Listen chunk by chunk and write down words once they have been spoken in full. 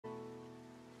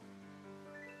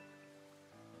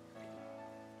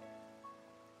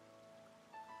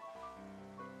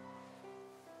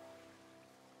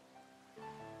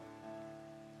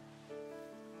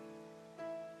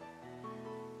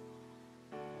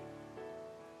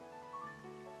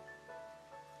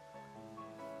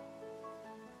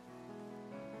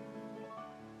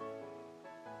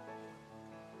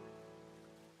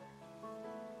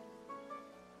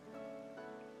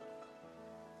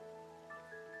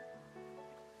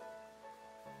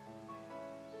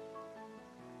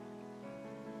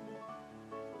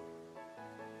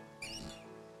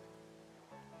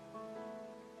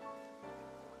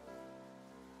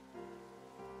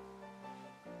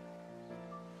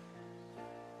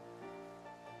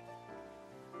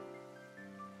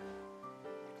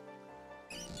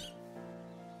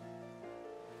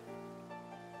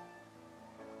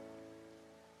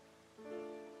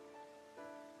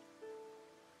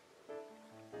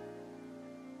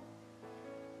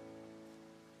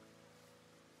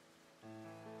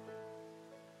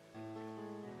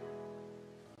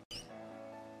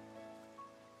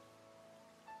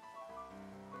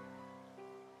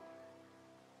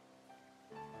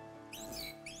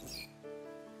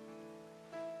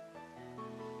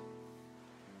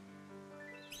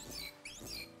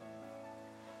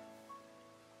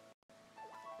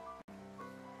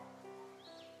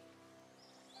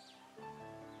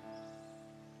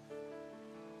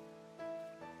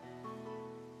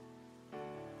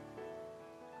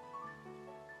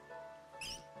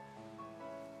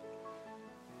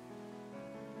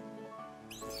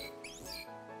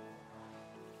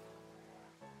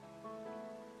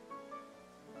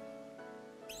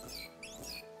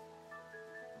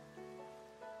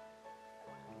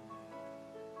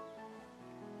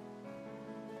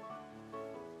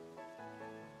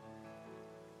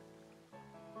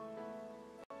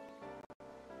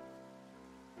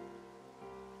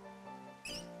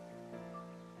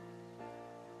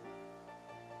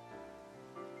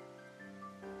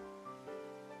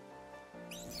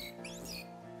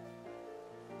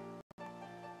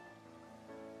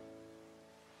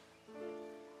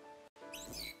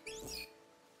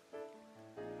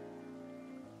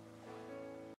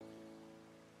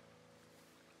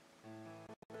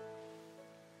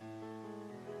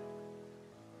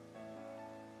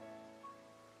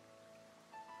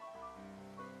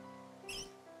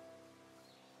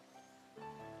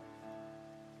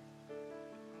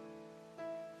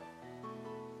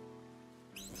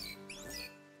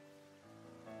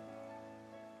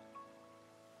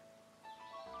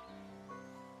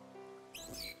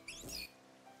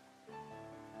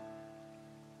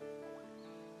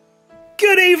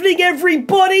Good evening,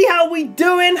 everybody. How we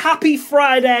doing? Happy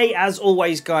Friday. As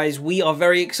always, guys, we are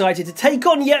very excited to take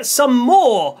on yet some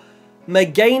more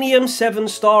Meganium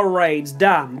 7-star raids.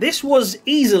 Damn, this was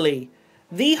easily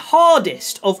the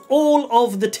hardest of all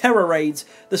of the Terra raids,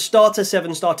 the starter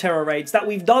 7-star Terra raids that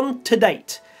we've done to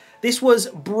date. This was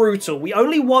brutal. We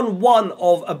only won one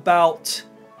of about,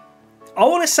 I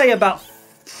want to say about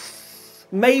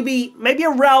maybe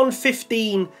around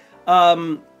 15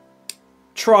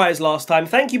 tries last time.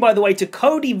 Thank you, by the way, to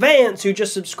Cody Vance, who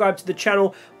just subscribed to the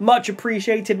channel. Much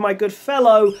appreciated, my good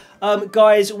fellow.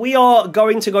 Guys, we are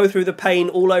going to go through the pain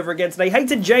all over again today. Hey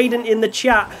to Jaden in the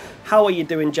chat. How are you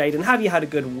doing, Jaden? Have you had a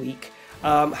good week?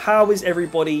 How is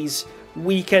everybody's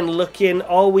weekend looking?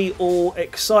 Are we all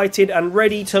excited and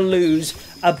ready to lose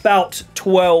about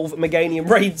 12 Meganium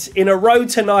raids in a row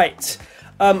tonight?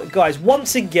 Guys,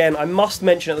 once again, I must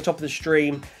mention at the top of the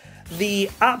stream, the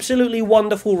absolutely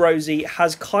wonderful Rosie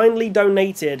has kindly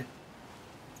donated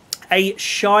a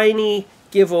shiny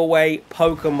giveaway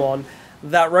Pokemon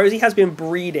that Rosie has been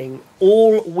breeding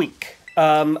all week.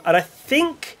 And I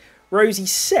think Rosie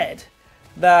said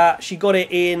that she got it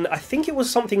in, I think it was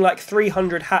something like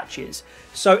 300 hatches.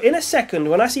 So in a second,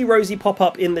 when I see Rosie pop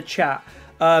up in the chat,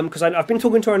 because I've been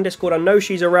talking to her on Discord, I know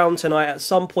she's around tonight. At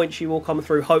some point she will come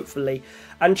through, hopefully,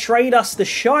 and trade us the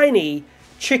shiny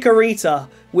Chikorita,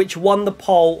 which won the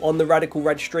poll on the Radical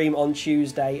Red stream on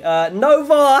Tuesday.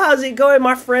 Nova, how's it going,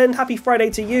 my friend? Happy Friday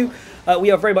to you.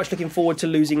 We are very much looking forward to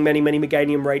losing many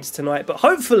Meganium raids tonight, but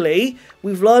hopefully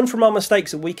we've learned from our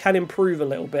mistakes and we can improve a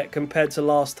little bit compared to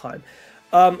last time.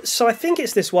 So I think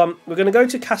it's this one. We're going to go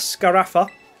to Cascarafa.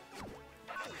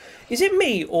 Is it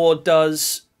me, or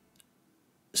does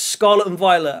Scarlet and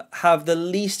Violet have the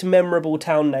least memorable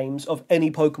town names of any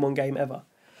Pokemon game ever?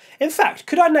 In fact,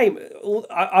 could I name...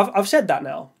 I've said that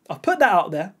now. I've put that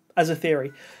out there as a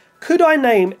theory. Could I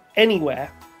name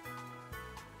anywhere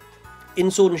in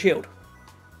Sword and Shield?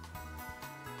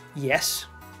 Yes.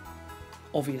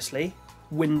 Obviously.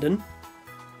 Wyndon.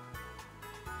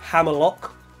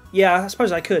 Hammerlock. Yeah, I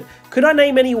suppose I could. Could I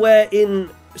name anywhere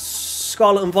in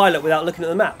Scarlet and Violet without looking at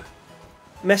the map?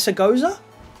 Messagoza?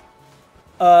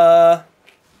 The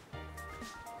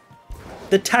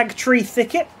Tag Tree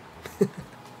Thicket?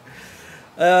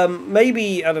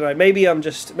 Maybe, I don't know, maybe I'm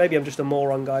just a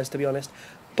moron, guys, to be honest.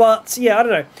 But yeah, I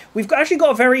don't know. We've actually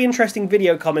got a very interesting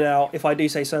video coming out, if I do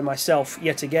say so myself,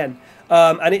 yet again.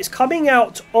 And it's coming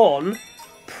out on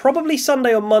probably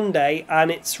Sunday or Monday,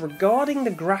 and it's regarding the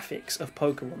graphics of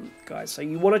Pokemon, guys. So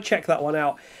you want to check that one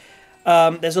out.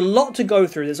 There's a lot to go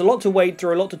through. There's a lot to wade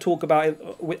through, a lot to talk about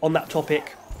on that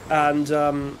topic, and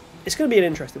it's going to be an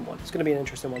interesting one. It's going to be an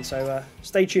interesting one, so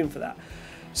stay tuned for that.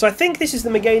 So I think this is the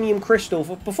Meganium Crystal.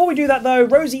 Before we do that, though,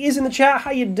 Rosie is in the chat.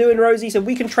 How you doing, Rosie? So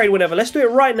we can trade whenever. Let's do it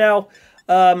right now.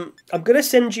 I'm going to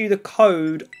send you the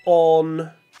code on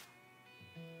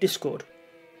Discord.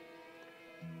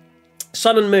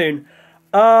 Sun and Moon.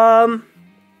 Oh,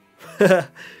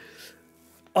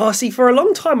 see, for a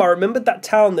long time I remembered that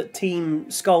town that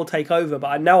Team Skull take over,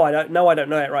 but now I don't know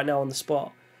it right now on the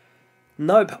spot.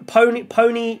 No, Pony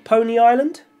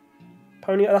Island?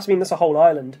 That's a whole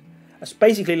island. That's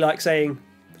basically like saying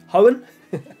Hoenn.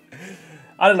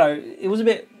 I don't know. It was a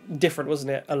bit different, wasn't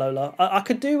it, Alola? I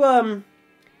could do...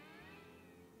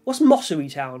 What's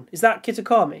Mosui Town? Is that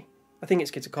Kitakami? I think it's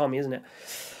Kitakami, isn't it?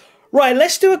 Right,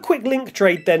 let's do a quick link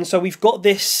trade then. So we've got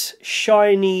this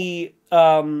shiny...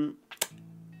 I want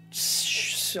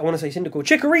to say Cyndaquil.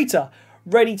 Chikorita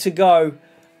ready to go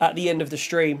at the end of the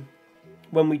stream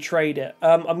when we trade it.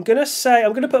 I'm going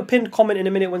to put a pinned comment in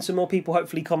a minute when some more people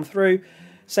hopefully come through,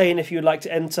 saying if you'd like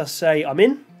to enter, say I'm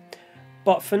in.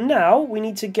 But for now, we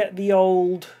need to get the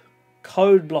old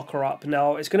code blocker up.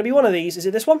 Now, it's going to be one of these. Is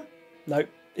it this one? No.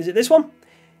 Is it this one?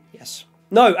 Yes.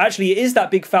 No, actually, it is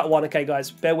that big fat one. Okay,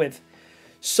 guys, bear with.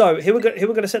 So, here we're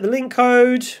going to set the link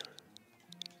code.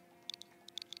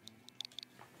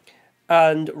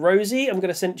 And Rosie, I'm going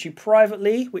to send it to you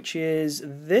privately, which is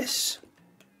this.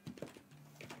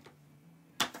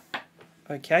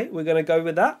 Okay, we're going to go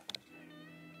with that.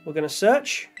 We're going to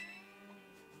search.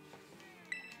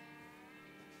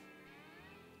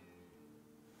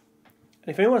 And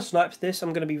if anyone snipes this,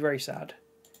 I'm going to be very sad.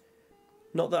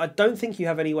 Not that I don't think you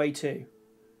have any way to.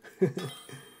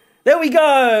 There we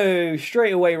go!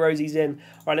 Straight away, Rosie's in.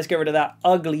 All right, let's get rid of that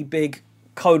ugly, big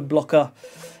code blocker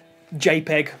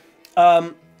JPEG.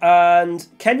 And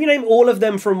can you name all of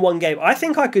them from one game? I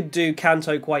think I could do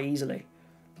Kanto quite easily.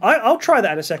 I'll try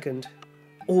that in a second.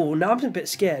 Oh, now I'm a bit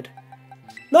scared.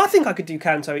 No, I think I could do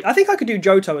Kanto. I think I could do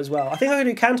Johto as well. I think I could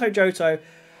do Kanto, Johto.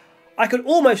 I could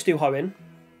almost do Hoenn.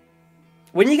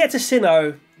 When you get to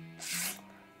Sinnoh...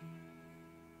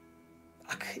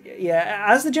 Yeah,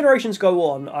 as the generations go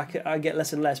on, I get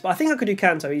less and less. But I think I could do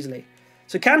Kanto easily.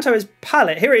 So Kanto is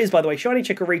Palette. Here it is, by the way. Shiny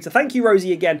Chikorita. Thank you,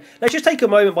 Rosie, again. Let's just take a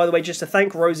moment, by the way, just to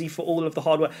thank Rosie for all of the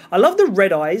hard work. I love the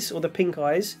red eyes, or the pink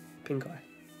eyes. Pink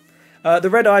eye. The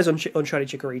red eyes on Shiny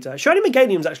Chikorita. Shiny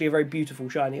Meganium is actually a very beautiful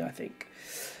shiny, I think.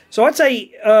 So I'd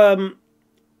say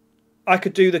I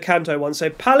could do the Kanto one. So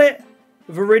Palette,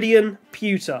 Viridian,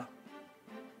 Pewter.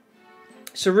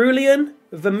 Cerulean,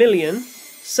 Vermilion,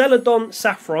 Celadon,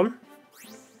 Saffron,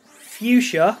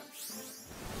 Fuchsia.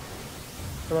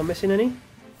 Am I missing any?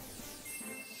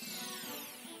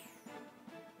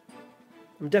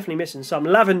 I'm definitely missing some.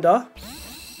 Lavender.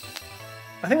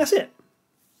 I think that's it.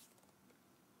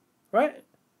 Right?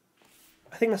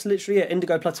 I think that's literally it.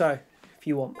 Indigo Plateau, if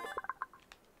you want.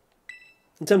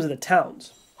 In terms of the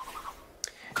towns.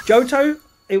 Johto,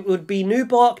 it would be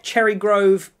Newbark, Cherry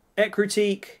Grove,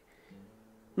 Ecruteak.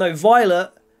 No,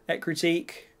 Violet,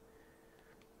 Ecruteak.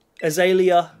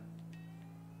 Azalea.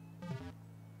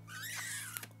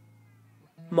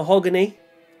 Mahogany,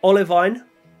 Olivine,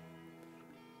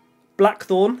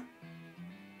 Blackthorn,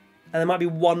 and there might be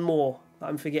one more that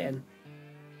I'm forgetting.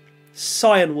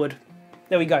 Cyanwood.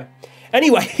 There we go.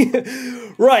 Anyway,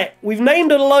 right, we've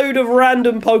named a load of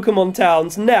random Pokemon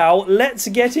towns. Now, let's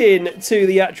get into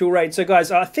the actual raid. So, guys,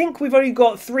 I think we've only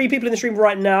got 3 people in the stream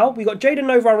right now. We've got Jaden,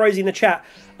 Nova, and Rosie in the chat.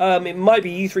 It might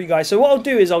be you 3 guys. So what I'll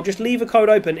do is I'll just leave a code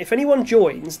open. If anyone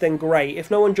joins, then great.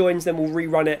 If no one joins, then we'll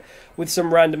rerun it with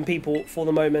some random people for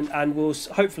the moment, and we'll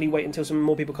hopefully wait until some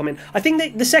more people come in. I think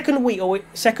that the second week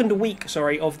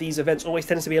of these events always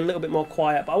tends to be a little bit more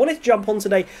quiet, but I wanted to jump on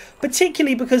today,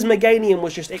 particularly because Meganium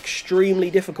was just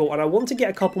extremely difficult, and I want to get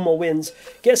a couple more wins,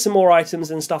 get some more items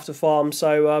and stuff to farm.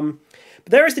 So but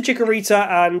there is the Chikorita,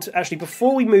 and actually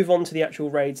before we move on to the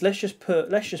actual raids, let's just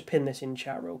pin this in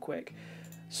chat real quick.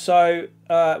 So,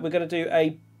 we're going to do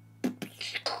a...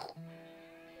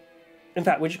 In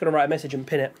fact, we're just going to write a message and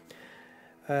pin it.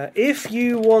 If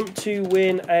you want to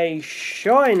win a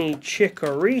shiny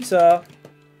Chikorita,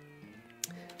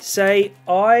 say,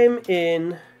 I'm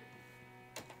in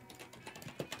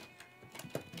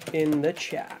the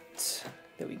chat.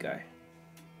 There we go.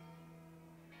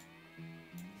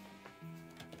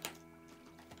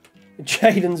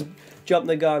 Jaden's jumped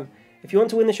the gun. If you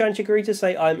want to win the shiny Chikorita,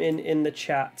 say I'm in the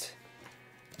chat.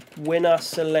 Winner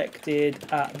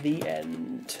selected at the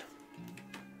end.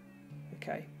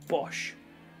 Okay, bosh.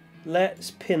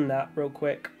 Let's pin that real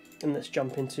quick, and let's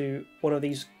jump into one of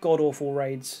these god-awful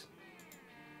raids.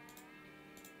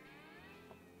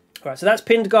 Alright, so that's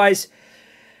pinned, guys.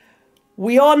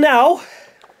 We are now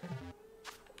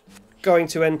going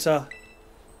to enter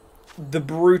the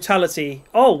brutality.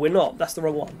 Oh, we're not. That's the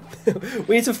wrong one.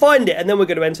 We need to find it, and then we're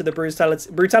going to enter the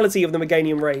brutality of the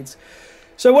Meganium raids.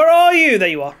 So where are you? There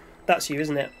you are. That's you,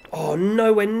 isn't it? Oh,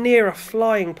 nowhere near a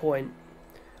flying point.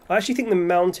 I actually think the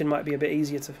mountain might be a bit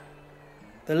easier to...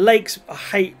 The lakes... I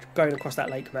hate going across that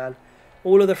lake, man.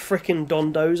 All of the frickin'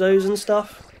 Dondozos and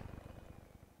stuff.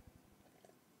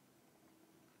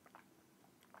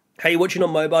 Hey, watching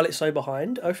on mobile, it's so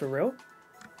behind. Oh, for real?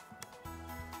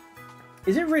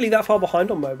 Is it really that far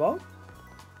behind on mobile?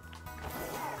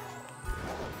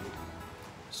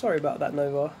 Sorry about that,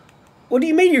 Nova. What do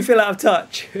you mean you feel out of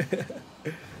touch?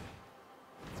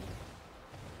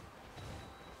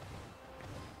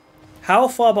 How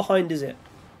far behind is it?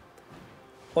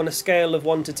 On a scale of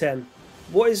 1 to 10.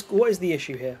 What is the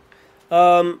issue here?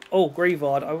 Oh,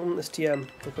 Greavard. I want this TM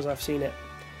because I've seen it.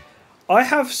 I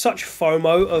have such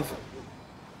FOMO of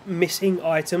missing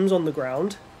items on the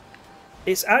ground.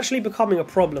 It's actually becoming a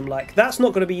problem. Like, that's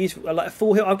not going to be useful. Like,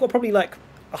 full heal. I've got probably like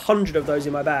 100 of those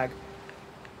in my bag.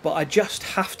 But I just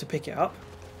have to pick it up.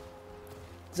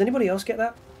 Does anybody else get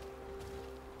that?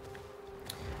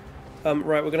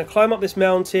 Right, we're going to climb up this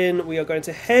mountain. We are going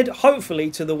to head, hopefully,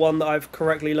 to the one that I've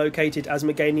correctly located as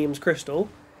Meganium's Crystal.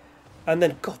 And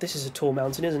then, God, this is a tall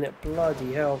mountain, isn't it?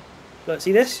 Bloody hell. Look,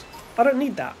 see this? I don't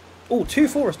need that. Oh, 2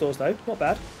 forest doors, though. Not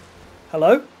bad.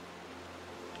 Hello?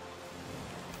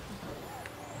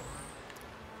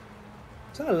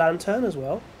 Is that a lantern as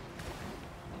well?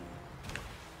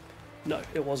 No,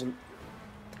 it wasn't.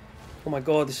 Oh my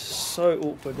god, this is so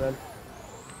awkward, man.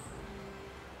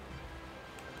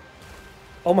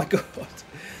 Oh my god.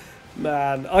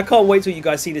 Man, I can't wait till you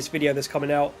guys see this video that's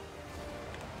coming out.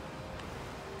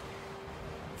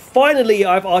 Finally,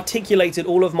 I've articulated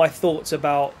all of my thoughts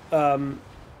about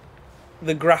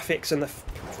the graphics and the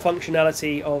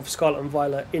functionality of Scarlet and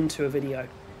Violet into a video.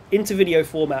 Into video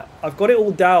format. I've got it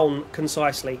all down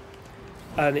concisely.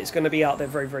 And it's going to be out there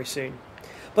very, very soon.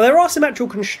 But there are some actual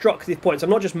constructive points. I'm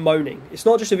not just moaning. It's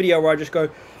not just a video where I just go,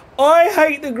 I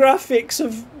hate the graphics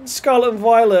of Scarlet and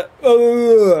Violet.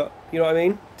 Ugh. You know what I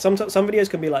mean? Some videos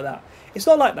can be like that. It's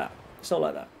not like that. It's not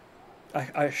like that.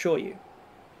 I assure you.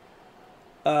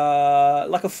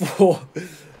 Like a 4.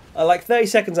 Like 30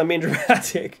 seconds I'm being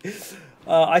dramatic.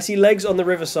 I see legs on the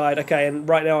riverside. Okay, and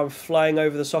right now I'm flying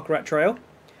over the Soccer Trail,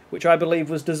 which I believe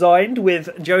was designed with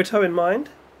Johto in mind.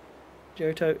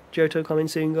 Johto coming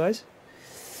soon, guys.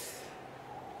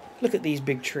 Look at these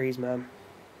big trees, man.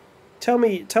 Tell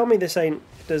me this ain't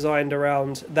designed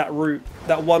around that route,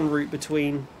 that one route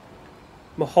between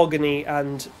Mahogany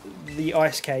and the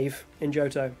ice cave in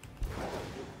Johto.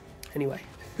 Anyway.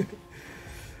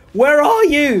 Where are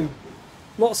you?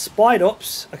 Not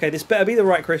Spidops. Okay, this better be the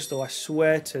right crystal. I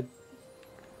swear to...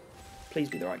 Please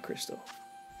be the right crystal.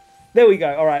 There we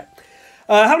go. All right.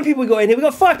 How many people we got in here? We've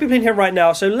got 5 people in here right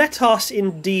now, so let us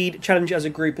indeed challenge as a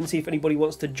group and see if anybody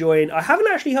wants to join. I haven't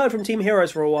actually heard from Team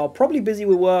Heroes for a while. Probably busy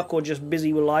with work or just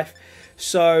busy with life.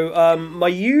 So my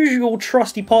usual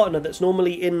trusty partner that's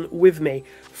normally in with me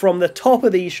from the top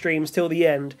of these streams till the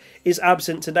end is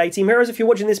absent today. Team Heroes, if you're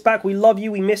watching this back, we love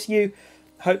you. We miss you.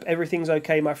 Hope everything's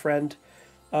okay, my friend.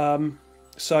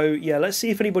 So, yeah, let's see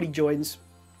if anybody joins.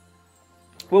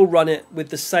 We'll run it with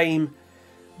the same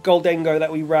Goldengo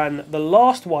that we ran the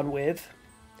last one with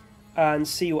and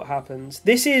see what happens.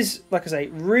 This is, like I say,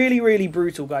 really, really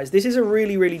brutal, guys. This is a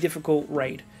really, really difficult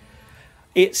raid.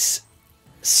 It's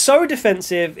so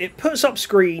defensive. It puts up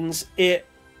screens. It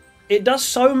does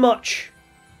so much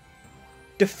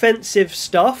defensive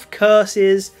stuff,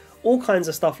 curses, all kinds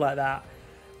of stuff like that.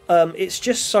 It's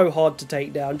just so hard to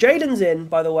take down. Jaden's in,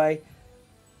 by the way.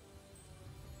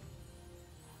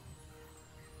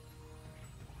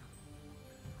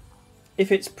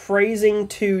 If it's praising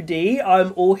 2D,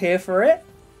 I'm all here for it.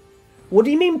 What do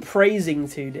you mean praising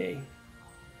 2D?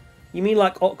 You mean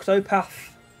like Octopath?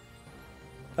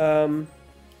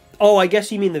 Oh, I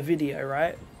guess you mean the video,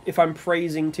 right? If I'm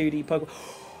praising 2D Pokemon.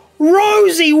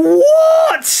 Rosie,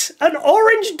 what? An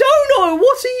orange dono?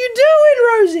 What are you doing,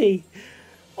 Rosie?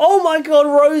 Oh my god,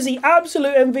 Rosie,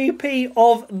 absolute MVP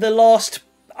of the last,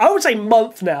 I would say,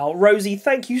 month now. Rosie,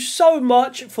 thank you so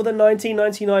much for the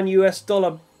 $19.99 US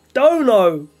dono.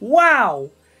 Wow.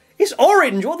 It's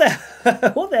orange. What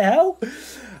the what the hell?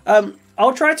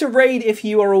 I'll try to raid if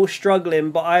you are all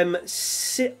struggling, but I'm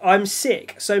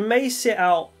sick, so may sit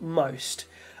out most.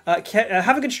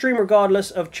 Have a good stream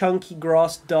regardless of Chunky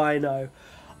Grass Dino.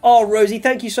 Oh, Rosie,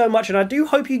 thank you so much, and I do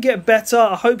hope you get better.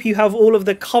 I hope you have all of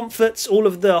the comforts, all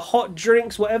of the hot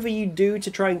drinks, whatever you do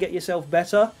to try and get yourself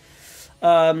better.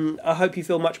 I hope you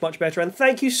feel much, much better. And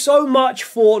thank you so much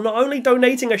for not only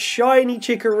donating a shiny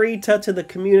Chikorita to the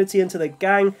community and to the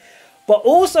gang, but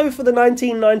also for the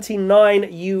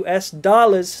 $19.99 US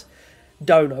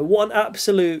dono. What an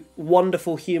absolute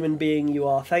wonderful human being you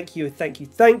are. Thank you, thank you,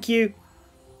 thank you.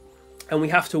 And we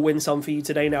have to win some for you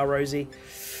today now, Rosie.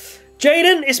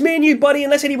 Jaden, it's me and you, buddy.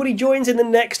 Unless anybody joins in the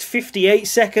next 58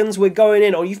 seconds, we're going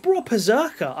in. Oh, you've brought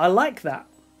Berserker. I like that.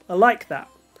 I like that.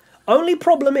 Only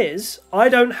problem is, I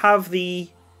don't have the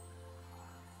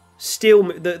steel,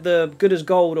 the good as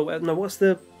gold, or no, what's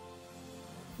the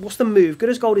move? Good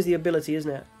as gold is the ability,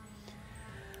 isn't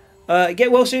it?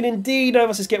 Get well soon indeed. None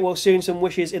of us says get well soon. Some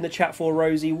wishes in the chat for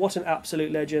Rosie. What an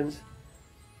absolute legend.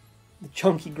 The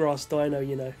chunky grass dino,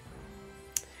 you know.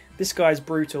 This guy's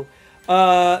brutal.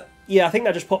 Yeah, I think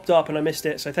that just popped up and I missed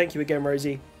it, so thank you again,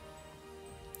 Rosie.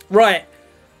 Right.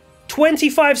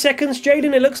 25 seconds,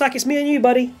 Jaden. It looks like it's me and you,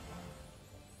 buddy.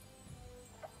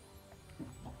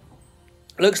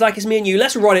 Looks like it's me and you.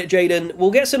 Let's run it, Jaden.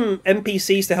 We'll get some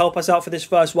NPCs to help us out for this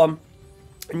first one.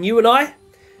 And you and I,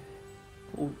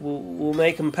 we'll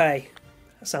make them pay.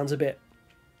 That sounds a bit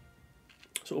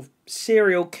sort of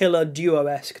serial killer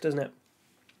duo-esque, doesn't it?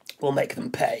 We'll make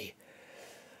them pay.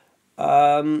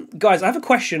 Guys, I have a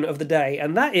question of the day,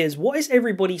 and that is, what is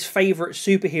everybody's favourite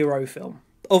superhero film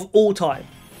of all time?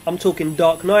 I'm talking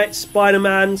Dark Knight,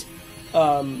 Spider-Man's.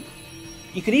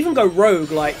 You could even go rogue,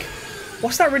 like,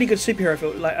 what's that really good superhero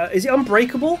film? Like, is it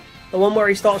Unbreakable? The one where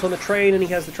he starts on the train and he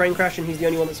has the train crash and he's the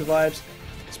only one that survives.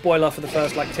 Spoiler for the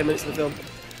first, like, 10 minutes of the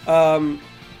film.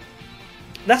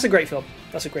 That's a great film.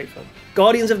 That's a great film.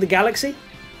 Guardians of the Galaxy?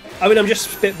 I mean, I'm just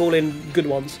spitballing good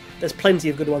ones. There's plenty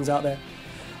of good ones out there.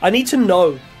 I need to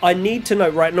know. I need to know.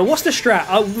 Right, now what's the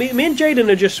strat? Me and Jaden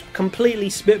are just completely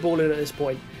spitballing at this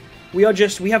point. We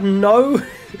have no...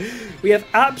 we have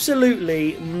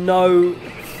absolutely no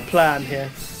plan here.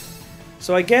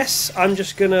 So I guess I'm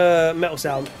just going to Metal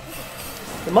Sound.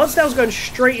 The Mudsdale's going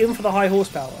straight in for the high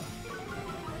horsepower.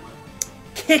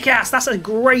 Kick-Ass! That's a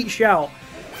great shout.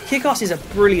 Kick-Ass is a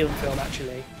brilliant film,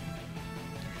 actually.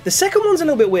 The second one's a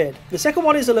little bit weird. The second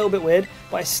one is a little bit weird,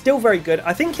 but it's still very good.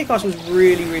 I think Kick-Ass was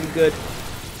really, really good.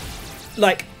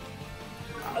 Like,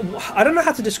 I don't know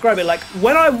how to describe it. Like,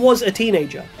 when I was a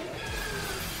teenager,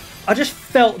 I just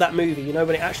felt that movie, you know,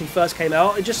 when it actually first came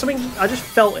out. It just something, I just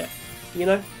felt it, you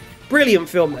know. Brilliant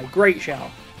film, though. Great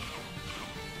shout.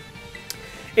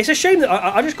 It's a shame that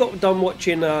I just got done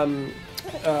watching,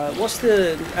 what's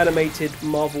the animated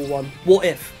Marvel one? What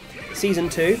If? Season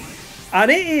 2. And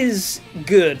it is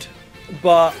good,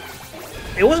 but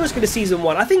it wasn't as good as Season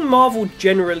 1. I think Marvel,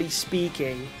 generally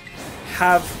speaking,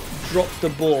 have dropped the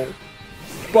ball.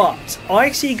 But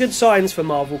I see good signs for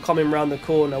Marvel coming around the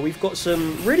corner. We've got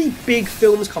some really big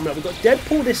films coming up. We've got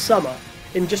Deadpool this summer,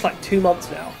 in just like 2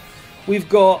 months now. We've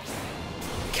got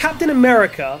Captain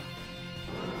America,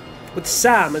 with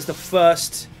Sam as the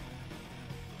first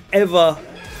ever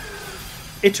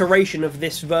iteration of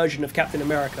this version of Captain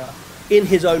America in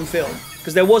his own film,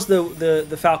 because there was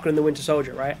the Falcon and the Winter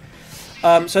Soldier, right?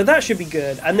 So that should be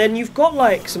good. And then you've got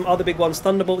like some other big ones.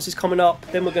 Thunderbolts is coming up.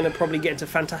 Then we're going to probably get into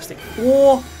Fantastic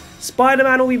Four.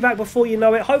 Spider-Man will be back before you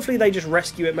know it. Hopefully they just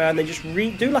rescue it, man. They just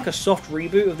do like a soft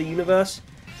reboot of the universe.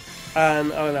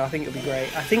 And I don't know, I think it'll be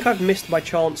great. I think I've missed my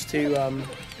chance to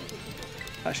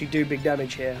actually do big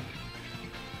damage here.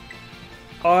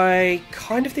 I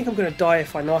kind of think I'm going to die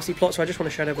if I nasty plot, so I just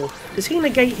want to Shadow Ball. Does he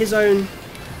negate his own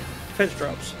defense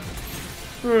drops?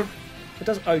 It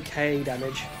does okay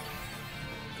damage.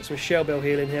 Got some Shell Bell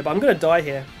healing here, but I'm going to die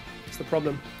here. That's the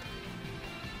problem.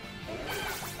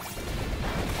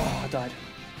 Oh, I died.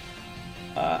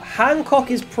 Hancock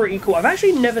is pretty cool. I've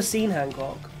actually never seen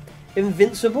Hancock.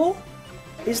 Invincible?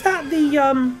 Is that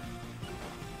the,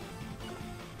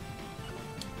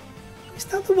 is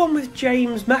that the one with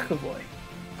James McAvoy?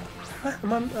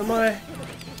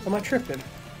 Am I tripping?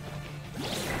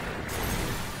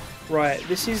 Right,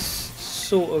 this is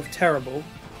sort of terrible.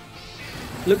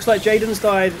 Looks like Jaden's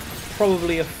died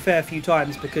probably a fair few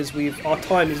times because our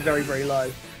time is very, very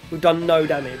low. We've done no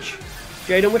damage.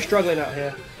 Jaden, we're struggling out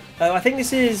here. I think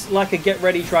this is like a get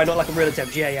ready try, not like a real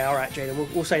attempt. Yeah, alright,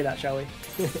 Jaden, we'll say that, shall we?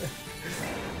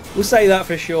 We'll say that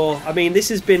for sure. I mean, this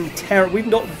has been terrible. We've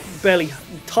not barely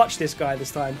touched this guy this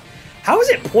time. How is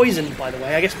it poisoned, by the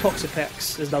way? I guess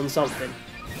Toxapex has done something.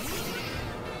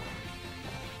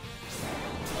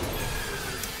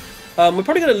 We're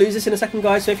probably going to lose this in a second,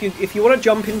 guys, so if you want to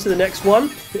jump into the next one,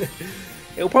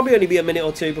 it'll probably only be a minute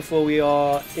or two before we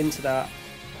are into that.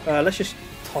 Let's just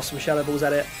toss some Shadow Balls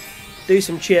at it. Do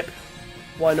some chip.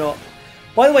 Why not?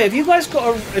 By the way, have you guys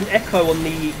got an echo on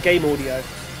the game audio?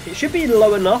 It should be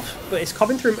low enough, but it's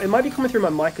coming through. It might be coming through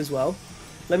my mic as well.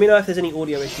 Let me know if there's any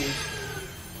audio issues.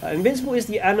 Invincible is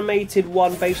the animated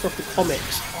one based off the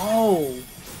comics. Oh.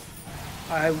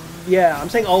 Yeah, I'm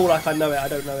saying oh like I know it. I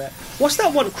don't know it. What's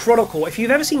that one? Chronicle. If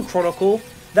you've ever seen Chronicle,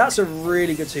 that's a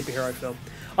really good superhero film.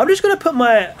 I'm just going to put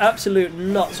my absolute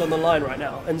nuts on the line right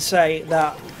now and say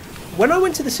that when I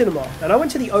went to the cinema, and I went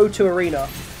to the O2 Arena,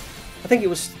 I think it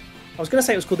was... I was going to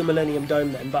say it was called the Millennium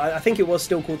Dome then, but I think it was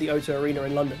still called the O2 Arena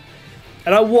in London.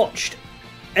 And I watched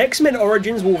X-Men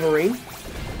Origins Wolverine.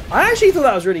 I actually thought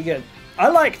that was really good. I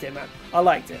liked it, man. I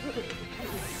liked it.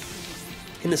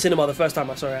 In the cinema the first time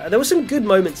I saw it. There were some good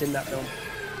moments in that film.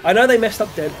 I know they messed up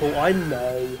Deadpool. I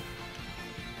know.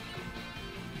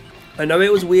 I know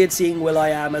it was weird seeing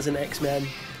Will.i.am as an X-Man.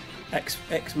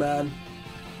 X-Man.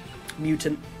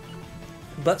 Mutant.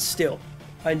 But still,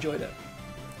 I enjoyed it.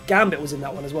 Gambit was in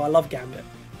that one as well. I love Gambit.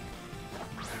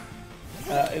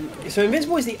 So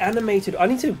Invincible is the animated... I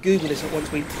need to Google this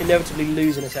once we inevitably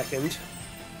lose in a second.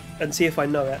 And see if I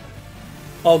know it.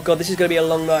 Oh god, this is going to be a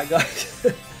long night, guys.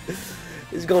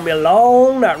 This is going to be a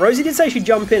long night. Rosie did say she'd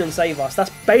jump in and save us.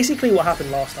 That's basically what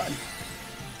happened last time.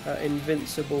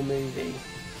 Invincible movie.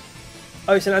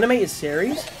 Oh, it's an animated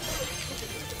series?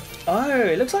 Oh,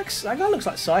 it looks like... That guy looks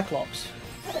like Cyclops.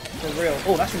 For real.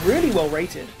 Oh, that's really well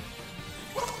rated.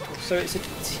 So it's a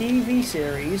TV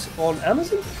series on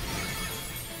Amazon?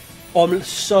 Oh, I'm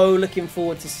so looking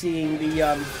forward to seeing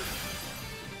the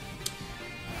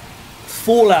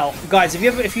Fallout. Guys,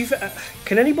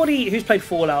 can anybody who's played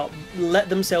Fallout let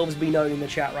themselves be known in the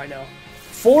chat right now?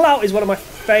 Fallout is one of my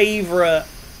favourite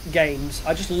games.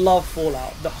 I just love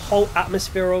Fallout. The whole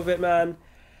atmosphere of it, man.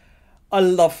 I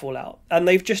love Fallout, and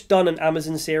they've just done an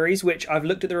Amazon series, which I've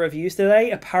looked at the reviews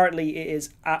today. Apparently, it is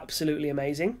absolutely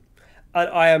amazing, and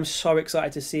I am so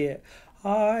excited to see it.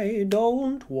 I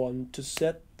don't want to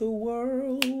set the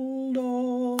world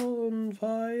on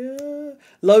fire.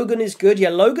 Logan is good. Yeah,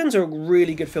 Logan's a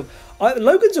really good film.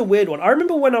 Logan's a weird one. I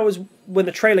remember when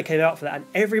the trailer came out for that, and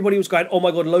everybody was going, "Oh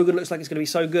my god, Logan looks like it's going to be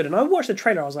so good." And I watched the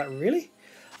trailer, I was like, "Really?"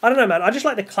 I don't know, man. I just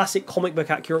like the classic comic book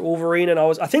accurate Wolverine, and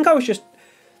I think I was just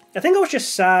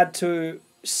sad to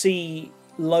see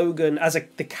Logan as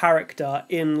the character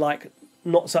in like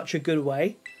not such a good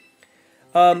way.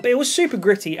 But it was super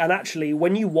gritty, and actually,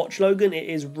 when you watch Logan, it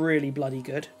is really bloody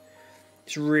good.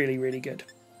 It's really, really good.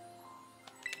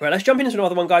 Right, let's jump into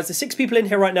another one, guys. There's 6 people in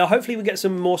here right now. Hopefully we get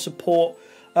some more support.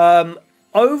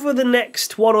 Over the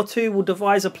next 1 or 2, we'll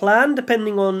devise a plan,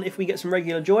 depending on if we get some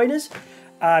regular joiners,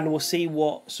 and we'll see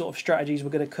what sort of strategies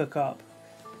we're going to cook up.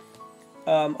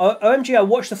 OMG, I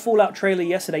watched the Fallout trailer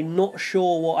yesterday, not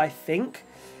sure what I think.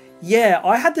 Yeah,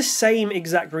 I had the same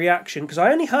exact reaction, because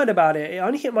I only heard about it. It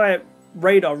only hit my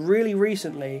radar really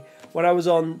recently when I was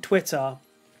on Twitter,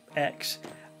 X,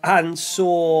 and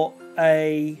saw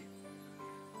a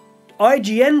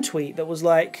IGN tweet that was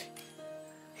like,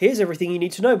 here's everything you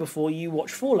need to know before you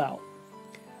watch Fallout.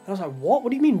 And I was like, what?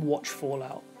 What do you mean watch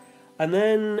Fallout? And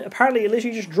then apparently it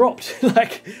literally just dropped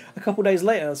like a couple days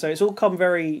later. So it's all come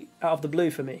very out of the blue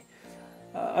for me.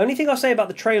 Only thing I'll say about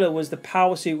the trailer was the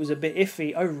power suit was a bit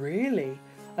iffy. Oh, really?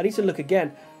 I need to look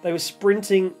again. They were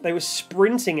sprinting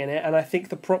in it, and I think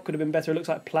the prop could have been better. It looks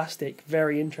like plastic.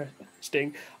 Very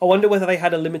interesting. I wonder whether they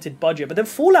had a limited budget. But then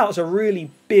Fallout's a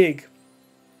really big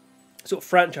sort of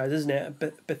franchise, isn't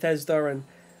it? Bethesda and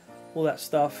all that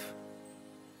stuff.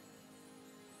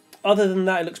 Other than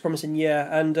that, it looks promising, yeah.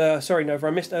 And sorry, Nova,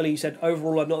 I missed earlier. You said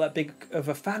overall I'm not that big of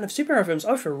a fan of superhero films.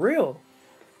 Oh, for real?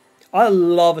 I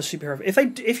love a superhero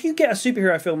film. If you get a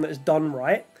superhero film that is done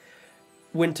right,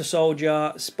 Winter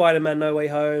Soldier, Spider-Man No Way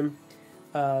Home,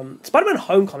 Spider-Man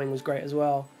Homecoming was great as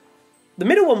well. The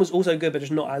middle one was also good, but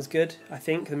just not as good, I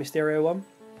think, the Mysterio one.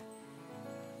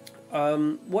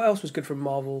 What else was good from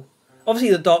Marvel?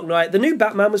 Obviously, The Dark Knight. The new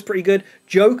Batman was pretty good.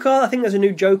 Joker, I think there's a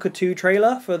new Joker 2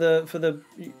 trailer for the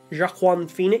Joaquin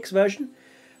Phoenix version.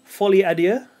 Folie à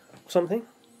Deux, or something.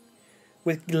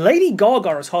 With Lady Gaga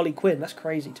as Harley Quinn. That's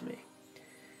crazy to me.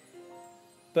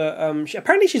 But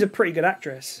apparently she's a pretty good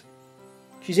actress.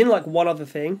 She's in like one other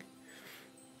thing.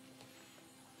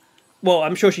 Well,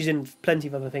 I'm sure she's in plenty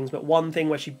of other things, but one thing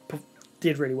where she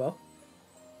did really well.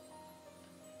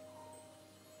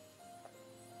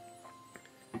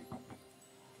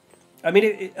 I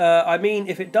mean,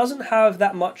 if it doesn't have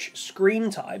that much screen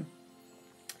time,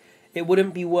 it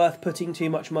wouldn't be worth putting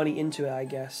too much money into it, I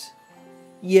guess.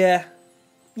 Yeah.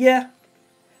 I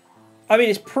mean,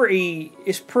 it's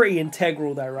pretty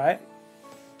integral though, right?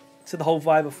 To the whole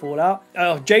vibe of Fallout.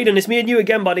 Oh, Jaden, it's me and you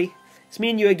again, buddy. It's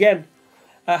me and you again.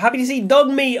 Happy to see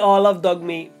dog meat. Oh, I love dog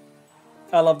meat.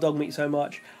 I love dog meat so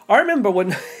much. I remember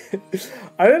when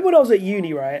I was at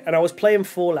uni, right, and I was playing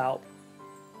Fallout.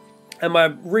 And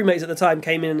my roommates at the time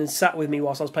came in and sat with me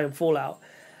whilst I was playing Fallout.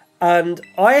 And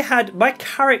my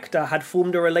character had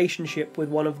formed a relationship with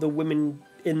one of the women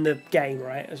in the game,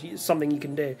 right? It's something you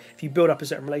can do if you build up a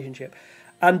certain relationship.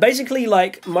 And basically,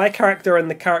 like, my character and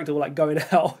the character were, like, going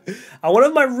out. And one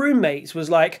of my roommates was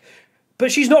like,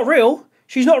 but she's not real.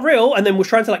 She's not real. And then was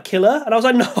trying to, like, kill her. And I was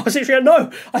like, no, I was literally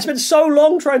like, no. I spent so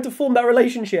long trying to form that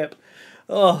relationship.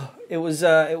 Oh, it was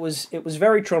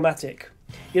very traumatic.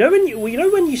 You know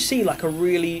when you see like a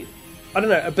really, I don't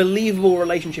know, a believable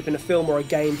relationship in a film or a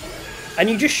game, and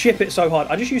you just ship it so hard.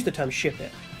 I just used the term ship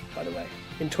it, by the way,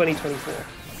 in 2024.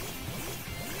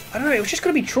 I don't know, it was just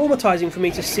going to be traumatizing for me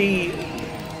to see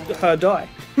her die.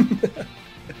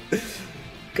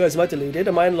 Guys, am I deluded?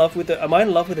 Am I in love with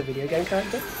a video game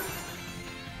character?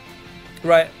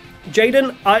 Right,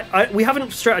 Jaden, we haven't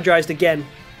strategized again.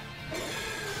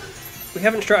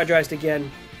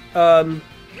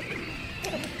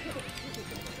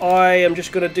 I am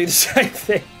just going to do the same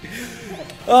thing.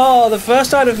 Oh, the first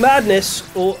sign of madness,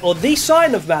 or the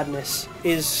sign of madness,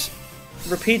 is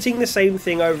repeating the same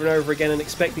thing over and over again and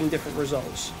expecting different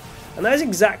results. And that is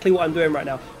exactly what I'm doing right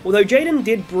now. Although Jaden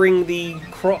did bring the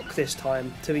croc this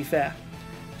time, to be fair.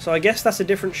 So I guess that's a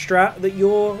different strat that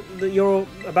you're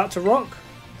about to rock.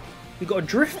 We've got a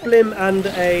Drift Blim and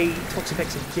a Toxic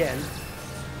X again.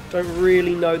 Don't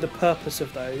really know the purpose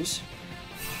of those.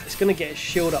 It's going to get its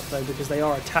shield up though because they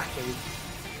are attacking.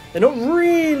 They're not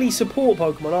really support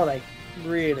Pokemon, are they?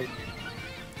 Really.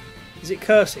 Is it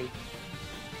cursing?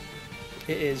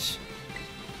 It is.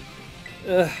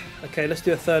 Okay, let's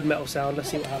do a third metal sound. Let's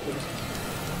see what happens.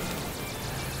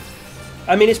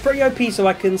 I mean, it's pretty OP, so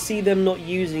I can see them not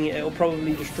using it. It'll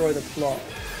probably destroy the plot.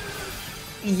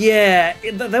 Yeah,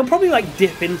 they'll probably like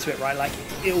dip into it, right? Like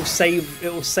it'll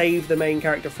save the main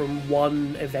character from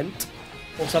one event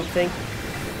or something.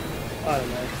 I don't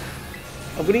know.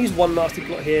 I'm going to use one nasty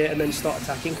plot here and then start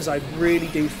attacking because I really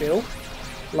do feel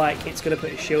like it's going to put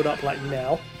his shield up like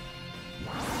now.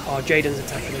 Oh, Jaden's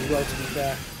attacking as well, to be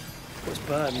fair. It's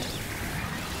burned.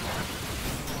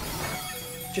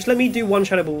 Just let me do one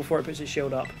Shadow Ball before it puts its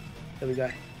shield up. There we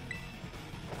go.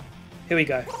 Here we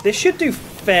go. This should do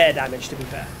fair damage, to be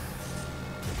fair.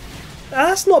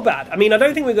 That's not bad. I mean, I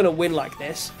don't think we're going to win like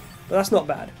this, but that's not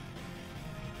bad.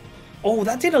 Oh,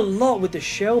 that did a lot with the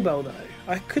Shell Bell, though.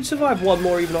 I could survive one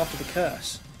more even after the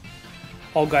curse.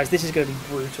 Oh, guys, this is going to be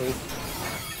brutal.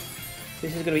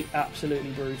 This is going to be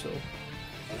absolutely brutal.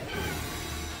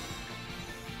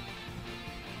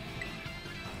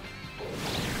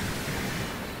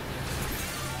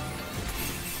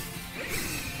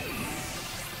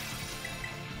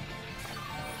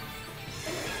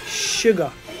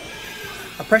 Sugar.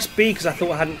 I pressed B because I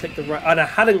thought I hadn't clicked the right, and I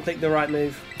hadn't clicked the right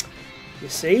move. You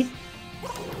see?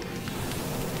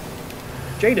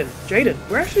 Jaden,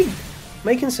 we're actually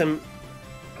making some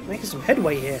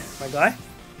headway here, my guy.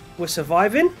 We're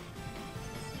surviving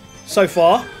so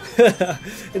far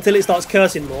until it starts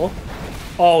cursing more.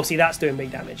 Oh, see, that's doing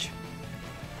big damage.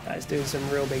 That is doing some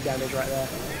real big damage right there.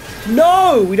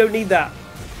 No, we don't need that.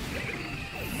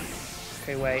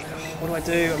 Okay, wait. What do I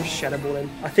do? I'm just Shadow Balling.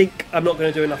 I think I'm not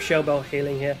going to do enough Shell Bell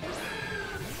healing here.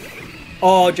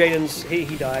 Oh, Jaden's... He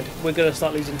died. We're going to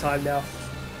start losing time now.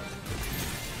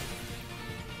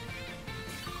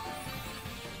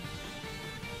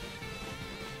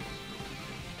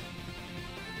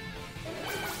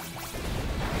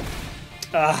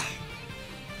 Ah.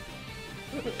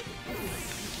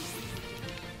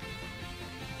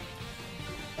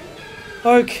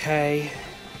 Okay.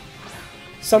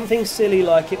 Something silly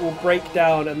like it will break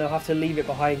down and they'll have to leave it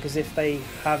behind because if they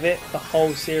have it, the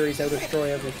whole series, they'll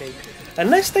destroy everything.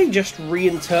 Unless they just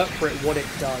reinterpret what it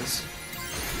does.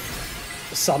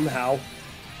 Somehow.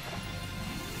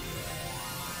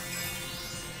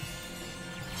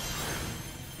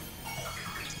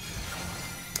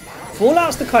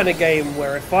 Fallout's the kind of game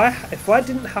where if I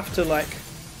didn't have to like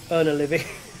earn a living,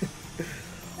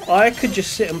 I could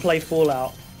just sit and play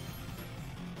Fallout.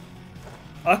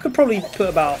 I could probably put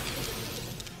about,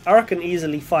 I reckon,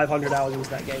 easily 500 hours into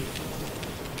that game.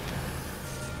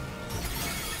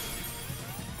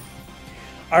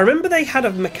 I remember they had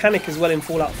a mechanic as well in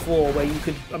Fallout 4 where you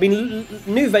could, I mean,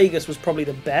 New Vegas was probably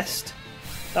the best.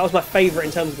 That was my favourite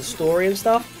in terms of the story and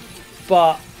stuff.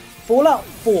 But Fallout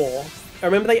 4, I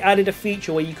remember they added a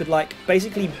feature where you could like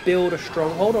basically build a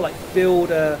stronghold or like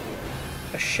build a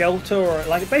shelter or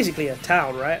like basically a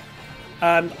town, right?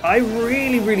 And I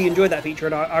really, really enjoyed that feature.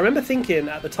 And I remember thinking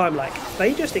at the time, like, if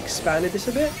they just expanded this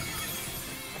a bit,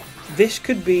 this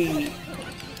could be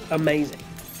amazing.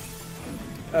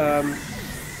 So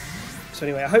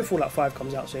anyway, I hope Fallout 5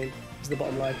 comes out soon, is the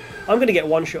bottom line. I'm going to get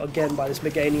one shot again by this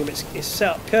Meganium. It's set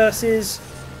up curses.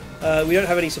 We don't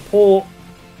have any support.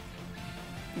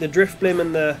 The Drift Blim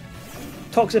and the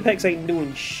Toxapex ain't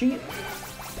doing shit.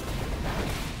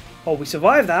 Oh, we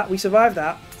survived that. We survived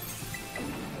that.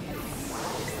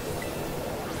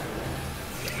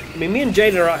 I mean, me and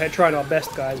Jaden are out here trying our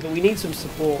best, guys, but we need some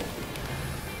support.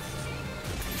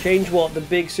 Change what the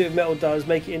big suit of metal does,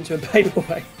 make it into a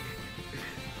paperweight.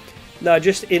 No,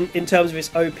 just in terms of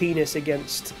its OP-ness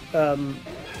against, I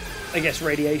guess,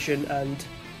 radiation and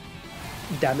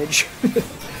damage.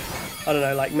 I don't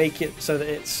know, like, make it so that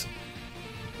it's...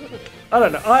 I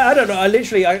don't know. I don't know.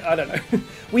 I don't know.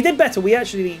 We did better. We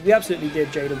absolutely did,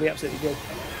 Jaden. We absolutely did.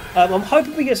 I'm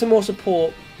hoping we get some more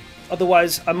support.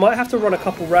 Otherwise, I might have to run a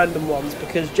couple random ones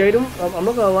because, Jaden, I'm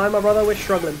not going to lie, my brother, we're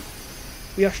struggling.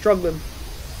 We are struggling.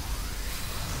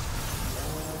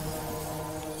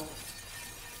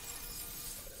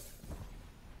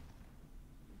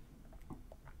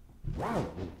 Wow.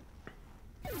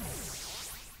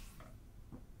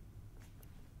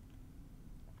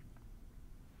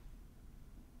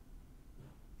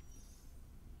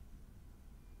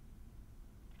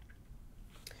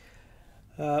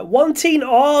 1 Teen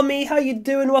Army, how you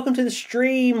doing? Welcome to the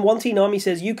stream. 1 Teen Army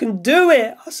says, you can do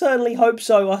it. I certainly hope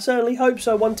so. I certainly hope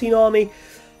so, 1 Teen Army.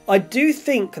 I do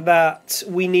think that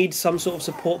we need some sort of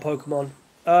support Pokemon.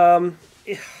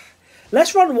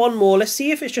 Let's run one more. Let's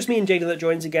see if it's just me and Jada that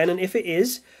joins again. And if it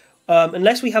is,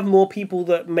 unless we have more people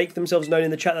that make themselves known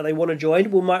in the chat that they want to join,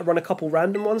 we might run a couple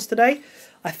random ones today.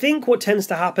 I think what tends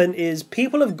to happen is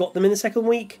people have got them in the second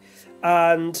week,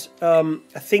 and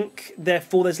I think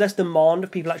therefore there's less demand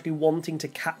of people actually wanting to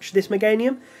catch this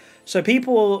Meganium. So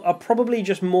people are probably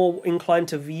just more inclined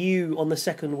to view on the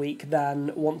second week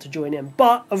than want to join in.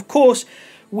 But of course,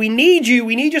 we need you.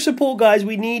 We need your support, guys.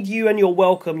 We need you, and you're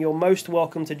welcome. You're most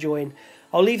welcome to join.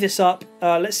 I'll leave this up.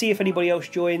 Let's see if anybody else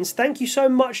joins. Thank you so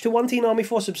much to One Teen Army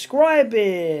for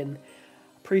subscribing.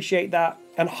 Appreciate that.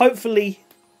 And hopefully,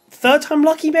 third time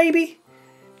lucky, baby.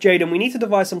 Jaden, we need to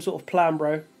devise some sort of plan,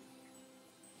 bro.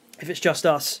 If it's just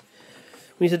us,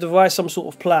 we need to devise some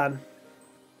sort of plan.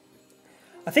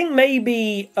 I think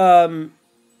maybe the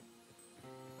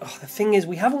thing is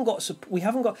we haven't got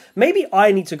maybe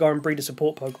I need to go and breed a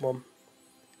support Pokemon.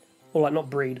 Or like not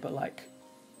breed, but like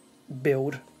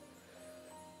build.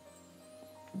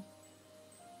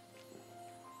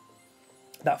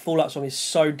 That Fallout song is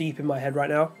so deep in my head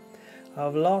right now.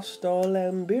 I've lost all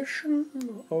ambition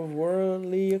of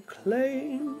worldly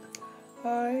acclaim.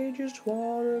 I just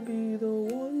wanna be the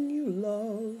one you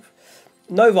love.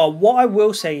 Nova, what I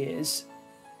will say is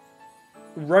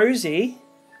Rosie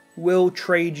will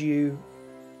trade you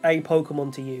a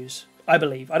Pokemon to use, I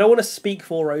believe. I don't want to speak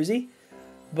for Rosie,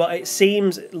 but it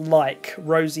seems like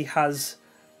Rosie has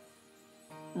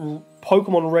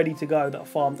Pokemon ready to go that are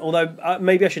farmed. Although,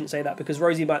 maybe I shouldn't say that, because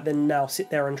Rosie might then now sit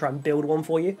there and try and build one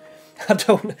for you. I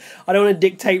don't want to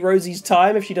dictate Rosie's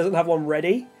time if she doesn't have one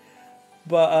ready.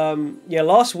 But, yeah,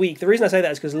 last week, the reason I say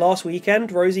that is because last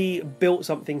weekend, Rosie built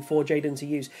something for Jaden to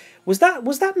use. Was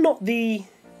that not the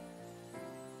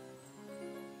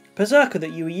Berserker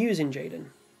that you were using, Jaden?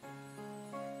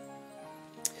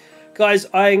 Guys,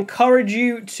 I encourage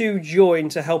you to join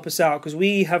to help us out, because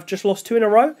we have just lost 2 in a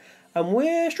row, and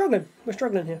we're struggling. We're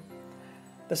struggling here.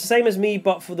 That's the same as me,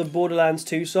 but for the Borderlands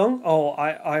 2 song. Oh,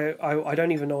 I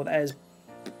don't even know what that is.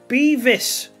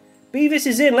 Beavis. Beavis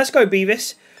is in. Let's go,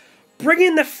 Beavis. Bring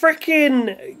in the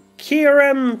frickin'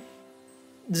 Kyurem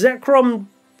Zekrom,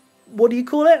 what do you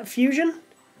call it? Fusion?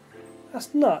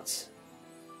 That's nuts.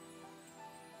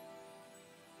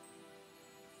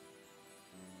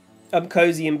 I'm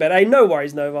cozy in bed. Hey, no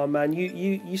worries, Nova, man.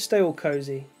 You stay all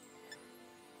cozy.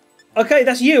 Okay,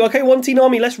 that's you. Okay, One Teen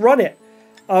Army, let's run it.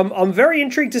 I'm very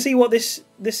intrigued to see what this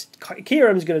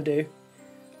Kyurem's going to do.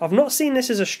 I've not seen this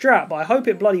as a strat, but I hope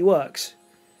it bloody works.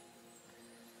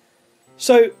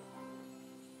 So,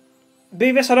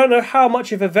 Beavis, I don't know how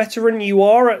much of a veteran you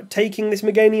are at taking this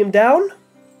Meganium down.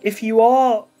 If you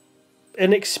are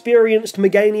an experienced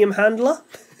Meganium handler,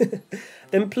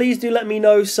 then please do let me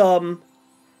know some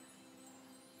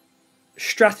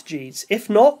strategies. If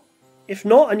not,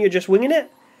 and you're just winging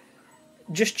it,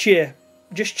 just cheer.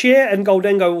 Just cheer and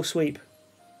Goldengo will sweep.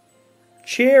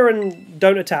 Cheer and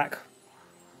don't attack.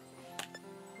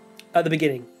 At the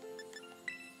beginning.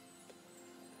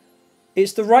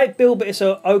 It's the right build, but it's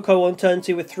a Oko on turn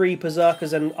 2 with 3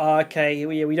 Berserkers and... okay,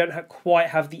 we don't quite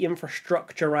have the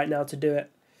infrastructure right now to do it.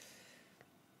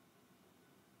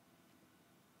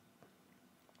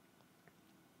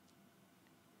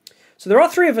 So there are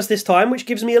 3 of us this time, which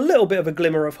gives me a little bit of a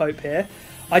glimmer of hope here.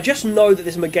 I just know that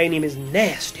this Meganium is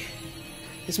nasty.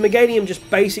 This Meganium just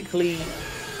basically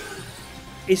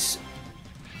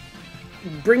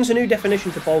brings a new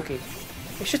definition to bulky.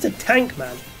 It's just a tank,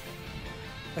 man.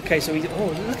 Okay, so he's...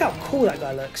 oh, look how cool that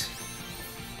guy looks.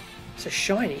 So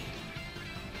shiny.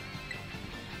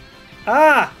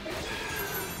 Ah!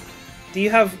 Do you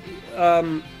have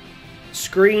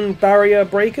screen barrier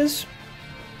breakers,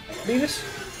 Beavis?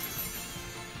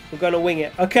 We're going to wing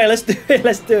it. Okay, let's do it.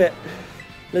 Let's do it.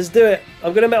 Let's do it.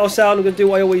 I'm going to Metal Sound. I'm going to do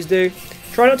what I always do.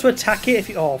 Try not to attack it if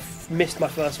you... oh, missed my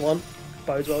first one.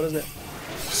 Bodes well, doesn't it?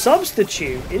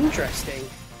 Substitute. Interesting.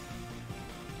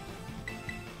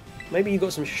 Maybe you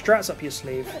got some strats up your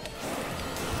sleeve.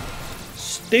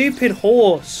 Stupid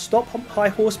horse. Stop high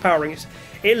horsepowering.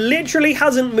 It literally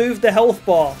hasn't moved the health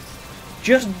bar.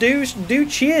 Just do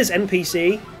cheers,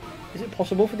 NPC. Is it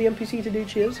possible for the NPC to do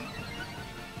cheers?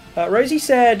 Rosie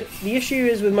said, the issue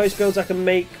is with most builds I can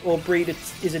make or breed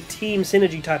is a team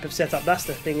synergy type of setup. That's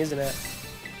the thing, isn't it?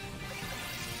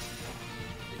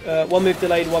 One move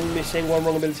delayed, one missing, one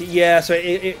wrong ability. Yeah, so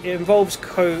it involves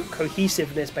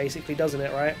cohesiveness, basically, doesn't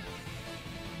it, right?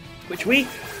 Which we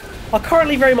are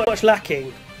currently very much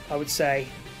lacking, I would say.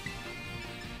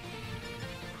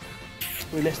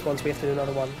 We missed one, so we have to do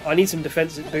another one. I need some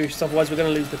defensive boosts, otherwise we're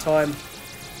going to lose the time.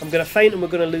 I'm going to feint and we're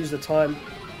going to lose the time.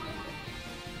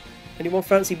 Anyone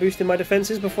fancy boosting my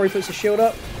defenses before he puts his shield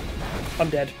up? I'm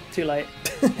dead. Too late.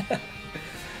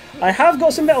 I have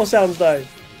got some metal sounds, though.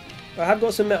 I have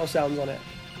got some metal sounds on it.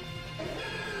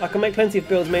 I can make plenty of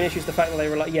builds. Main issue is the fact that they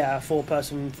were like, yeah,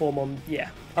 4-person form on... yeah,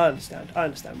 I understand. I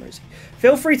understand, Rosie.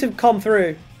 Feel free to come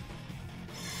through.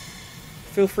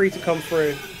 feel free to come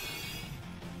through.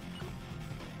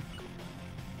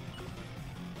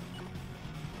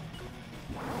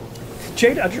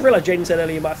 Jade, I just realised Jaden said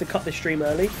earlier you might have to cut this stream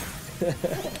early.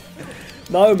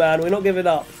 No, man, we're not giving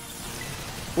up.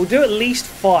 We'll do at least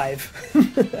 5.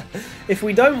 If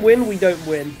we don't win, we don't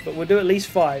win. But we'll do at least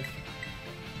 5.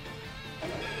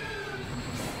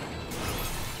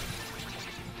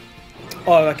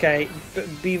 Oh, okay.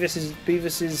 Beavis is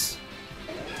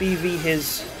BV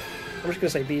his. I'm just gonna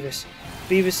say Beavis.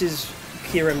 Beavis's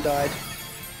Kieran died.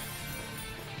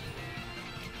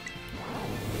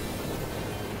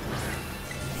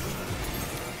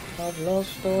 I've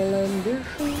lost all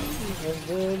ambition of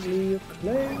worldly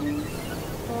acclaim.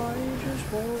 I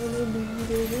just wanna be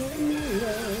the one you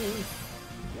love.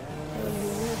 And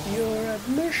with your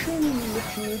admission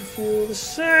that you'd feel the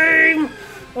same.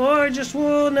 I just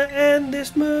wanna end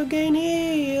this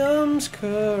Meganium's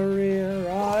career.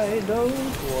 I don't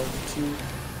want to.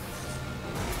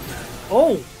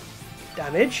 Oh!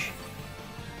 Damage.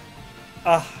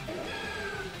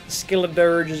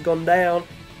 Skeledirge has gone down.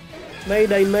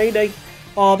 Mayday, mayday.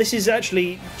 Oh, this is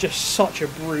actually just such a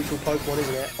brutal Pokemon,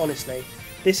 isn't it? Honestly.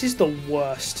 This is the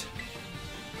worst.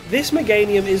 This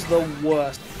Meganium is the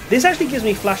worst. This actually gives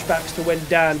me flashbacks to when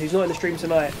Dan, who's not in the stream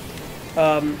tonight,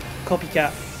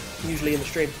 Copycat, usually in the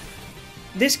stream.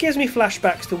 This gives me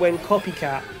flashbacks to when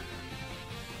Copycat...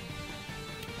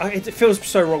 It feels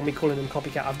so wrong me calling him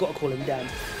Copycat. I've got to call him Dan.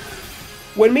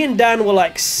 When me and Dan were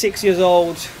like 6 years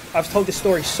old, I've told this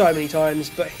story so many times,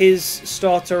 but his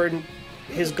starter and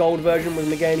his gold version was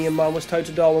Meganium, mine was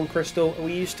Totodile and Crystal, and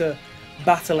we used to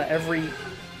battle at every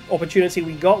opportunity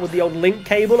we got with the old link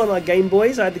cable on our Game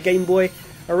Boys. I had the Game Boy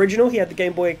original, he had the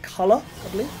Game Boy Color, I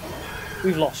believe.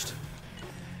 We've lost.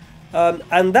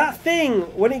 And that thing,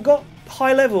 when it got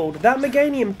high leveled, that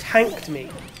Meganium tanked me.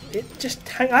 It just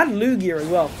tanked. I had Lugia as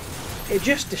well. It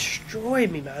just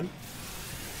destroyed me, man.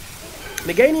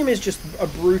 Meganium is just a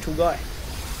brutal guy.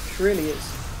 It really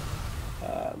is.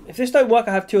 If this don't work,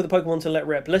 I have 2 of the Pokemon to let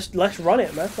rip. Let's run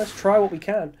it, man. Let's try what we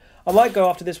can. I might go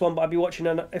after this one, but I'll be watching,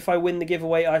 and if I win the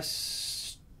giveaway, I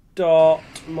start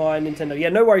my Nintendo. Yeah,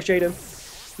 no worries, Jaden.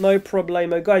 No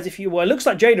problemo. Guys, if you... Well, it looks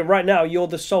like, Jaden, right now, you're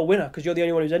the sole winner, because you're the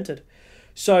only one who's entered.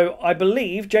 So, I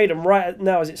believe, Jaden, right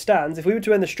now as it stands, if we were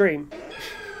to end the stream,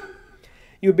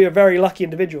 you would be a very lucky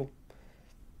individual.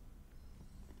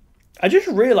 I just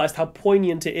realised how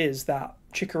poignant it is that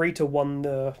Chikorita won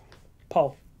the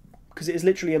poll. Because it is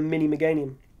literally a mini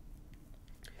Meganium.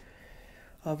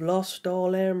 I've lost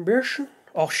all ambition.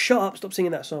 Oh, shut up. Stop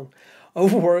singing that song.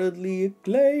 Of worldly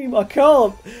acclaim. I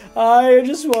can't. I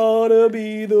just want to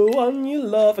be the one you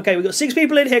love. Okay, we've got 6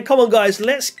 people in here. Come on, guys.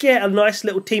 Let's get a nice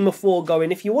little team of 4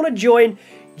 going. If you want to join,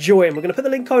 join. We're going to put the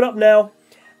link code up now.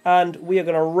 And we are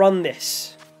going to run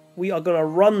this. We are going to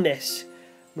run this.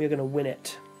 We are going to win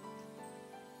it.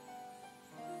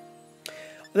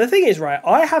 The thing is, right,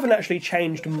 I haven't actually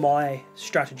changed my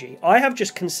strategy. I have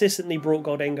just consistently brought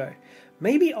Goldengo.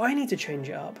 Maybe I need to change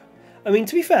it up. I mean,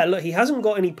 to be fair, look, he hasn't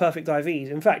got any perfect IVs.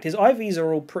 In fact, his IVs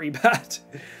are all pretty bad.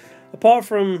 Apart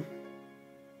from,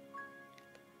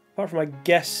 I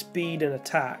guess, speed and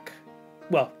attack.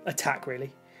 Well, attack,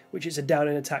 really. Which is a down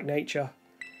in attack nature.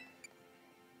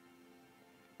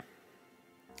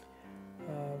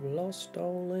 I've lost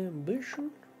all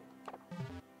ambition.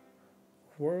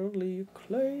 Worldly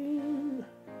acclaim.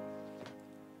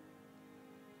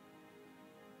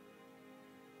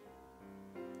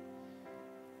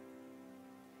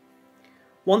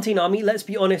 One Teen Army, let's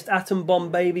be honest, Atom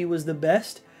Bomb Baby was the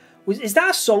best. Is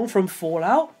that a song from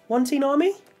Fallout? One Teen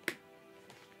Army?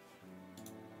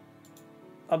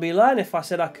 I'd be lying if I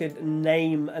said I could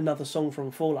name another song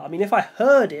from Fallout. I mean, if I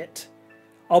heard it,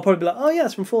 I'll probably be like, oh yeah,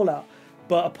 it's from Fallout.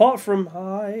 But apart from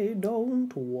I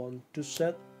don't want to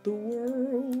set the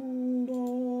world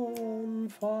on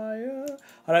fire,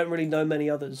 I don't really know many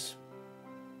others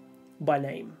by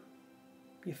name.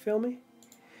 You feel me?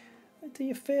 Do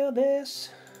you feel this?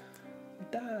 I'm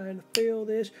dying to feel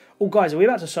this. Oh, guys, are we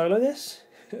about to solo this?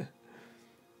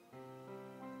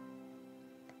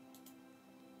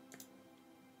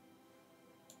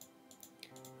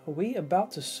 Are we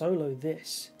about to solo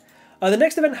this? The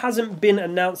next event hasn't been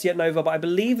announced yet, Nova, but I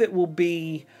believe it will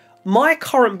be... My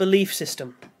current belief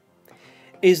system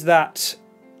is that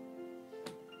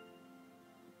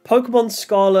Pokemon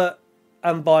Scarlet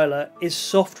and Violet is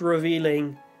soft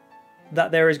revealing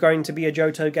that there is going to be a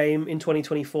Johto game in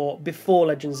 2024 before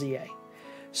Legends EA.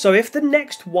 So if the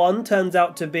next one turns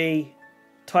out to be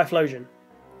Typhlosion,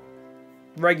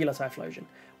 regular Typhlosion,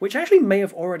 which actually may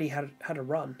have already had a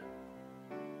run,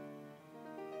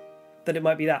 then it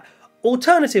might be that.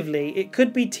 Alternatively, it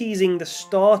could be teasing the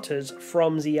starters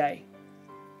from ZA.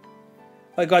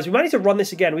 Alright guys, we might need to run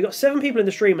this again. We've got 7 people in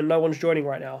the stream and no one's joining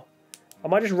right now. I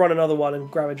might just run another one and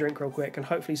grab a drink real quick and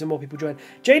hopefully some more people join.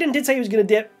 Jaden did say he was going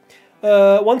to dip.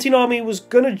 One Teen Army was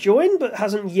going to join but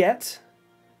hasn't yet.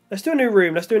 Let's do a new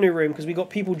room. Let's do a new room because we got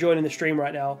people joining the stream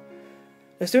right now.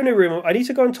 Let's do a new room. I need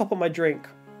to go and top up my drink.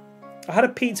 I had a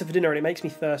pizza for dinner and it makes me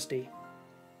thirsty.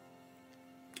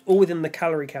 All within the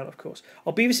calorie count, of course.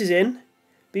 Oh, Beavis is in.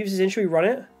 Beavis is in. Should we run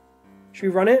it? Should we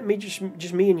run it?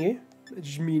 Just me and you.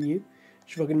 Just me and you.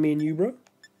 Just fucking me and you, bro.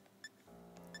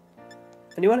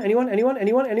 Anyone? Anyone? Anyone?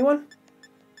 Anyone? Anyone?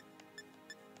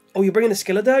 Oh, you're bringing the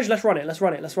Skilledirge? Let's run it. Let's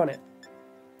run it. Let's run it.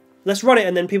 Let's run it,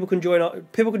 and then people can join.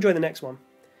 People can join the next one.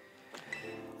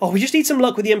 Oh, we just need some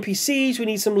luck with the NPCs. We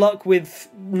need some luck with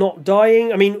not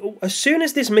dying. I mean, as soon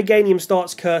as this Meganium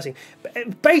starts cursing,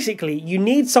 basically, you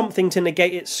need something to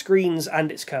negate its screens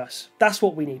and its curse. That's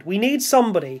what we need. We need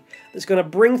somebody that's going to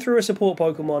bring through a support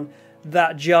Pokemon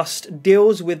that just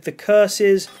deals with the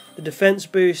curses, the defense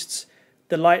boosts,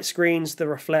 the light screens, the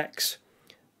reflects.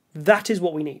 That is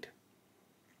what we need.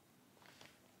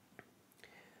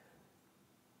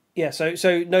 Yeah, so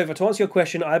Nova, to answer your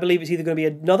question, I believe it's either going to be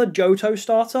another Johto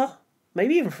starter,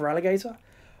 maybe even for Alligator,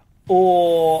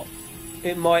 or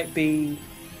it might be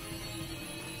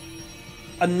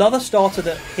another starter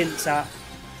that hints at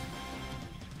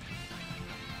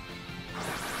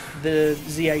the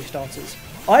ZA starters.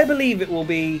 I believe it will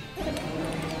be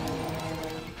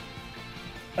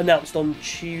announced on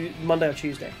Monday or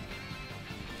Tuesday.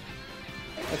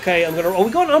 Okay, I'm gonna. Oh,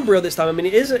 we got an Umbreon this time. I mean,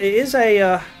 it is an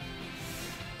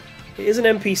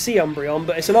NPC Umbreon,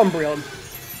 but it's an Umbreon.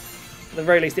 At the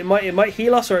very least, it might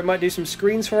heal us or it might do some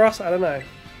screens for us. I don't know.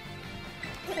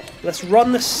 Let's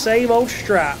run the same old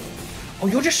strat. Oh,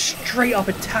 you're just straight up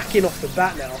attacking off the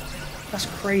bat now. That's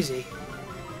crazy.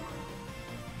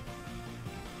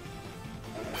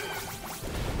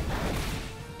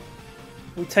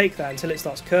 We'll take that until it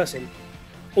starts cursing.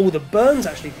 Oh, the burn's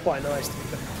actually quite nice to be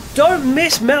fair. Don't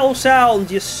miss Metal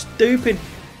Sound, you stupid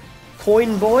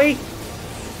coin boy.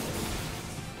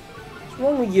 What's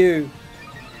wrong with you?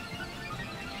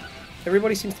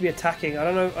 Everybody seems to be attacking. I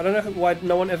don't know why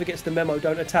no one ever gets the memo.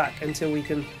 Don't attack until we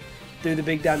can do the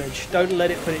big damage. Don't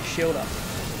let it put its shield up.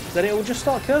 Then it will just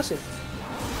start cursing.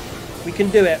 We can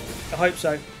do it. I hope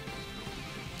so.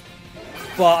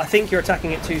 But I think you're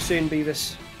attacking it too soon,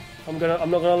 Beavis. I'm not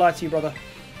gonna lie to you, brother.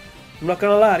 I'm not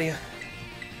gonna lie to you.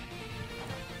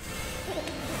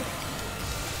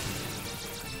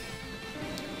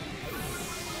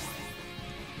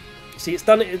 See, it's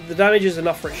done. The damage is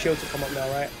enough for its shield to come up now,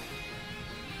 right?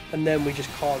 And then we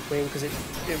just can't win because it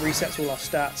resets all our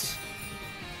stats.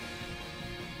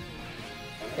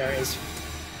 There it is.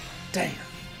 Damn.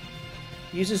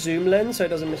 Use a zoom lens so it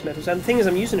doesn't miss metals. And the thing is,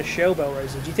 I'm using a shell bell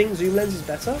razor. Do you think zoom lens is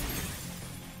better?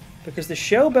 Because the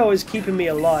shell bell is keeping me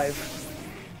alive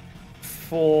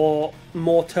for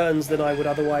more turns than I would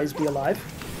otherwise be alive.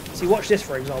 See, watch this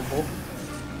for example.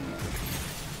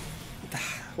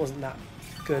 Wasn't that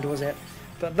good, was it?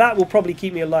 But that will probably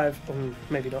keep me alive.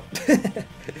 Maybe not.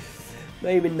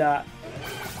 Maybe not.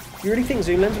 You really think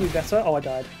zoom lens will be better? Oh, I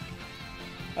died.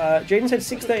 Jaden said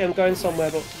 6:30 I'm going somewhere,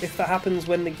 but if that happens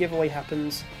when the giveaway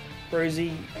happens,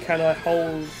 Rosie, can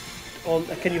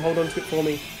you hold on to it for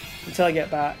me until I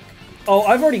get back? Oh,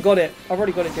 I've already got it. I've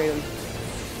already got it, Jaden.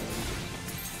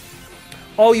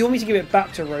 Oh, you want me to give it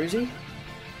back to Rosie?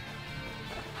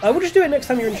 We'll just do it next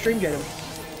time you're in stream, Jaden.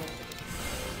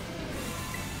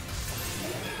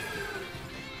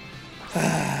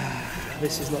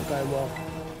 This is not going well.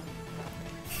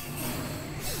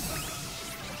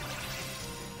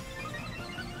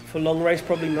 For long race,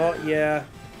 probably not. Yeah,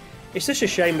 it's just a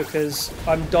shame because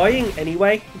I'm dying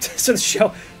anyway. So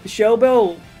the shell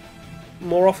bell,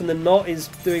 more often than not, is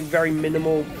doing very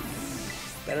minimal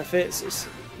benefits.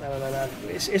 I don't know, man.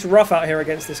 It's rough out here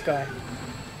against this guy.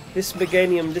 This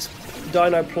Meganium, this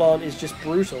Dino plant is just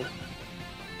brutal.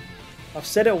 I've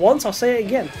said it once, I'll say it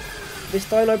again. This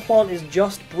Dino plant is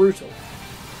just brutal.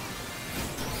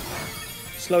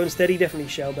 Slow and steady, definitely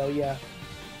shell bell, yeah,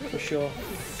 for sure.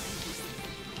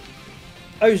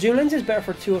 Oh, zoom lens is better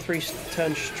for a 2 or 3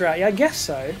 turn strat. Yeah, I guess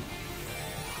so.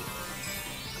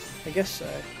 I guess so.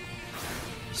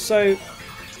 So,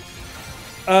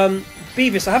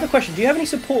 Beavis, I have a question. Do you have any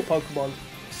support Pokemon?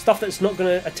 Stuff that's not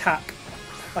going to attack,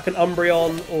 like an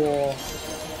Umbreon or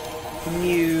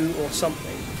Mew or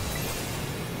something.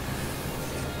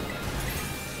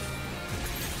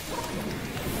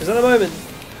 Because at the moment,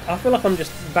 I feel like I'm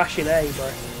just bashing A,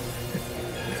 bro.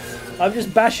 I'm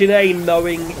just bashing A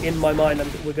knowing in my mind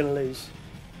we're going to lose.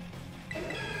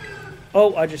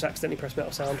 Oh, I just accidentally pressed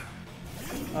Metal Sound.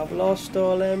 I've lost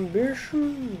all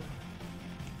ambition.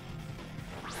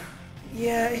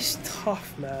 Yeah, it's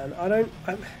tough, man.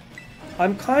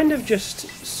 I'm kind of just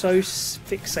so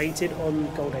fixated on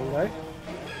Goldango.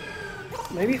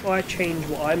 Maybe if I change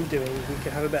what I'm doing, we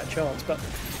could have a better chance. But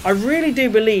I really do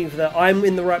believe that I'm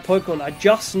in the right Pokemon. I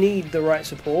just need the right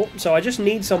support. So I just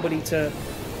need somebody to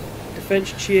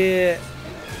defense cheer.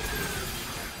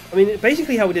 I mean,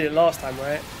 basically how we did it last time,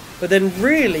 right? But then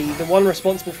really, the one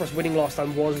responsible for us winning last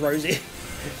time was Rosie.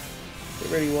 It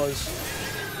really was.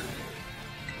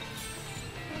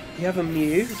 Do you have a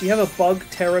Mew? Do you have a Bug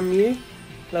Terra Mew?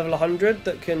 Level 100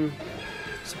 that can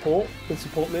support with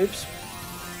support moves?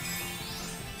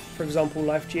 For example,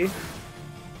 Life G.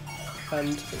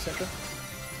 And etc.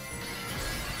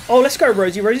 Oh, let's go,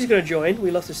 Rosie. Rosie's going to join. We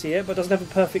love to see it, but doesn't have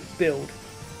a perfect build.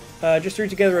 Just threw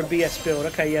together a BS build.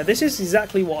 Okay, yeah, this is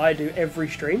exactly what I do every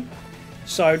stream.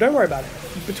 So don't worry about it.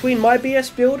 Between my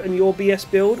BS build and your BS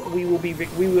build, we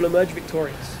will emerge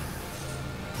victorious.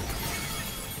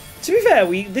 To be fair,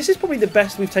 this is probably the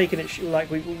best we've taken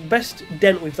it, best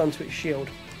dent we've done to its shield.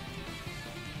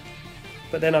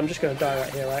 But then I'm just going to die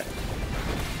right here, right?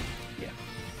 Yeah.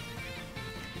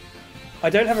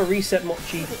 I don't have a reset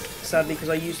mochi, sadly, because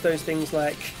I use those things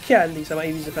like candy, so I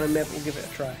might use the kind of Meb. We'll give it a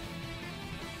try.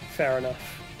 Fair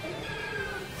enough.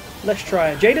 Let's try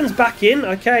it. Jaden's back in.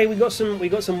 Okay, we got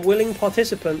some willing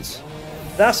participants.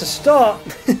 That's a start.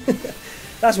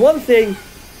 That's one thing.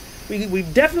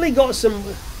 We've definitely got some.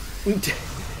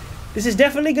 This is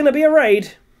definitely going to be a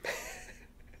raid.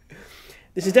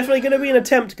 This is definitely going to be an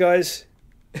attempt, guys.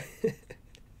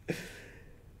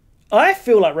 I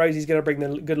feel like Rosie's going to bring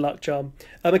the good luck charm.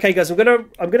 Okay, guys, I'm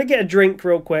gonna get a drink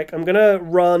real quick. I'm gonna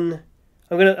run.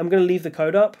 I'm gonna leave the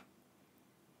code up.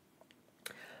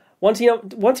 One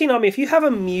Team Army, if you have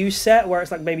a Mew set where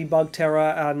it's like maybe Bug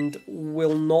Terra and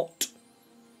will not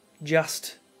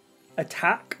just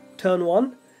attack turn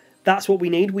 1, that's what we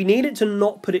need. We need it to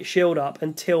not put its shield up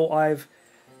until I've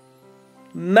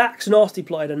max Nasty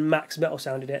Plotted and max Metal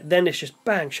Sounded it. Then it's just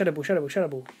bang, Shadow Ball, Shadow Ball, Shadow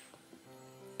Ball.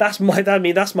 That's my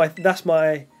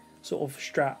sort of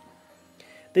strat.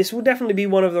 This will definitely be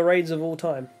one of the raids of all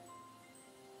time.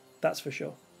 That's for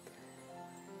sure.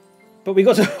 But we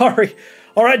got to hurry.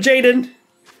 Alright, Jaden.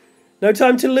 No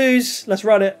time to lose. Let's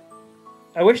run it.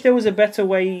 I wish there was a better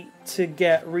way to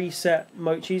get reset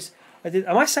mochis.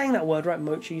 Am I saying that word right,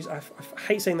 mochis? I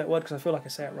hate saying that word because I feel like I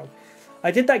say it wrong.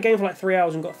 I did that game for like 3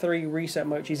 hours and got 3 reset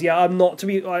mochis. Yeah, I'm not,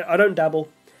 I don't dabble.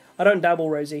 I don't dabble,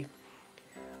 Rosie.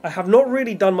 I have not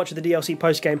really done much of the DLC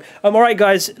post-game. Alright,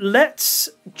 guys. Let's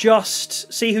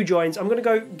just see who joins. I'm going to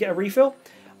go get a refill.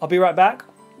 I'll be right back.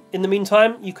 In the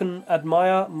meantime, you can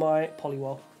admire my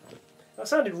Poliwhirl. That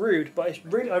sounded rude, but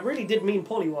I really did mean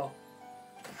Poliwhirl.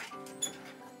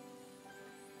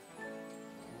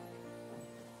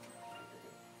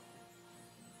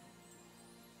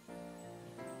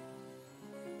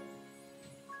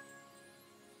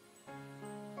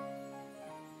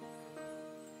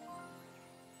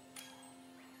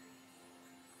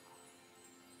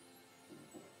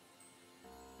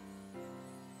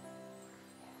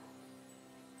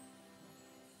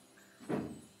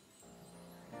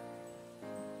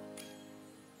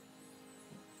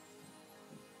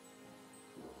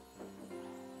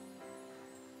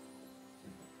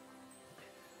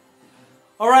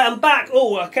 Alright, I'm back.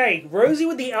 Oh, okay. Rosie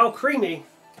with the Alcremie.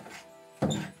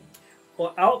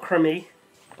 Or Alcremie.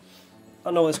 I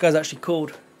don't know what this guy's actually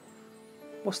called.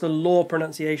 What's the law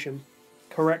pronunciation?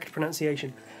 Correct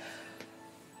pronunciation.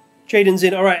 Jaden's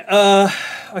in. Alright,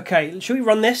 okay. Should we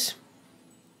run this?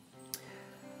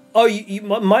 Oh, you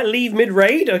might leave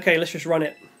mid-raid? Okay, let's just run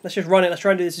it. Let's just run it. Let's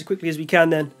try and do this as quickly as we can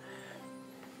then.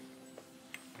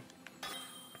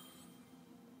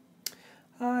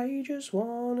 I just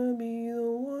wanna be the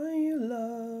one you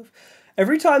love.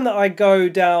 Every time that I go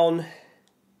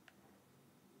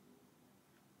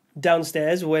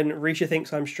downstairs when Risha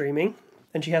thinks I'm streaming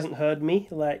and she hasn't heard me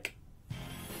like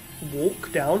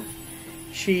walk down,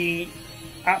 she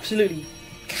absolutely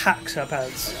cacks her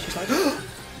pants. She's like,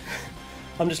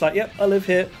 I'm just like, yep, I live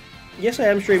here. Yes, I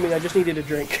am streaming. I just needed a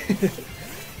drink.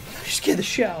 She scared the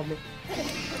shit out of me.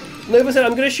 Nova said,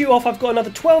 I'm going to shoot off. I've got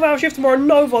another 12-hour shift tomorrow.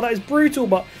 Nova, that is brutal,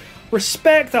 but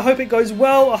respect. I hope it goes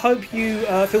well. I hope you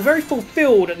feel very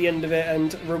fulfilled at the end of it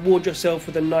and reward yourself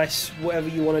with a nice whatever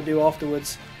you want to do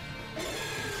afterwards.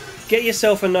 Get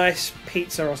yourself a nice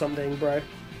pizza or something, bro.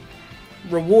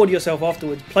 Reward yourself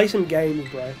afterwards. Play some games,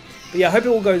 bro. But yeah, I hope it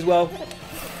all goes well.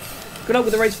 Good luck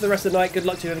with the race for the rest of the night. Good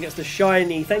luck to whoever gets the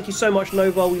shiny. Thank you so much,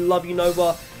 Nova. We love you,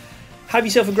 Nova. Have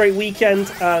yourself a great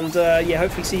weekend, and yeah,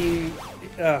 hopefully see you.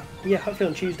 Yeah, hopefully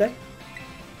on Tuesday.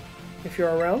 if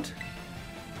you're around.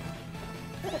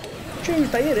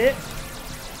 Tuesday, isn't it?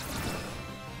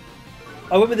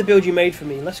 I went with the build you made for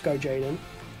me. Let's go, Jaden.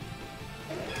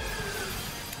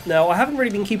 Now, I haven't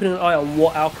really been keeping an eye on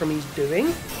what Alchemy's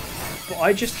doing, but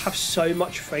I just have so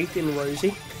much faith in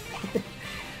Rosie.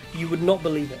 You would not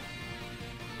believe it.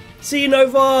 See you,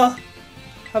 Nova!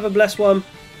 Have a blessed one.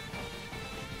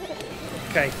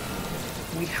 Okay.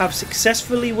 We have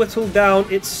successfully whittled down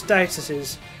its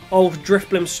statuses. Oh,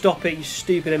 Driftblim, stop it, you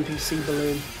stupid NPC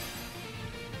balloon.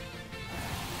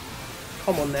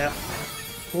 Come on now.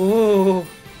 Whoa.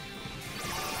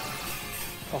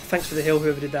 Oh, thanks for the heal,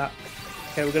 whoever did that.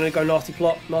 Okay, we're going to go nasty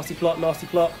plot, nasty plot, nasty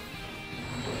plot.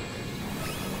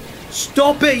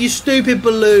 Stop it, you stupid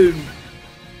balloon!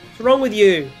 What's wrong with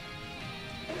you?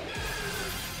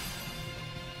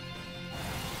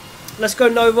 Let's go,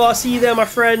 Nova. I'll see you there, my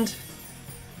friend.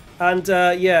 And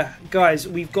yeah, guys,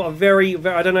 we've got a very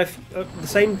I don't know if the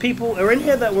same people are in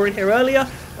here that were in here earlier.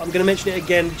 I'm going to mention it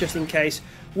again just in case.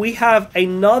 We have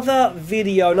another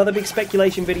video, another big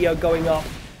speculation video going up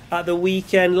at the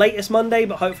weekend, latest Monday,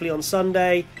 but hopefully on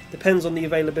Sunday. Depends on the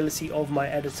availability of my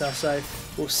editor, so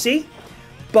we'll see.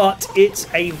 But it's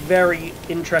a very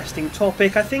interesting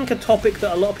topic. I think a topic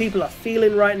that a lot of people are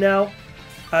feeling right now.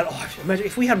 And oh, imagine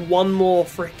if we had one more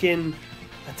freaking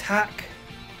attack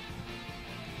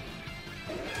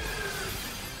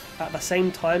at the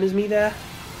same time as me there.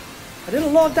 I did a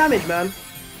lot of damage, man.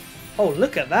 Oh,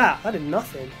 look at that. I did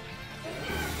nothing.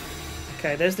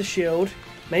 Okay, there's the shield.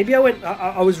 Maybe I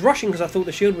was rushing because I thought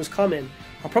the shield was coming.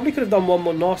 I probably could have done one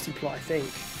more nasty plot, I think.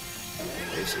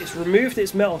 It's removed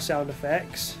its metal sound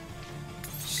effects.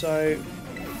 So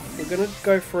we're going to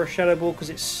go for a Shadow Ball because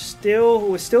we're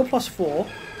still +4.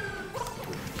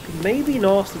 Maybe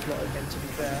nasty plot again, to be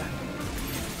fair.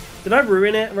 Did I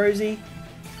ruin it, Rosie,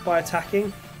 by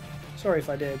attacking? Sorry if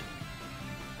I did.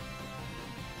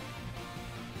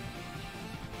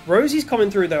 Rosie's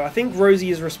coming through though. I think Rosie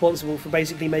is responsible for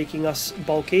basically making us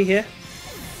bulky here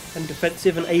and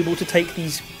defensive and able to take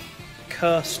these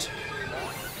cursed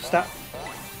stat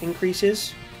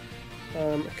increases.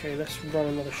 Okay, let's run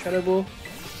another Shadow Ball.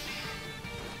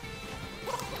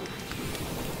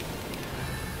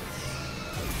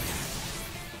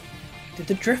 Did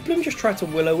the Driftblim just try to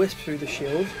Will-O-Wisp through the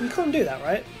shield? You can't do that,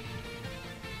 right?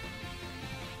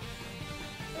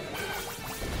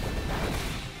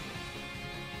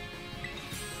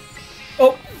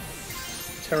 Oh!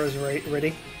 Terra's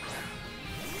ready.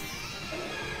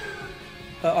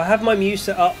 I have my Mew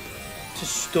set up to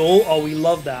stall. Oh, we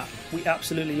love that. We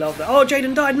absolutely love that. Oh,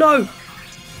 Jaden died! No!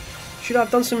 Should I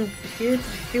have done some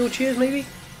heal cheers, maybe?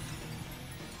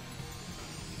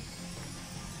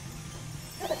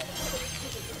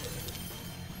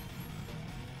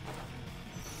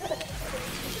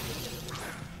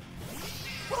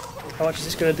 How much is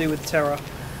this going to do with Terra?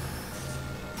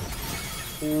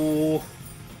 Ooh.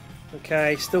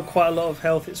 Okay, still quite a lot of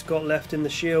health it's got left in the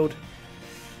shield.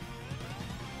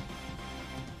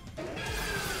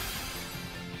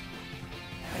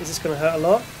 Is this going to hurt a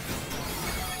lot?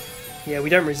 Yeah, we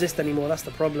don't resist anymore, that's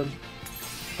the problem.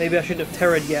 Maybe I shouldn't have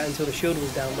Terra'd yet until the shield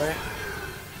was down, right?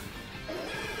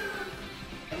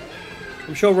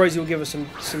 I'm sure Rosie will give us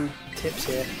some tips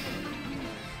here.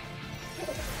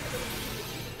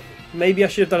 Maybe I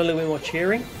should have done a little bit more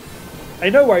cheering. Hey,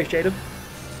 no worries, Jaden.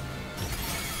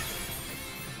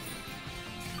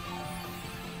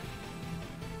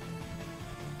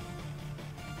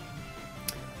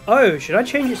 Oh, should I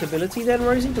change its ability then,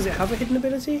 Rosie? Does it have a hidden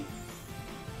ability?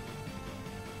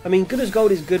 I mean, good as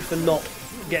gold is good for not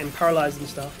getting paralyzed and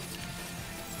stuff.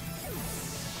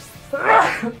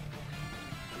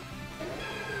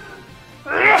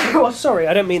 Oh, sorry,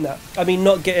 I don't mean that. I mean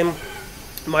not getting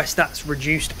my stats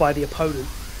reduced by the opponent.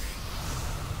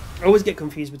 I always get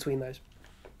confused between those.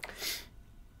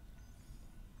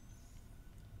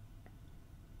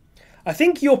 I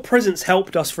think your presence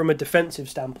helped us from a defensive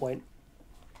standpoint.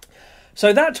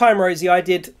 So that time, Rosie, I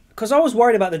did... Because I was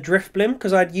worried about the Driftblim,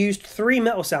 because I'd used 3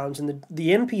 metal sounds, and the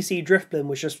NPC Driftblim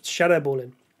was just Shadow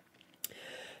Balling.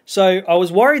 So I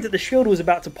was worried that the shield was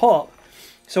about to pop.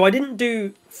 So I didn't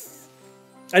do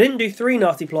 3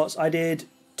 nasty plots, I did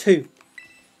 2.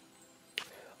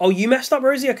 Oh, you messed up,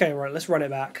 Rosie? Okay, right, let's run it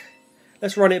back.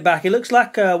 Let's run it back. It looks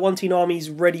like One Team Army's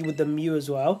ready with the Mew as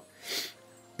well.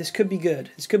 This could be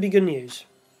good. This could be good news.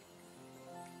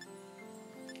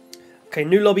 Okay,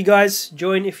 new lobby, guys.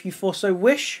 Join if you for so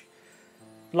wish.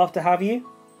 Love to have you.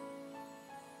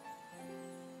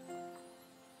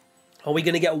 Are we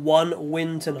going to get 1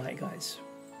 win tonight, guys?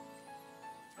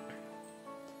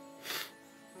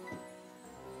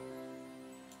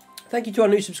 Thank you to our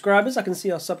new subscribers. I can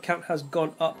see our sub count has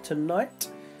gone up tonight.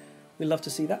 We love to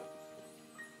see that.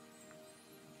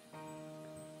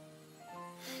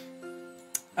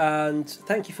 And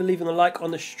thank you for leaving a like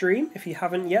on the stream. If you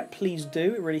haven't yet, please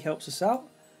do. It really helps us out.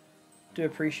 Do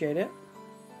appreciate it.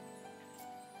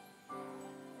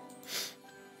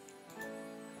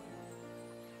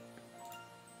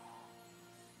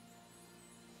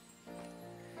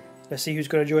 Let's see who's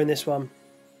going to join this one.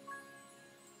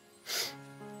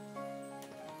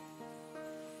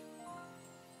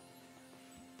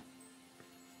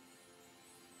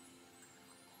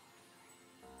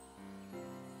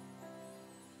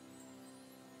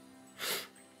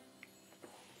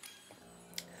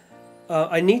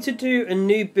 I need to do a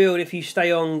new build if you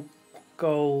stay on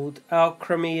gold.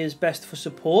 Alchemy is best for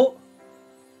support.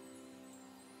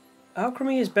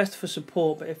 Alchemy is best for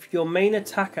support, but if your main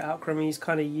attacker Alchemy is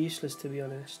kind of useless, to be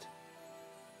honest.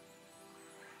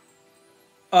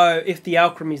 Oh, if the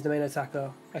Alchemy is the main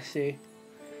attacker. I see.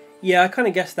 Yeah, I kind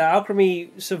of guessed that.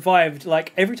 Alchemy survived.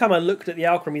 Like, every time I looked at the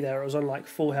Alchemy there, it was on, like,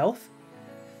 full health.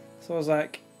 So I was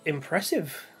like,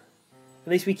 impressive.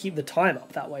 At least we keep the time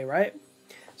up that way, right?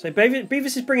 So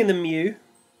Beavis is bringing the Mew.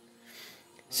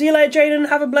 See you later, Jaden.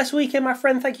 Have a blessed weekend, my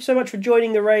friend. Thank you so much for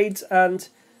joining the raids and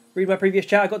read my previous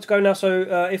chat. I got to go now,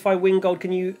 so if I win gold,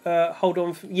 can you hold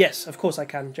on? Yes, of course I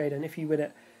can, Jaden, if you win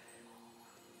it.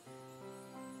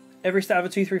 Every stat of a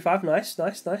 2-3-5. Nice,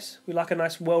 nice, nice. We like a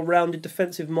nice, well-rounded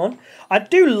defensive mon. I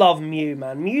do love Mew,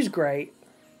 man. Mew's great.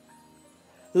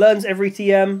 Learns every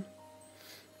TM.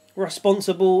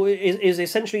 Responsible. Is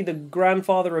essentially the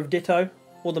grandfather of Ditto.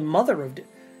 Or the mother of Ditto.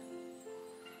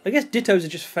 I guess Dittos are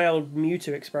just failed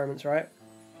Mewtwo experiments, right?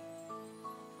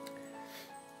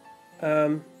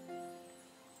 Learns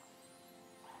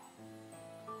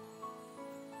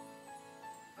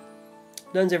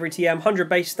every TM, 100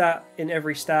 base stat in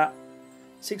every stat,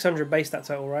 600 base stat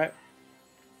total, right?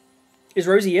 Is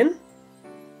Rosie in?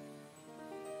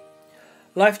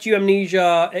 Life due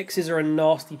amnesia, X's are a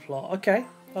nasty plot. Okay,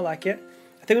 I like it.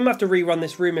 I think we might have to rerun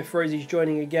this room if Rosie's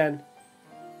joining again.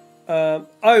 Oh,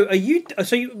 are you...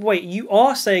 So, wait, you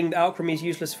are saying that Alchemy is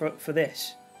useless for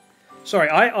this? Sorry,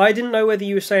 I didn't know whether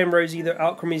you were saying, Rosie, that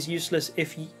Alchemy is useless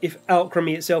if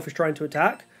Alchemy itself is trying to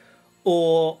attack,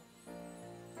 or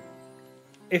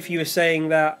if you were saying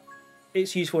that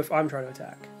it's useful if I'm trying to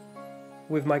attack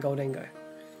with my Goldengo.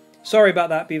 Sorry about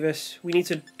that, Beavis. We need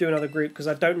to do another group because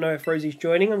I don't know if Rosie's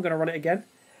joining. I'm going to run it again.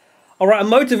 Alright, I'm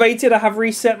motivated. I have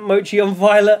reset Mochi on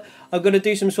Violet. I'm going to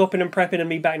do some swapping and prepping and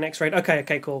be back next raid.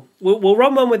 Okay, cool. We'll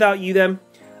run one without you then.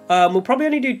 We'll probably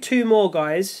only do 2 more,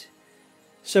 guys.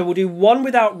 So we'll do 1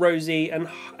 without Rosie. And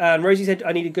Rosie said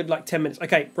I need a good, like, 10 minutes.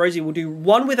 Okay, Rosie, we'll do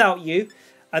 1 without you.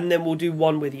 And then we'll do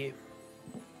 1 with you.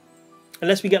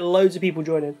 Unless we get loads of people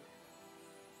joining.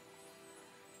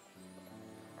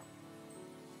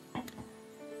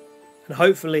 And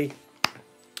hopefully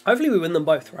we win them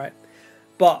both, right?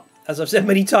 But, as I've said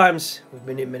many times, we've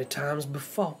been here many times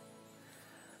before,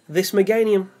 this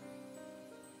Meganium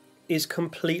is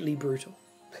completely brutal.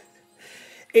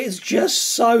 It's just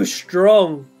so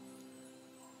strong.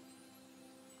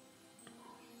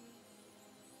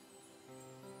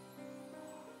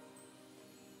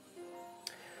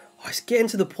 Oh, it's getting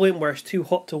to the point where it's too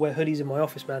hot to wear hoodies in my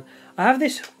office, man. I have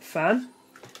this fan,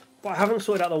 but I haven't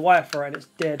sorted out the wire for it and it's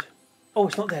dead. Oh,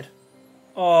 it's not dead.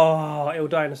 Oh, it'll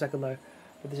die in a second though.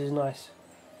 But this is nice.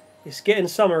 It's getting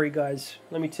summery, guys.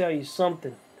 Let me tell you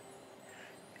something.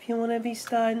 If you want to be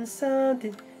starting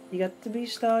something, you got to be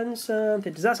starting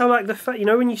something. Does that sound like the fan? You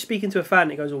know when you speak into a fan,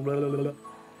 it goes all blah, blah, blah, blah.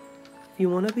 If you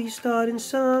want to be starting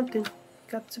something,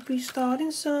 got to be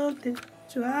starting something.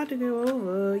 Too hard to go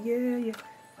over, yeah.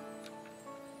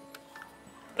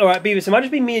 Alright, Beavis, it might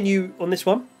just be me and you on this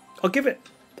one. I'll give it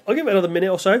another minute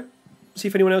or so. See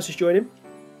if anyone else is joining.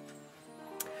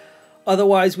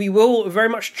 Otherwise, we will very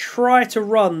much try to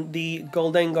run the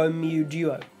Goldengo Mew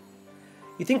duo.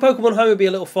 You think Pokemon Home would be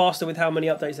a little faster with how many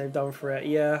updates they've done for it?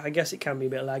 Yeah, I guess it can be a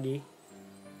bit laggy.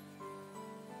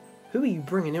 Who are you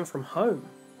bringing in from home?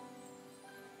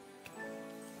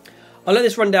 I'll let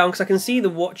this run down because I can see the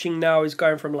watching now is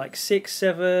going from like 6,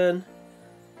 7.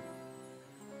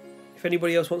 If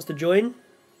anybody else wants to join,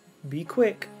 be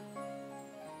quick.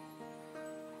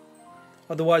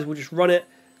 Otherwise, we'll just run it.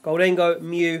 Goldengo,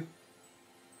 Mew.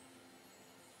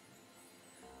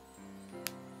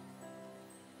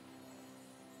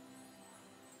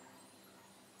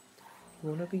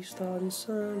 Wanna be starting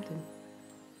something.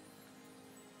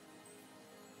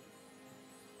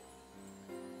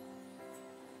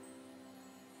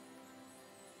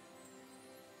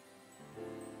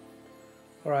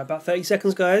 Alright, about 30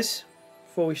 seconds, guys,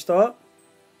 before we start.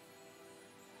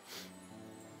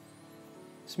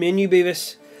 It's me and you,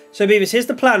 Beavis. So, Beavis, here's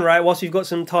the plan, right? Whilst we've got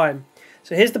some time.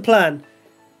 So, here's the plan.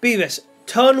 Beavis,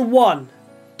 turn 1,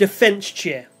 defense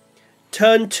cheer.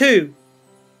 Turn 2,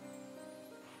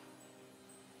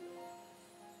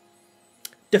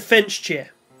 defense cheer.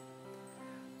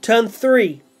 Turn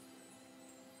 3,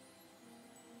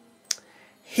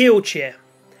 heal cheer.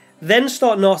 Then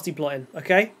start nasty plotting,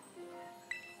 okay?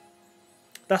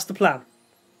 That's the plan.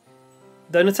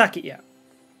 Don't attack it yet.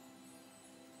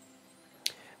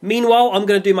 Meanwhile, I'm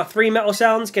going to do my 3 metal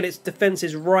sounds, get its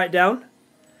defenses right down.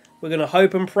 We're going to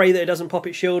hope and pray that it doesn't pop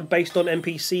its shield based on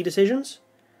NPC decisions,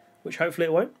 which hopefully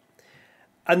it won't.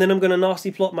 And then I'm going to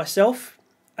nasty plot myself.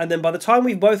 And then by the time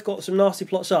we've both got some nasty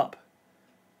plots up,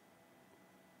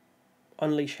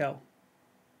 unleash hell.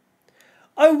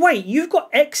 Oh wait, you've got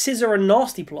X Scissor and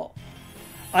nasty plot.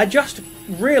 I just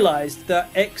realised that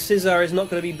X Scissor is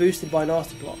not going to be boosted by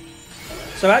nasty plot.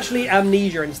 So actually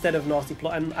amnesia instead of nasty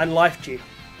plot and life dew.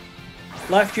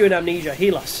 Life dew and amnesia.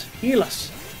 Heal us. Heal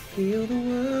us. Heal the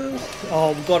world.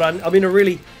 Oh god, I'm in a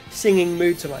really singing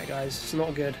mood tonight, guys. It's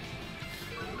not good.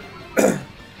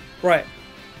 Right.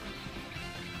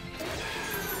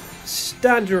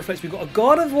 Standard reflex. We've got a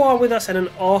God of War with us and an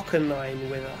Arcanine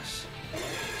with us.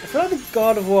 I feel like the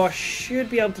God of War should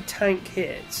be able to tank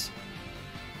hits.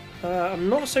 I'm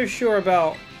not so sure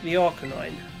about the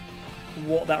Arcanine.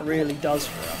 What that really does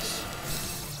for us.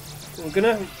 We're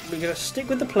gonna stick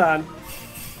with the plan.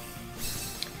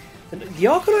 And the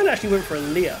Arcanine actually went for a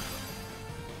Leer.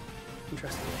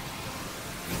 Interestingly.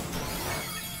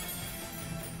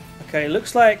 Okay,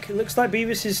 looks like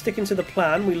Beavis is sticking to the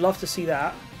plan. We love to see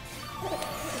that.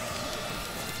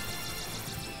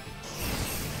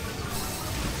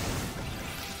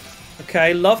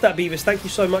 Okay, love that, Beavis. Thank you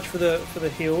so much for the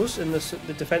heals and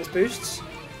the defense boosts.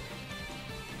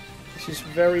 This is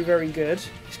very, very good.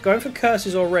 He's going for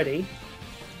curses already.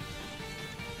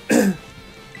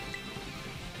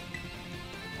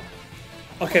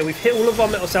 Okay, we've hit all of our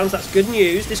metal sounds. That's good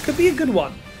news. This could be a good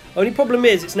one. Only problem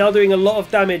is it's now doing a lot of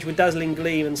damage with Dazzling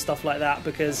Gleam and stuff like that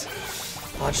because...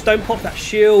 Oh, just don't pop that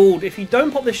shield. If you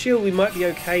don't pop the shield, we might be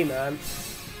okay, man.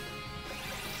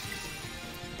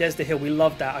 There's the heal. We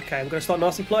love that. Okay, I'm going to start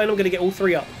nasty plotting. I'm going to get all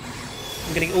 3 up.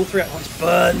 I'm getting all 3 up. Oh, it's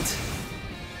burned.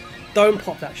 Don't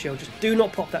pop that shield. Just do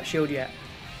not pop that shield yet.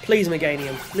 Please,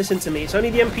 Meganium. Listen to me. It's only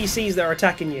the NPCs that are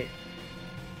attacking you.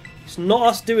 It's not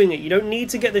us doing it. You don't need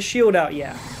to get the shield out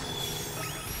yet.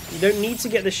 You don't need to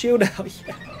get the shield out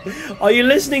yet. Are you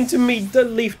listening to me,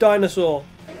 Leaf Dinosaur?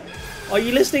 Are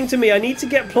you listening to me? I need to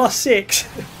get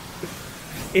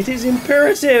 +6. It is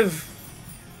imperative.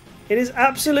 It is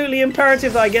absolutely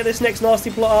imperative that I get this next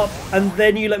nasty plot up, and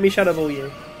then you let me Shadow Ball you.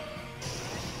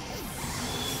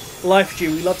 Life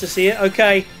Dew, we love to see it.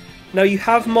 Okay, now you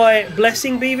have my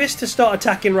blessing, Beavis, to start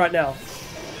attacking right now.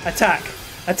 Attack,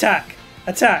 attack,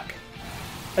 attack,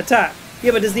 attack.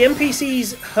 Yeah, but does the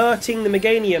NPCs hurting the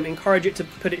Meganium encourage it to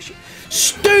put it...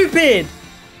 Stupid!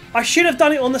 I should have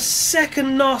done it on the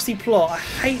second nasty plot. I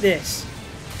hate this.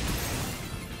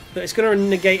 But it's going to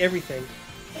negate everything.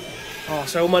 Oh,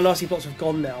 so all my nasty plots have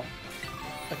gone now.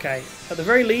 Okay, at the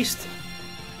very least,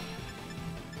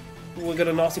 we're going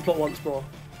to nasty plot once more.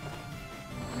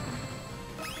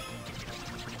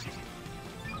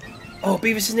 Oh,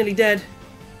 Beavis is nearly dead.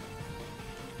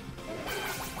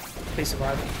 Please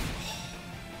survive.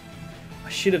 I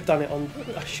should have done it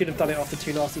after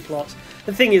 2 nasty plots.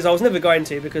 The thing is, I was never going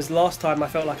to because last time I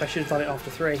felt like I should have done it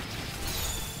after 3.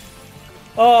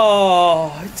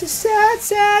 Oh, it's a sad,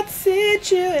 sad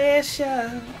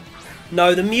situation.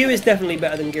 No, the Mew is definitely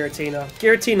better than Giratina.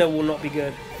 Giratina will not be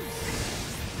good.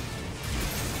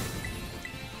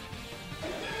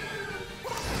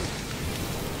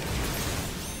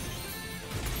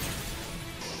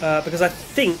 Because I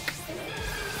think...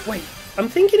 Wait, I'm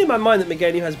thinking in my mind that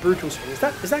Meganium has Brutal Swing. Is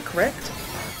that correct?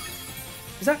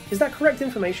 Is that correct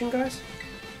information, guys?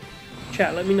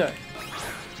 Chat, let me know.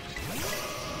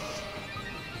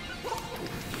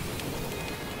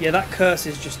 Yeah, that curse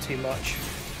is just too much.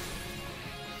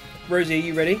 Rosie, are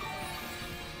you ready?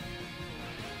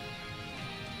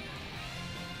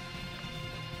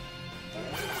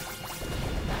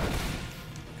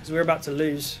 Because we're about to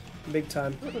lose big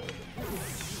time.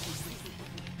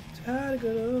 Try to go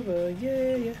over,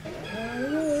 yeah, yeah. Try to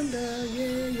run down,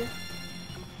 yeah, yeah.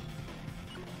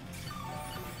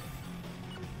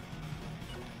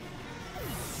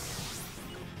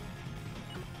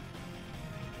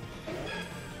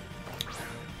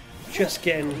 Just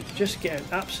getting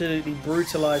absolutely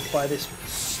brutalized by this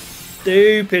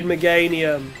stupid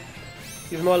Meganium.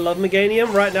 Even though I love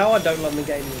Meganium, right now I don't love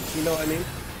Meganium. You know what I mean?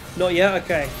 Not yet?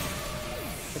 Okay.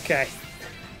 Okay.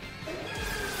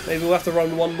 Maybe we'll have to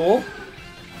run one more.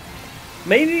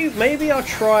 Maybe I'll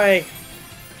try...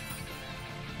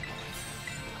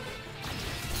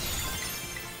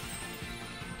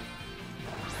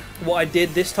 what I did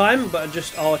this time, but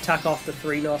I'll attack after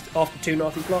two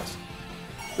nasty plots.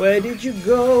 Where did you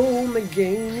go,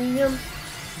 Meganium?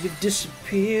 You've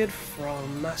disappeared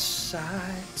from my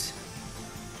sight.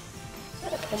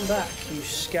 Come back, you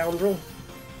scoundrel.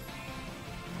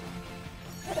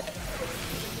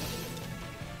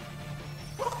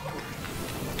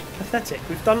 Pathetic.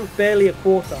 We've done barely a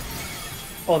quarter.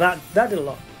 Oh, that did a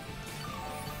lot.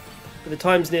 But the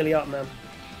time's nearly up, man.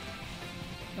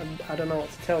 I don't know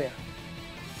what to tell you.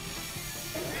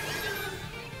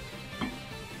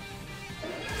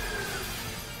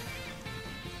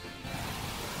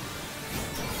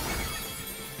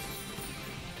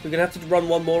 We're going to have to run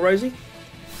one more, Rosie?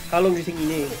 How long do you think you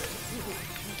need?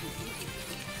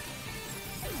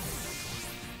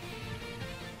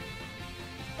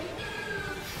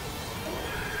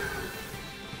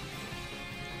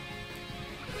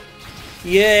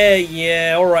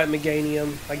 Yeah, alright,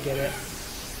 Meganium. I get it.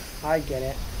 I get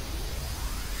it.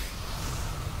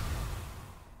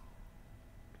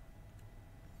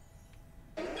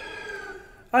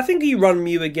 I think you run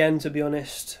Mew again, to be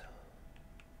honest.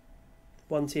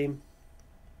 One team.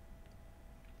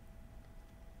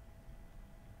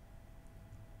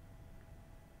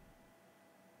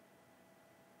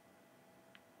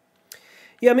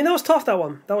 Yeah, I mean, that was tough, that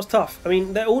one. That was tough. I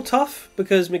mean, they're all tough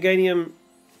because Meganium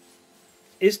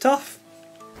is tough.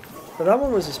 But that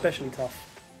one was especially tough.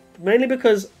 Mainly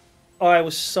because I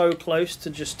was so close to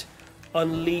just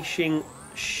unleashing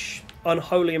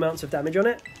unholy amounts of damage on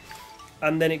it.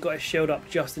 And then it got its shield up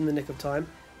just in the nick of time.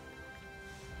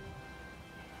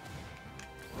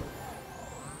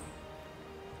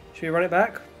 Should we run it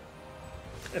back?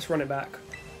 Let's run it back.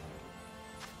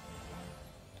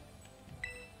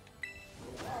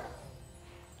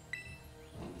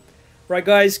 Right,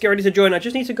 guys, get ready to join. I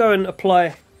just need to go and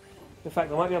apply. In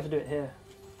fact, I might be able to do it here.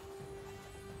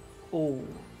 Oh,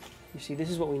 you see, this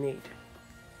is what we need.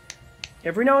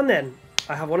 Every now and then,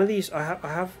 I have one of these. I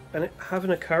have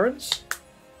an occurrence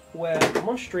where I'm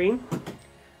on stream,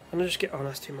 and I just get. Oh,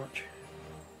 that's too much.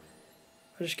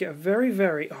 I just get a very,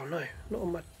 very. Oh no, not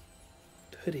on my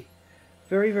hoodie.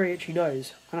 Very, very itchy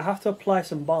nose, and I have to apply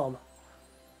some balm.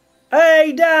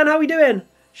 Hey, Dan, how we doing?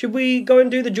 Should we go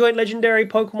and do the joint legendary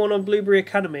Pokemon on Blueberry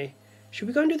Academy? Should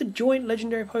we go and do the joint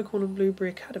legendary Pokemon on Blueberry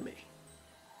Academy?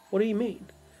 What do you mean?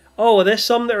 Oh, are there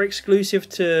some that are exclusive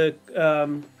to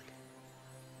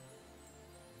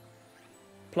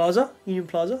Plaza? Union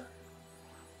Plaza?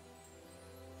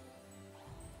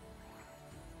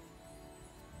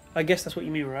 I guess that's what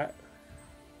you mean, right?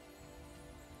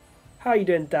 How are you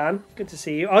doing, Dan? Good to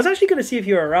see you. I was actually going to see if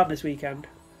you were around this weekend.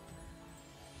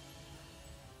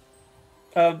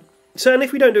 Certainly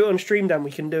if we don't do it on stream, Dan,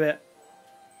 we can do it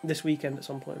this weekend at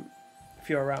some point, if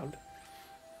you're around.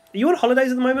 Are you on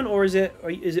holidays at the moment, or is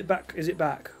it back? Is it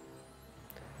back?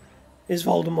 Is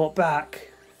Voldemort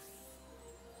back?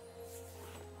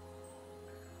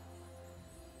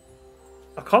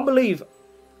 I can't believe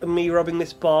me rubbing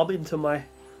this balm into my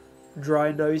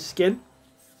dry nose skin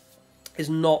is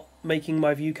not making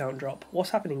my view count drop.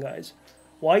 What's happening, guys?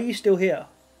 Why are you still here?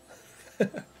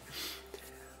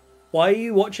 Why are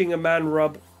you watching a man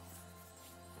rub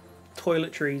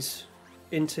toiletries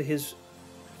into his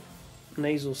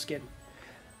nasal skin?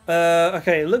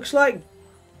 Okay, looks like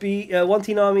One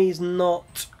Teen Army is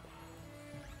not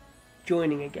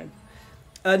joining again.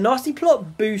 Nasty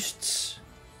Plot boosts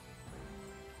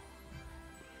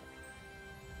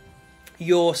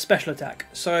your special attack.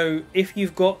 So if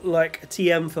you've got like a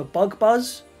TM for Bug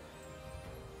Buzz,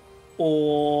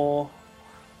 or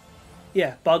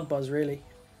yeah, Bug Buzz really.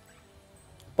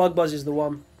 Bug Buzz is the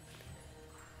one.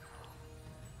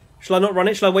 Shall I not run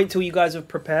it? Shall I wait till you guys have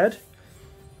prepared?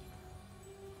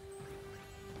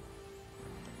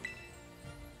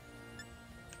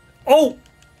 Oh!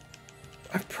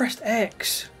 I've pressed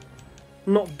X.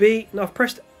 Not B. No, I've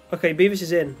pressed... Okay, Beavis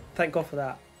is in. Thank God for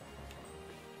that.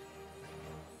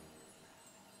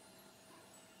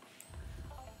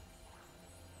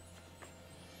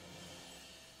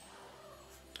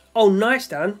 Oh, nice,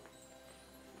 Dan.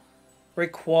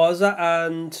 Rayquaza,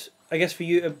 and I guess for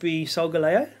you it'd be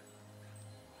Solgaleo.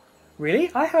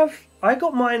 Really? I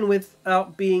got mine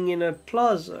without being in a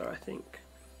plaza, I think.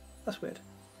 That's weird.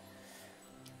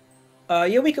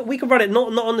 Yeah, we can run it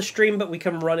not on the stream, but we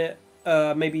can run it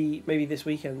maybe this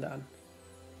weekend, Dan.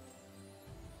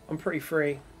 I'm pretty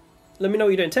free. Let me know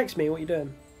what you're doing. Text me what you're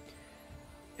doing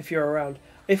if you're around.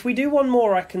 If we do one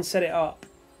more, I can set it up.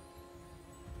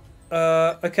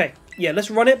 Okay. Yeah, let's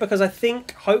run it because I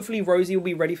think hopefully Rosie will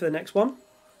be ready for the next one.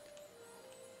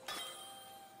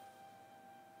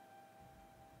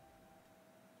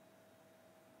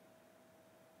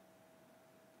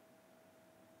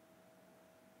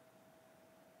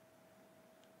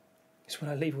 It's when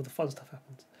I leave all the fun stuff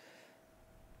happens.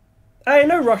 Hey,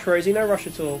 no rush, Rosie. No rush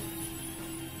at all.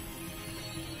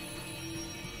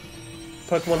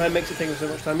 Pokemon Home makes it take so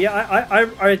much time. Yeah,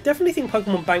 I definitely think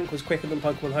Pokemon Bank was quicker than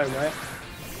Pokemon Home, right?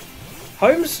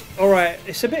 Home's alright.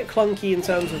 It's a bit clunky in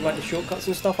terms of like the shortcuts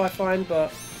and stuff I find,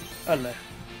 but I don't know.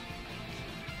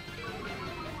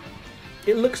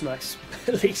 It looks nice,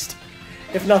 at least,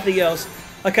 if nothing else.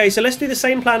 Okay, so let's do the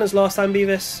same plan as last time,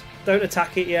 Beavis. Don't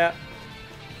attack it yet.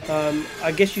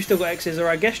 I guess you still got X's, or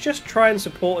I guess just try and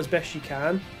support as best you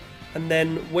can. And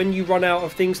then when you run out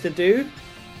of things to do,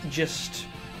 just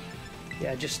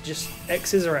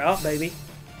X's are it up, baby.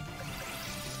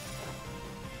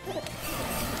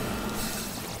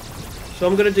 So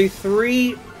I'm going to do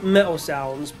 3 metal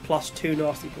sounds plus 2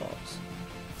 nasty plants.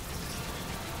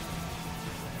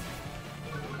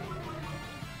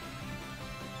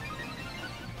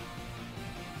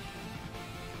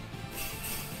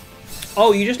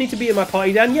 Oh, you just need to be in my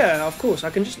party, Dan? Yeah, of course. I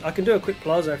can do a quick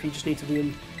plaza if you just need to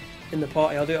be in the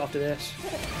party. I'll do it after this.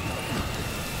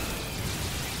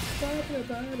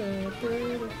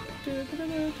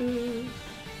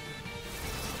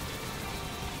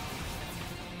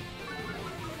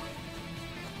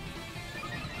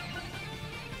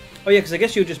 Oh yeah, because I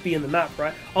guess you'll just be in the map,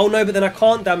 right? Oh no, but then I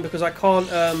can't, Dan, because I can't.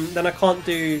 Then I can't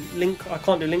do link. I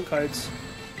can't do link codes.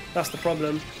 That's the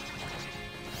problem.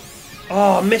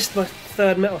 Oh, I missed my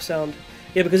 3rd metal sound.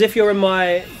 Yeah, because if you're in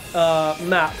my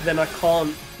map, then I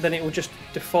can't. Then it will just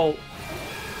default.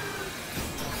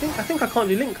 I think I can't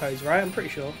do link codes, right? I'm pretty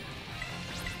sure.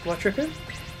 Am I tripping?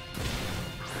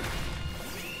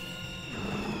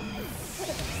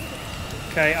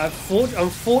 Okay,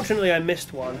 unfortunately I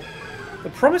missed one. The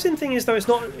promising thing is though, it's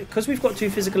not because we've got 2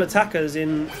 physical attackers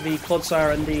in the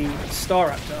Clodsire and the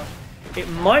Staraptor. It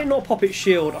might not pop its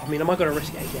shield. I mean, am I going to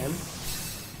risk it again?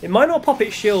 It might not pop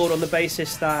its shield on the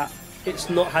basis that it's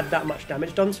not had that much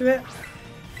damage done to it.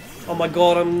 Oh my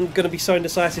god, I'm going to be so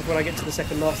indecisive when I get to the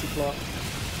second nasty plot.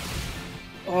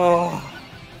 Oh,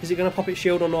 is it going to pop its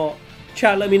shield or not?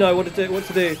 Chat, let me know what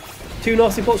to do. 2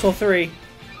 nasty plots or 3?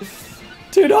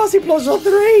 2 nasty plots or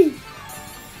 3?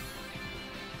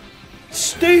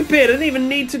 Stupid! I didn't even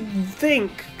need to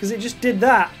think because it just did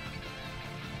that.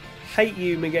 Hate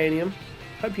you, Meganium.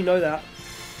 Hope you know that.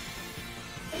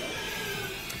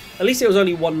 At least it was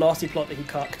only 1 nasty plot that he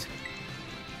cucked.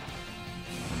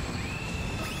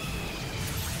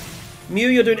 Mew,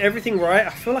 you're doing everything right.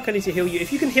 I feel like I need to heal you.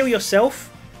 If you can heal yourself,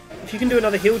 if you can do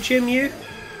another heal cheer, Mew,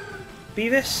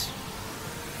 Beavis,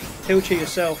 heal cheer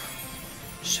yourself.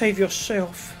 Save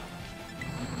yourself.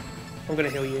 I'm going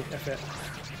to heal you. F it.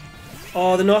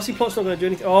 Oh, the nasty plot's not going to do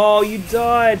anything. Oh, you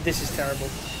died. This is terrible.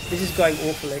 This is going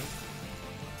awfully.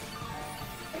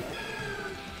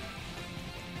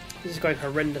 This is going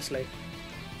horrendously.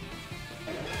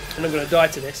 And I'm going to die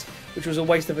to this, which was a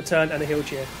waste of a turn and a heal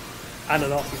cheer. And a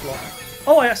nasty plot.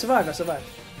 Oh, I survived. I survived.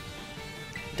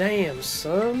 Damn,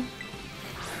 son.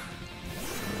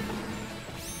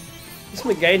 This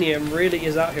Meganium really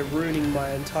is out here ruining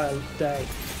my entire day.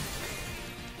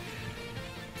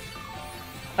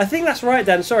 I think that's right,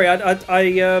 Dan. Sorry, I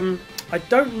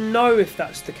don't know if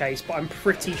that's the case, but I'm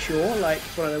pretty sure. Like,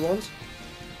 it's one of the ones.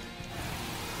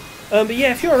 But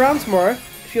yeah, if you're around tomorrow,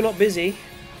 if you're not busy,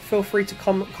 feel free to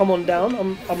come on down.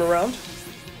 I'm around.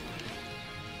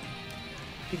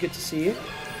 Be good to see you.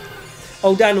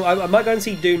 Oh, Dan, I might go and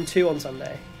see Dune 2 on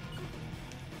Sunday.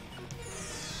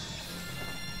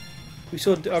 We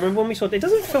saw. I remember when we saw. It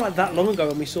doesn't feel like that long ago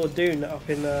when we saw Dune up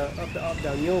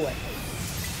down your way.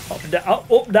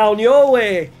 Up down your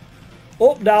way.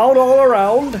 Up down all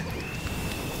around.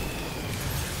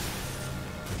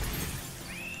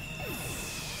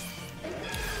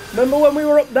 Remember when we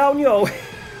were up down your way?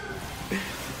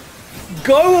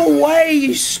 Go away,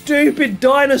 you stupid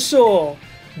dinosaur!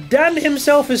 Dan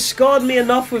himself has scarred me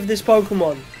enough with this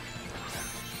Pokemon.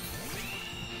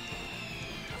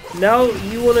 Now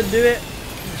you want to do it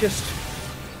just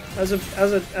as a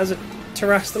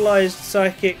terrestrialized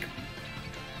psychic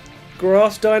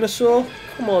grass dinosaur?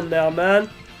 Come on now, man.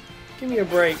 Give me a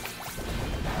break.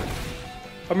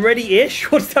 I'm ready-ish?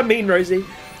 What does that mean, Rosie?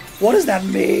 What does that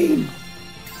mean?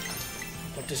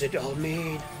 What does it all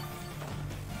mean?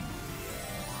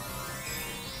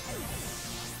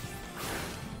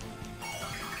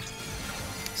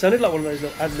 Sounded like one of those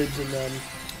little ad-libs in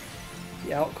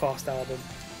the Outcast album.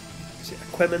 Is it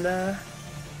Aquemina?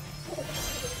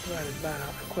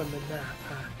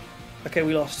 Okay,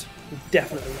 we lost. We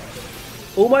definitely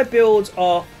lost. All my builds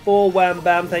are for wham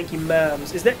bam, thank you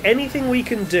ma'ams. Is there anything we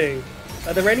can do?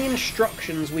 Are there any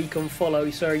instructions we can follow,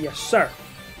 sir? Yes, sir.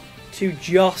 To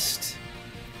just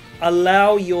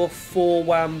allow your 4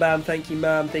 wham bam, thank you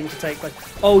ma'am thing to take place.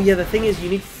 Oh yeah, the thing is you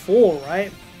need 4,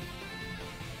 right?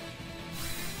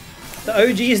 The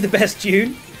OG is the best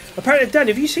tune. Apparently, Dan,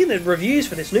 have you seen the reviews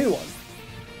for this new one?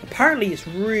 Apparently it's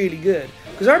really good.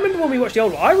 Because I remember when we watched the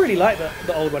old one, I really liked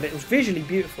the old one. It was visually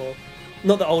beautiful.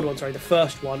 Not the old one, sorry, the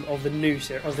first one of the new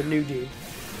series, of the new Dune.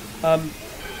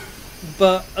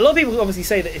 But a lot of people obviously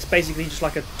say that it's basically just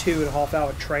like a 2.5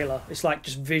 hour trailer. It's like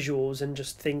just visuals and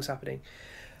just things happening.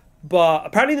 But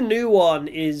apparently the new one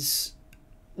is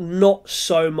not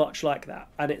so much like that.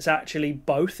 And it's actually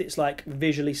both. It's like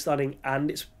visually stunning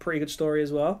and it's a pretty good story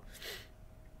as well.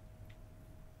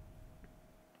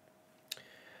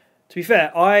 To be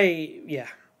fair,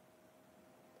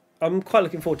 I'm quite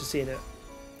looking forward to seeing it.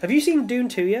 Have you seen Dune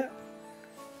 2 yet?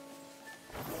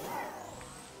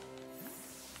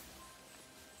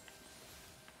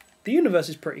 The universe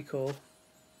is pretty cool.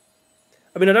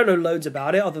 I mean, I don't know loads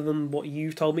about it other than what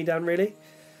you've told me, Dan, really.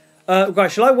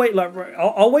 Guys, shall I wait?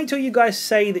 I'll wait till you guys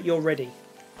say that you're ready.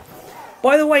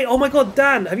 By the way, oh my god,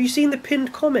 Dan, have you seen the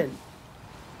pinned comment?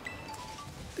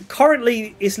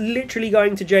 Currently, it's literally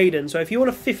going to Jaden, so if you want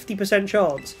a 50%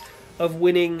 chance of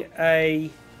winning a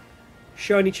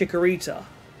shiny Chikorita,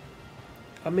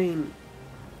 I mean,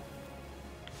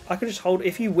 I can just hold...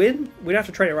 If you win, we'd have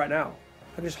to trade it right now.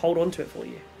 I can just hold on to it for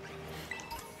you.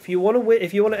 If you want to win,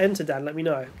 if you want to enter, Dan, let me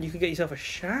know. You could get yourself a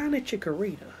shiny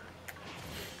Chikorita.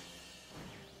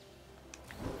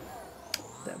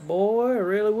 That boy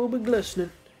really will be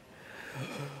glistening.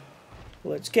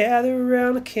 Let's gather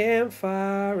around the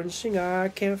campfire and sing our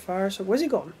campfire song. Where's he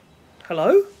gone?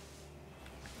 Hello?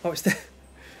 Oh, it's there.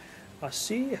 I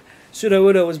see.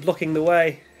 Pseudo-Udo was blocking the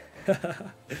way.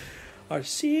 I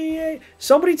see.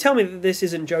 Somebody tell me that this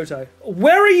isn't Johto.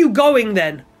 Where are you going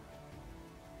then?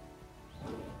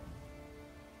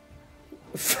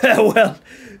 Farewell.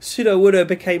 Pseudo-Udo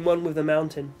became one with the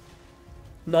mountain.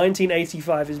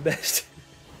 1985 is best.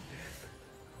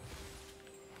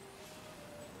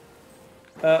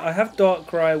 I have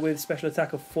Darkrai with special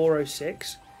attack of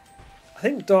 406. I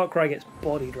think Darkrai gets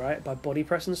bodied, right? By body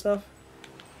press and stuff.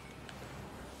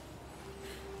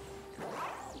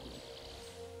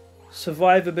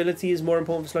 Survivability is more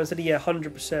important for slow and steady. Yeah,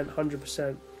 100%,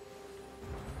 100%.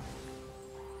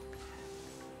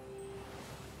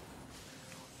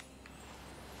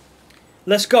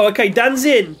 Let's go. Okay, Dan's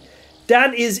in.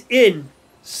 Dan is in.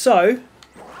 So,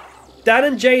 Dan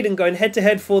and Jaden going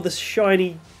head-to-head for the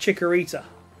shiny Chikorita.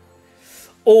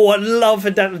 Oh, I'd love for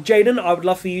Dan. Jaden, I would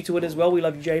love for you to win as well. We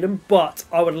love you, Jaden. But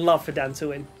I would love for Dan to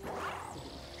win.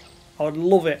 I would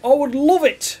love it. I would love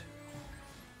it.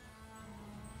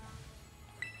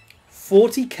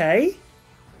 40k?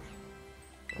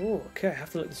 Oh, okay. I have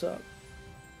to look this up.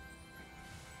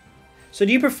 So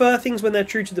do you prefer things when they're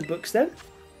true to the books then?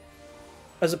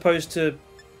 As opposed to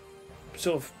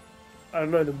sort of, I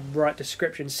don't know the right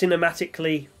description,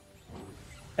 cinematically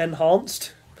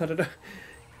enhanced? I don't know.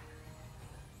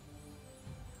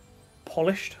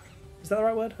 Polished? Is that the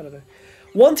right word? I don't know.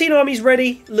 One Team Army's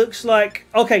ready. Looks like...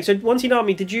 Okay, so One Team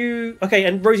Army, did you... Okay,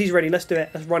 and Rosie's ready. Let's do it.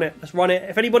 Let's run it. Let's run it.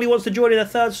 If anybody wants to join in a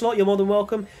third slot, you're more than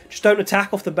welcome. Just don't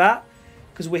attack off the bat.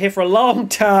 Because we're here for a long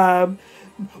time.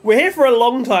 We're here for a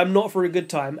long time, not for a good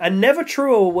time. And never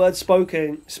truer words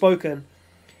spoken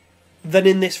than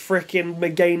in this frickin'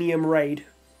 Meganium raid.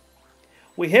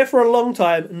 We're here for a long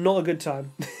time, not a good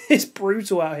time. It's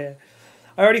brutal out here.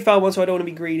 I already found one, so I don't want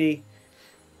to be greedy.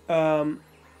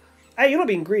 Hey, you're not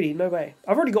being greedy. No way.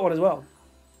 I've already got one as well.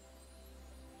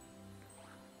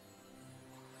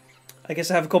 I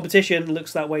guess I have a competition.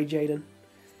 Looks that way, Jaden.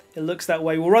 It looks that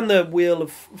way. We'll run the Wheel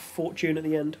of Fortune at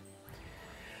the end.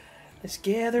 Let's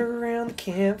gather around the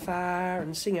campfire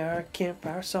and sing our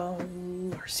campfire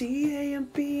song. Our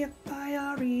C-A-M-P-F-I-R-E-S-O-N-G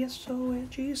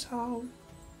song.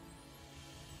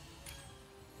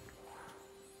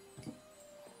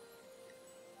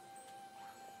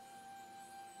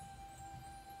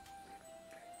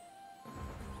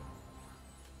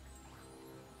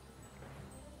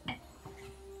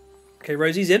 Okay,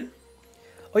 Rosie's in.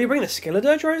 Oh, you're bringing the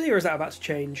Skeledirge, Rosie, or is that about to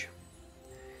change?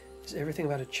 Is everything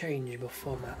about to change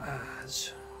before my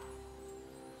eyes?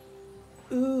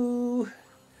 Ooh,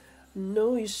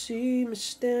 no, you see me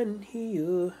standing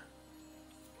here.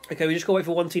 Okay, we just gotta wait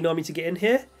for One Team Army to get in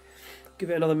here. Give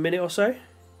it another minute or so.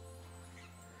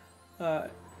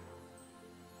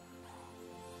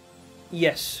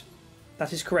 Yes,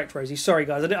 That is correct, Rosie. Sorry,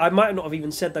 guys. I might not have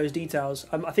even said those details.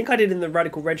 I think I did in the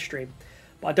Radical Red stream,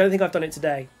 but I don't think I've done it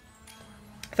today.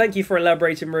 Thank you for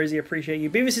elaborating, Rosie. Appreciate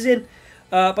you. Beavis is in,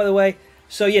 by the way.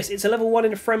 So, yes, it's a level 1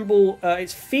 in a friend ball.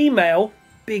 It's female.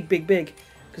 Big, big, big.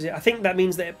 Because I think that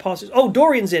means that it passes... Oh,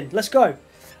 Dorian's in. Let's go.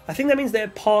 I think that means that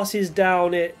it passes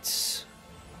down its...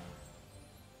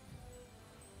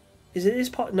 Is it this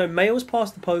part? No, males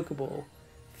pass the Pokeball.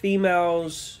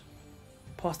 Females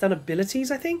pass down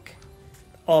abilities, I think?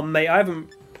 Oh, mate, I haven't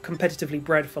competitively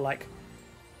bred for, like,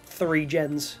 3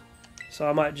 gens. So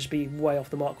I might just be way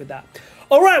off the mark with that.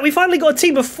 Alright, we finally got a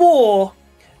team of 4.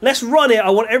 Let's run it.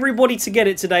 I want everybody to get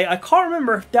it today. I can't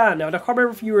remember if Dan... I can't remember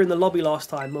if you were in the lobby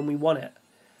last time when we won it.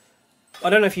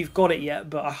 I don't know if you've got it yet,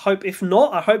 but I hope... If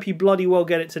not, I hope you bloody well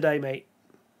get it today, mate.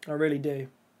 I really do.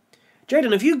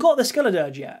 Jaden, have you got the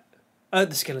Skeledirge yet? The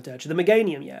Skeledirge. The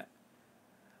Meganium yet?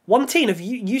 1 team. Have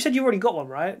you said you've already got one,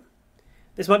 right?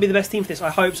 This might be the best team for this. I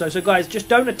hope so. So, guys, just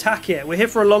don't attack it. We're here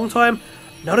for a long time.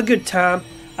 Not a good time.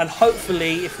 And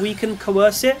hopefully, if we can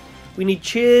coerce it, we need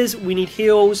cheers, we need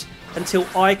heals, until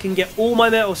I can get all my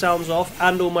metal sounds off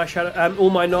and all my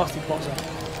nasty plots up.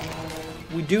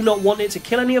 We do not want it to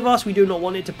kill any of us. We do not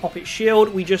want it to pop its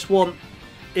shield. We just want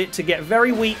it to get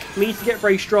very weak, me to get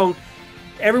very strong,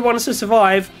 everyone to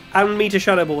survive, and me to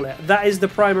Shadow Ball it. That is the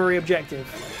primary objective.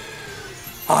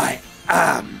 I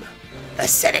am the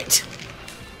Senate.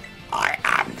 I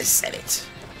am the Senate.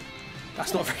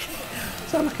 That's not very...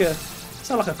 Sound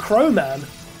like a crow man.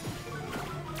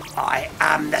 I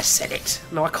am the Senate.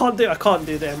 No, I can't do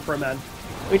the Emperor man.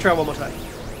 Let me try one more time.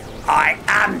 I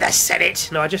am the Senate.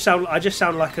 No, I just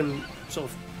sound like an sort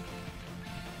of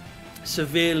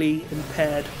severely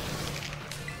impaired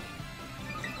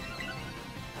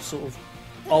sort of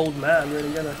old man,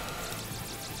 really, don't I?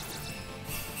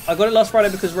 I got it last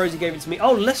Friday because Rosie gave it to me.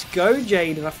 Oh, let's go,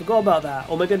 Jaden. I forgot about that.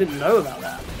 Or maybe I didn't know about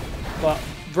that. But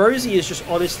Rosie is just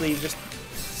honestly just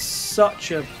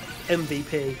such a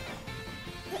MVP.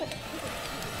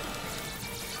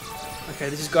 Okay,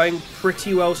 this is going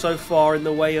pretty well so far in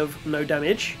the way of no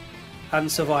damage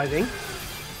and surviving.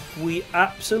 We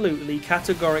absolutely,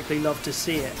 categorically love to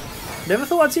see it. Never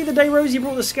thought I'd see the day Rosie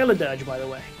brought the Skeledirge, by the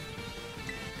way.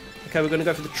 Okay, we're going to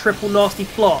go for the triple nasty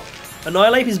plot.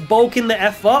 Annihilate is bulking the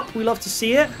F up. We love to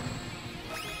see it.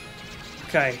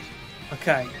 Okay.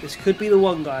 Okay, this could be the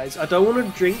one, guys. I don't want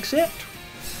to jinx it.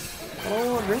 I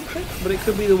don't want to jinx it, but it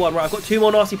could be the one. Right, I've got 2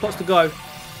 more nasty plots to go.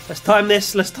 Let's time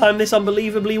this. Let's time this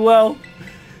unbelievably well.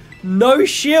 No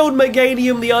shield,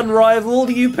 Meganium the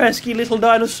Unrivaled, you pesky little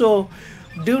dinosaur.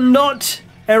 Do not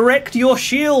erect your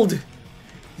shield.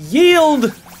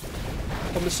 Yield.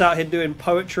 I'm just out here doing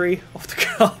poetry off the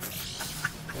cuff.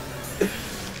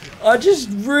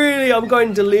 I'm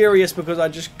going delirious because I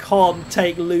just can't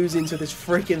take losing to this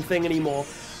freaking thing anymore.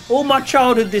 All my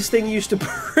childhood, this thing used to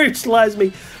brutalize me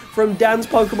from Dan's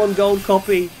Pokemon Gold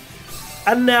copy.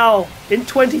 And now, in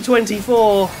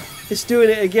 2024, it's doing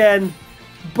it again.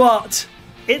 But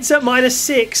it's at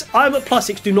 -6. I'm at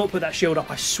 +6. Do not put that shield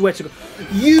up. I swear to God.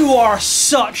 You are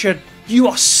such a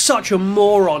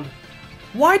moron.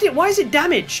 Why is it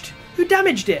damaged? Who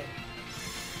damaged it?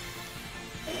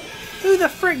 Who the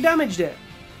frick damaged it?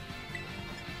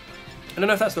 I don't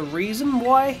know if that's the reason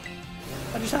why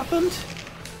that just happened.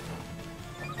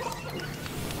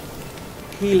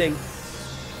 Healing.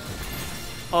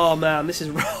 Oh man, this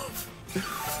is rough.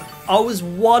 I was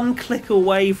 1 click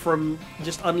away from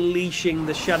just unleashing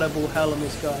the Shadow Ball hell on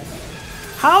this guy.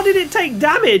 How did it take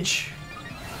damage?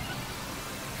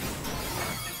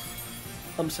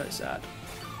 I'm so sad.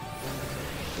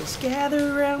 Let's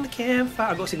gather around the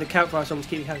campfire. I've got to sing the campfire song to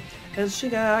keep me happy. And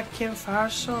sing a campfire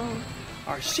song.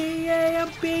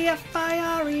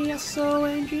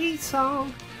 R-C-A-M-P-F-I-R-E-S-O-N-G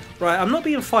song. Right, I'm not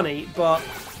being funny, but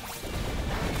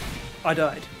I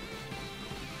died.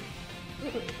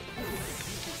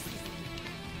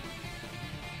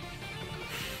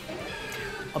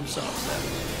 I'm so upset.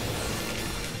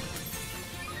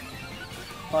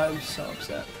 I'm so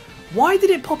upset. Why did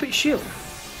it pop its shield?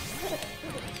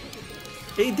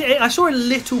 I saw a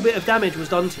little bit of damage was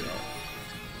done to it.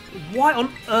 Why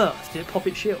on earth did it pop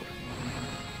its shield?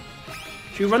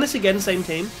 Should we run this again, same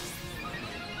team?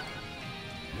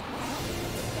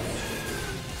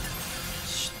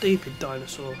 Stupid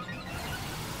dinosaur.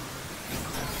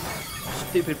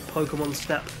 Stupid Pokemon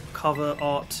Snap cover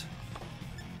art.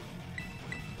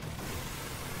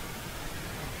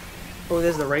 Oh,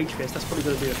 there's the Rage Fist. That's probably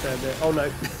going to do a fair bit. Oh no,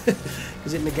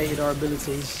 because it negated our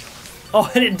abilities. Oh,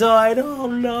 and it died. Oh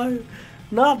no,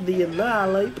 not the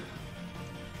Annihilate.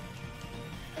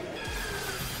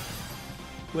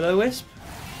 Will-O-Wisp.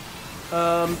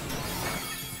 Yeah,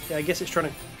 I guess it's trying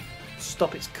to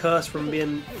stop its curse from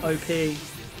being OP.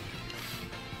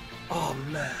 Oh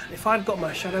man, if I'd got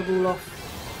my Shadow Ball off.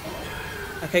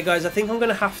 Okay guys, I think I'm going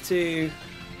to have to...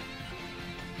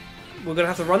 We're going to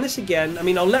have to run this again. I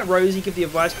mean, I'll let Rosie give the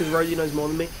advice because Rosie knows more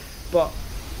than me. But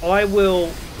I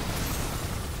will...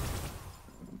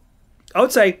 I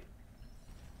would say...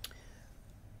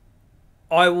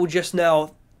 I will just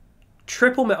now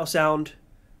triple Metal Sound,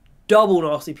 double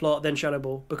Nasty Plot, then Shadow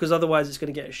Ball. Because otherwise it's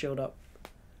going to get its shield up.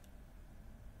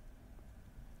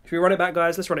 Should we run it back,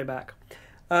 guys? Let's run it back.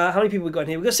 How many people we got in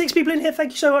here? We've got 6 people in here.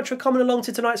 Thank you so much for coming along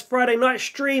to tonight's Friday night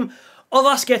stream of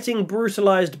us getting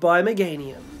brutalized by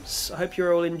Meganiums. I hope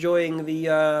you're all enjoying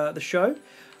the show.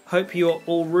 Hope you're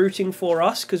all rooting for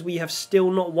us because we have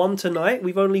still not won tonight.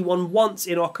 We've only won once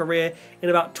in our career in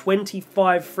about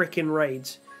 25 freaking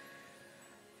raids.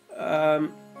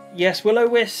 Yes,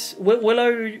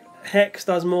 Willow Hex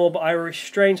does more, but I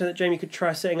restrained so that Jamie could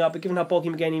try setting up. But given how bulky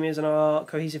Meganium is and our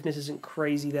cohesiveness isn't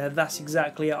crazy there, that's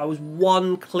exactly it. I was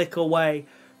 1 click away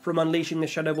from unleashing the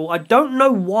Shadow Ball. I don't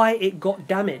know why it got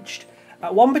damaged.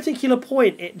 At one particular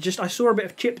point, I saw a bit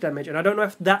of chip damage, and I don't know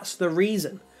if that's the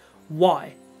reason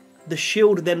why the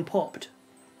shield then popped.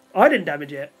 I didn't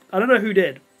damage it. I don't know who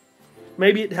did.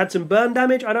 Maybe it had some burn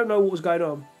damage. I don't know what was going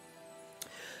on.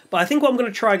 But I think what I'm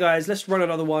going to try, guys, let's run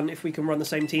another one if we can run the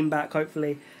same team back,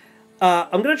 hopefully.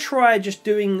 I'm going to try just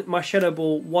doing my Shadow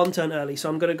Ball 1 turn early. So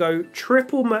I'm going to go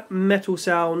triple Metal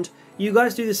Sound. You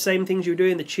guys do the same things you're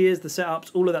doing, the cheers, the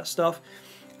setups, all of that stuff.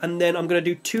 And then I'm going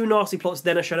to do 2 Nasty Plots,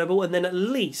 then a Shadow Ball, and then at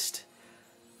least...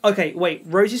 Okay, wait,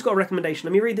 Rosie's got a recommendation.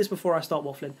 Let me read this before I start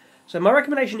waffling. So my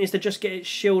recommendation is to just get its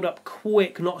shield up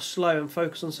quick, not slow, and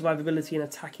focus on survivability and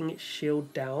attacking its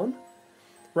shield down.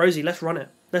 Rosie, let's run it.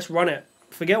 Let's run it.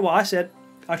 Forget what I said.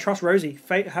 I trust Rosie.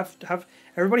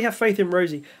 Everybody have faith in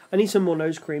Rosie. I need some more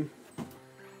nose cream.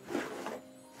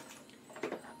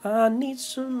 I need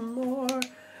some more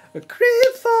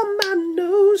cream for my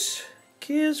nose.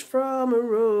 Kiss from a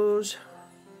rose.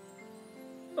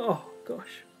 Oh,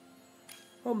 gosh.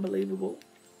 Unbelievable.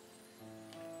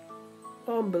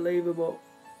 Unbelievable.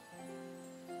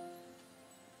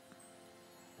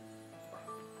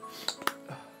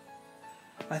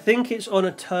 I think it's on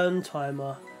a turn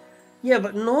timer. Yeah,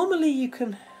 but normally you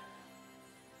can...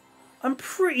 I'm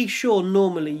pretty sure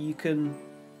normally you can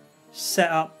set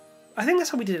up... I think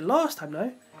that's how we did it last time,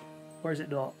 no? Or is it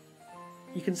not?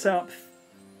 You can set up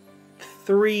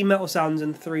 3 Metal Sounds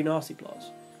and 3 Nasty Plots.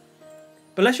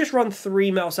 But let's just run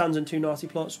 3 Metal Sounds and 2 Nasty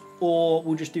Plots, or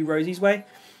we'll just do Rosie's way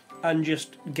and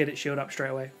just get it shield up straight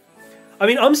away. I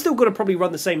mean, I'm still going to probably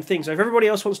run the same thing, so if everybody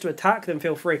else wants to attack, then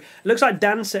feel free. It looks like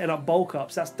Dan's setting up bulk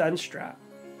ups. That's Dan's strat.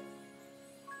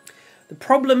 The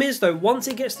problem is, though, once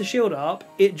it gets the shield up,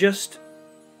 it just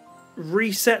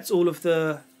resets all of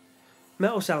the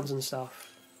Metal Sounds and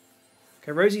stuff.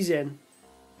 Okay, Rosie's in.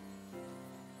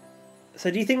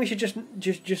 So do you think we should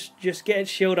just get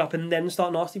its shield up and then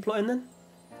start Nasty Plotting then?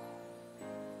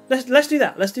 Let's do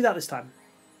that. Let's do that this time.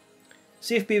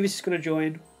 See if Beavis is going to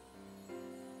join.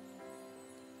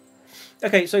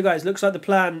 Okay, so guys, looks like the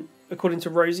plan, according to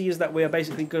Rosie, is that we are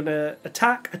basically going to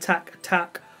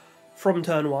attack from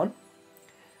turn 1.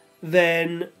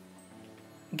 Then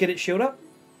get its shield up.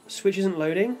 Switch isn't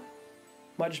loading.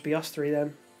 Might just be us 3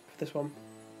 then, for this one.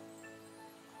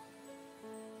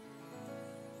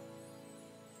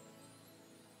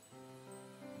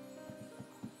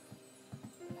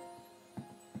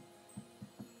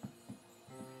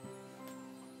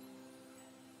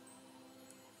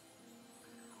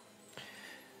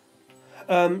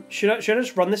 Should I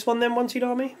just run this one then, One Seed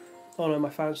Army? Oh no, my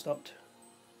fan stopped.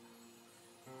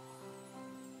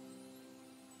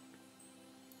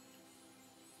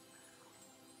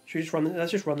 Should we just run?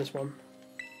 Let's just run this one.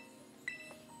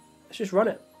 Let's just run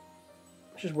it.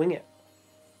 Let's just wing it.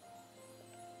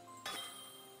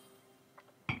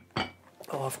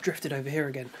 Oh, I've drifted over here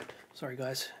again. Sorry,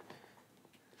 guys.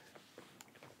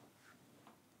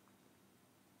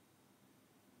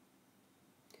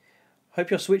 Hope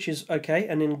your Switch is okay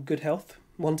and in good health,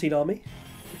 Wanted Army.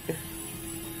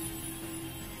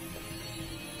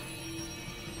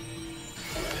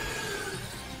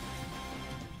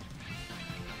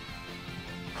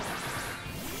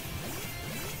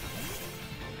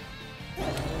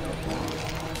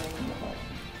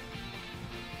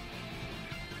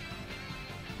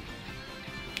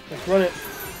 Let's run it.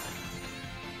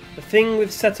 The thing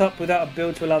with setup without a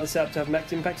build to allow the setup to have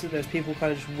max impact is that there's people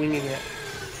kind of just winging it.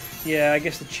 Yeah, I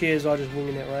guess the cheers are just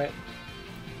winging it, right?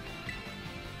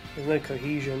 There's no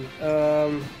cohesion.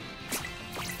 Run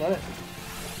it.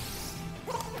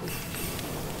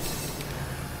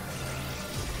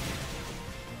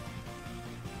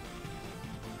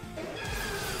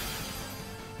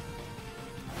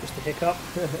 the hiccup.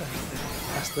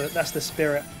 that's the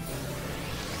spirit.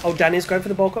 Oh, Danny's going for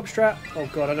the bulk up strat. Oh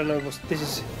god, I don't know what's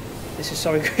this is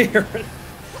so incoherent.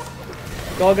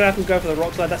 Garganeth was going for the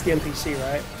rock slide. That's the NPC,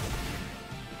 right?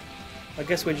 I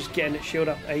guess we're just getting it shield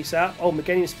up ASAP. Oh,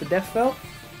 Meganium's for death fell.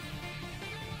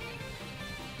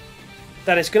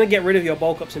 Dan, it's going to get rid of your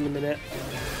bulk ups in a minute.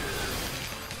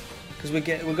 Because we're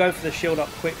going for the shield up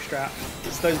quick strat.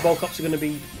 Those bulk ups are going to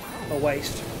be a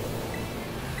waste.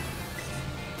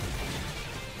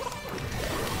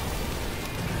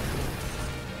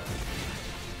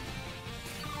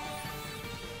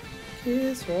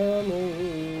 Kiss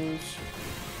Ramos.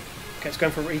 Okay, he's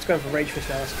going for Rage Fist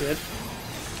now, that's good.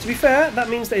 To be fair, that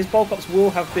means that his bulk ups will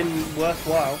have been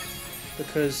worthwhile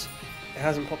because it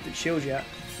hasn't popped its shield yet.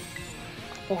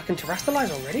 Oh, I can terrestrialize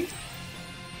already?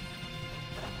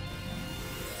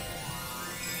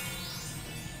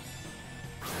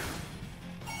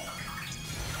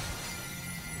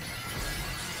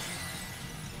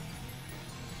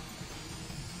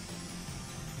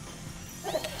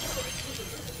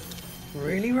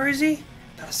 Really, Rosie?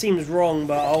 That seems wrong,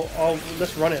 but I'll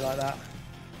let's run it like that.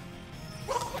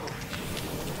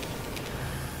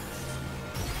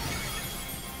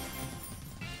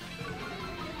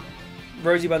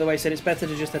 Rosie, by the way, said it's better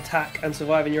to just attack and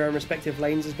survive in your own respective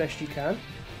lanes as best you can.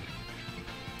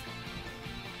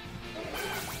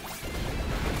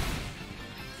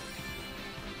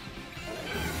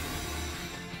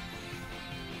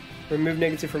 Remove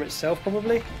negative from itself,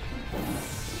 probably.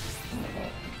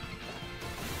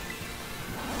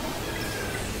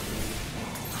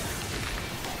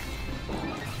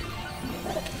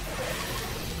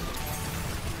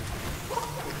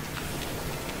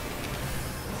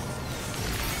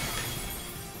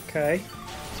 Okay,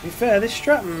 to be fair, this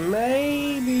strat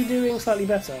may be doing slightly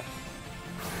better.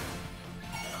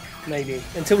 Maybe.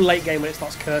 Until late game when it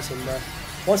starts cursing, but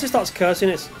once it starts cursing,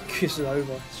 it's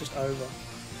over. It's just over.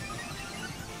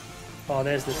 Oh,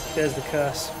 there's the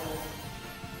curse.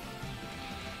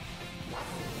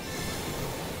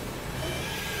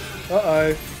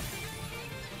 Uh-oh.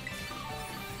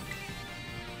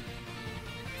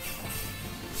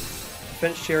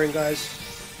 Bench cheering, guys.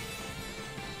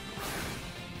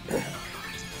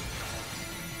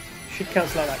 Should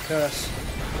cancel out that curse.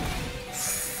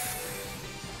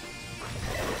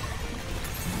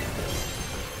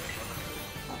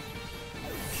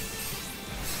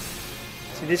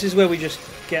 See, this is where we just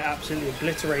get absolutely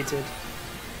obliterated.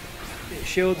 It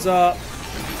shields up.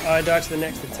 I die to the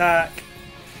next attack.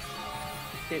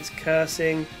 It's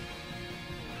cursing.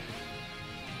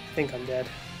 I think I'm dead.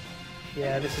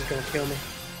 Yeah, this is going to kill me.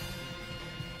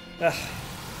 Ugh.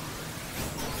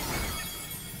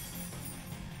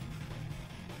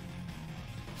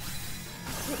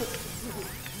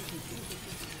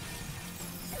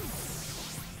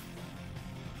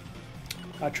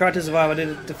 I tried to survive. I did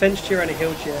a defense cheer and a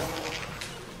heal cheer,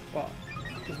 but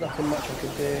there's nothing much I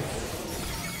could do.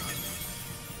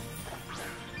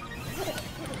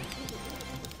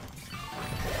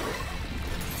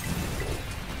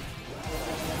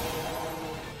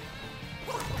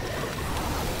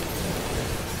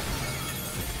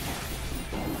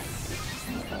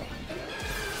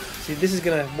 See, this is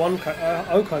gonna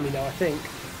Oko me now, I think.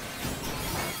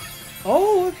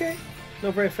 Oh, okay.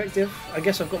 Not very effective. I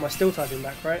guess I've got my steel typing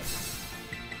back, right?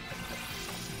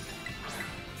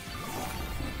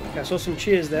 Okay, I saw some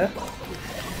cheers there.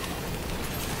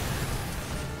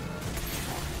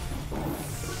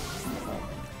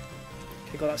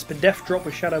 Okay, got that Spadef drop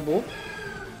with Shadow Ball.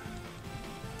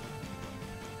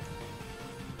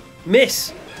 Miss!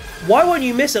 Why won't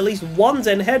you miss at least one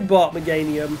Zen Headbutt,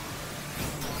 Meganium?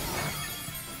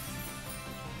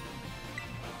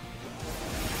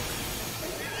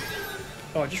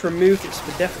 Oh, I just removed its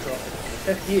Spadef drop.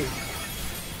 F you.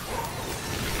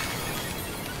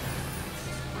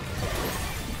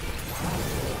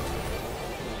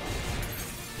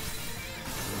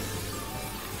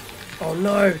 Oh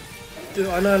no! Dude,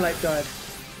 I know Lake died.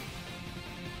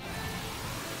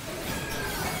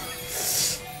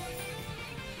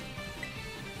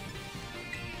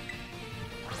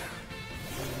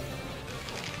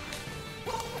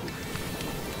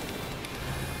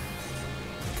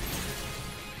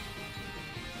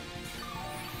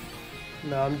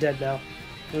 No, I'm dead now.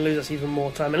 Gonna lose us even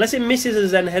more time. Unless it misses a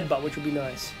Zen Headbutt, which would be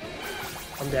nice.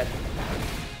 I'm dead.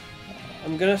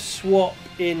 I'm gonna swap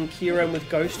in Kieran with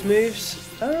ghost moves.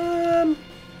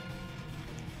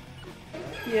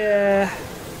 Yeah.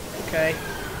 Okay.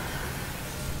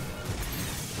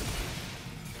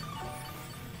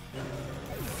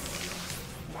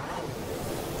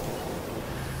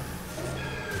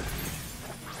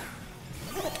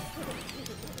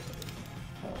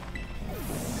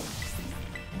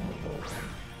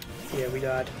 we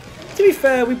died. To be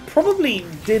fair, we probably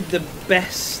did the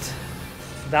best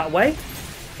that way.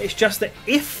 It's just that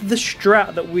if the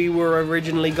strat that we were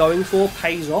originally going for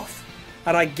pays off,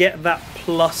 and I get that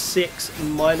 +6,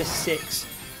 -6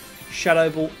 Shadow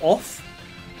Ball off,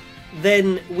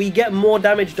 then we get more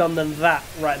damage done than that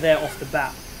right there off the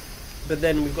bat. But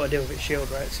then we've got to deal with its shield,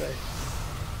 right? So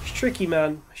it's tricky,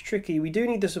 man. It's tricky. We do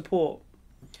need the support.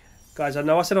 Guys, I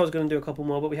know I said I was going to do a couple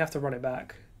more, but we have to run it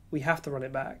back. We have to run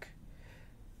it back.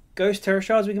 Ghost Terra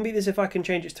Shards. We can beat this if I can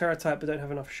change its Terra type, but don't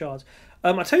have enough shards.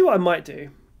 I'll tell you what I might do.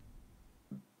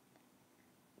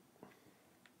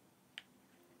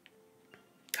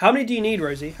 How many do you need,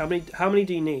 Rosie? How many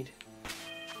do you need?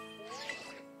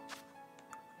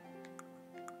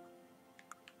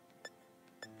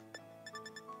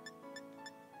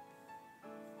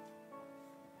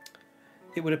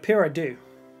 It would appear I do.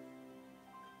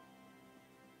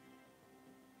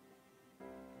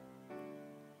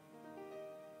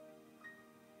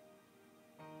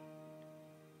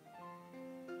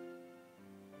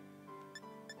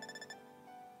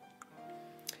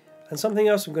 And something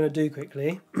else I'm going to do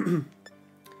quickly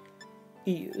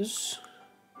is...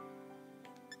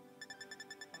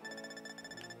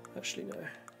 Actually, no.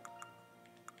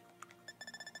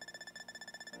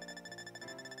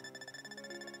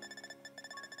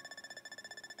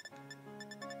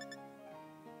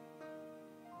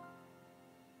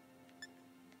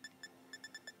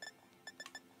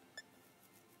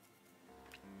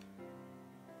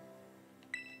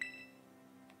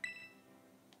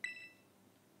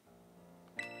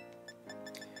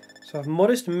 So I've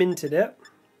modest minted it,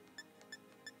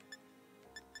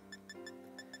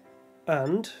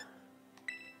 and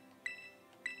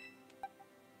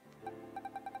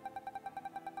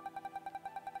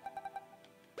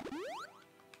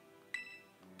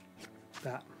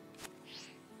that.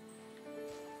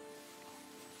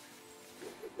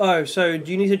 Oh, so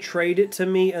do you need to trade it to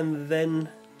me and then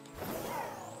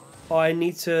I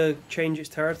need to change its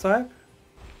Terra type?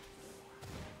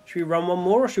 Should we run one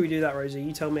more or should we do that, Rosie?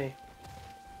 You tell me.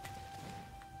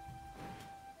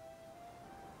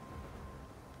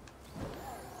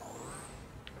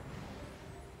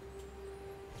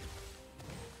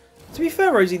 To be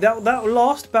fair, Rosie, that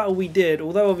last battle we did,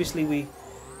 although obviously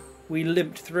we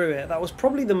limped through it, that was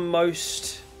probably the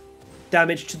most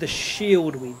damage to the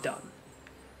shield we've done.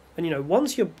 And you know,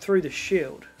 once you're through the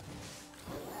shield,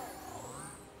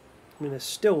 I mean, there's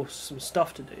still some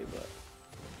stuff to do, but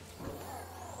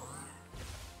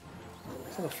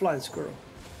it's like a flying squirrel.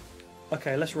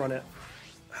 Okay, let's run it.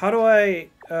 How do I...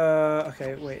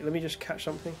 okay, wait, let me just catch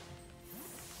something.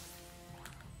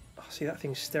 Oh, see, that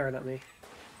thing's staring at me.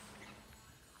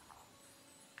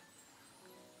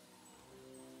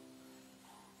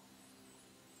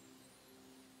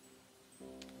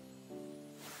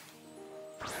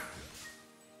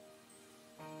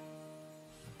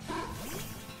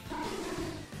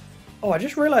 Oh, I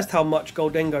just realised how much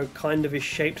Goldengo kind of is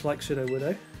shaped like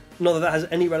Sudowoodo. Not that that has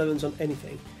any relevance on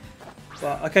anything.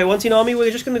 But, okay, once in army, we're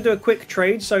just going to do a quick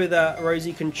trade so that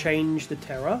Rosie can change the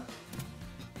Terra.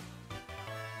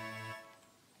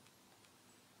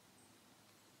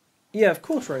 Yeah, of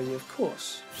course, Rosie, of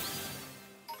course.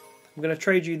 I'm going to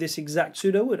trade you this exact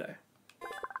Sudowoodo.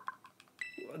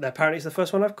 Apparently it's the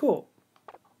first one I've caught.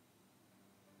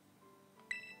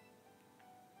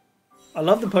 I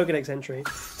love the Pokedex entry.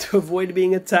 To avoid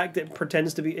being attacked, it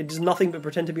does nothing but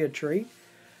pretend to be a tree.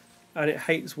 And it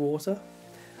hates water.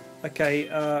 Okay,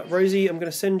 Rosie, I'm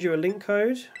going to send you a link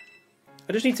code.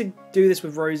 I just need to do this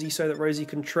with Rosie so that Rosie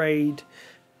can trade...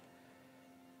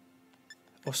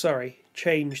 Oh, sorry,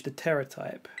 change the Terra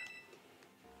type.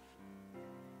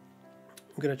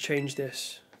 I'm going to change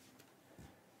this.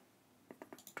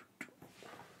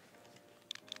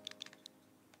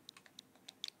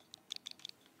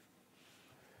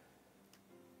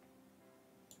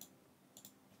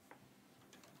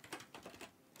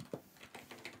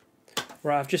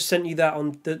 Right, I've just sent you that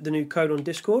on the new code on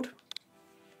Discord.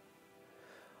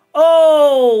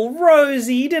 Oh,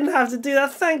 Rosie, you didn't have to do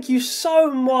that. Thank you so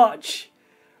much.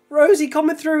 Rosie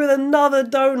coming through with another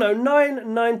dono,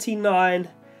 $9.99.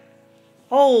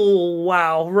 Oh,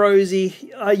 wow,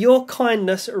 Rosie. Your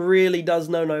kindness really does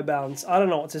know no bounds. I don't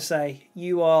know what to say.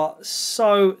 You are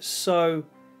so, so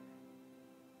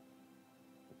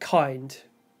kind.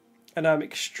 And I'm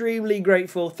extremely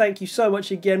grateful. Thank you so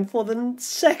much again for the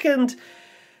second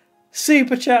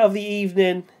super chat of the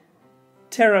evening.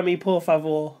 Terra mi, por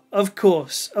favor. Of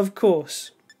course, of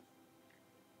course.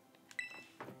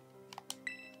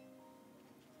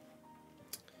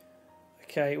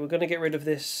 Okay, we're going to get rid of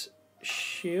this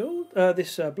shield,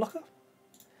 this blocker.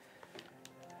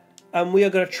 And we are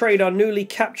going to trade our newly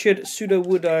captured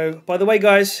Sudowoodo. By the way,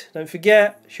 guys, don't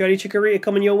forget, Shiny Chikorita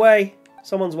coming your way.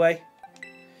 Someone's way.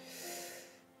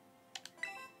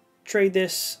 Trade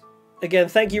this. Again,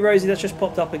 thank you, Rosie. That's just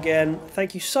popped up again.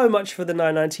 Thank you so much for the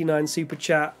 $9.99 super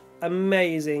chat.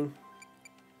 Amazing.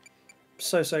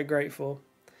 So, so grateful.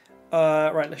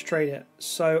 Right, let's trade it.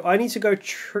 So I need to go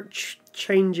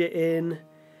change it in.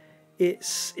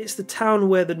 It's the town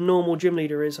where the normal gym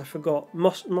leader is. I forgot.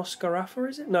 Moscarafa,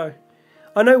 is it? No,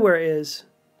 I know where it is.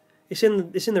 It's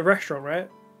in the restaurant, right?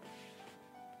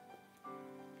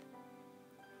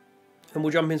 And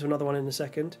we'll jump into another one in a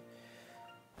second.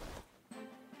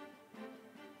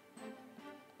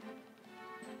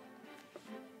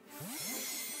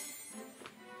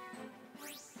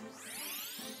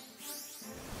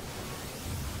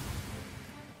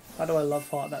 How do I love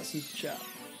heart that super chat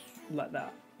like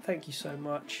that? Thank you so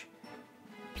much.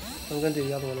 I'm going to do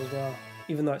the other one as well,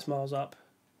 even though it's miles up.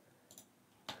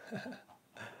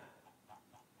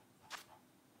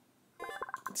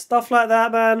 Stuff like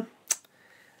that, man,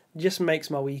 just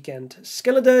makes my weekend.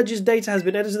 Skeledirge's data has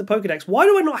been added to the Pokedex. Why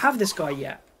do I not have this guy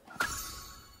yet?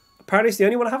 Apparently it's the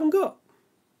only one I haven't got.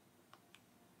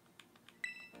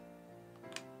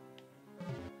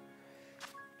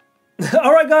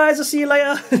 Alright guys, I'll see you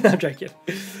later. No, I'm joking.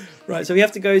 Right, so we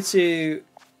have to go to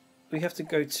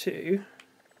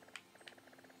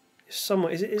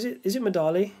somewhere. Is it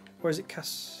Medali? Or is it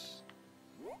Cass?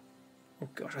 Oh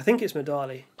gosh, I think it's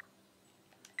Medali.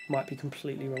 Might be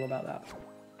completely wrong about that.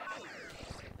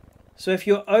 So if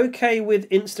you're okay with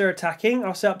insta attacking,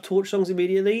 I'll set up Torch Songs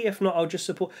immediately. If not, I'll just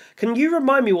support. Can you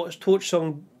remind me what Torch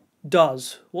Song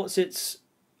does? What's its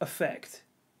effect?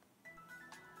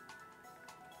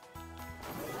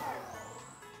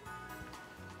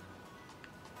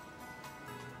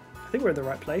 I think we're in the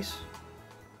right place.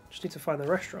 Just need to find the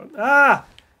restaurant. Ah!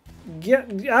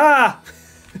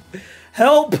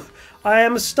 Help! I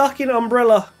am stuck in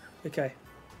Umbrella. Okay.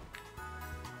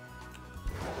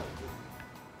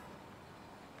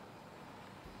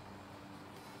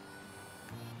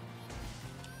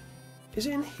 Is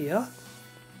it in here?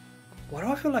 Why do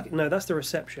I feel like... No, that's the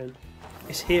reception.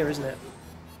 It's here, isn't it?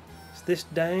 It's this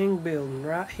dang building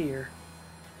right here.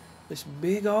 This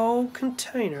big old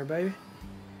container, baby.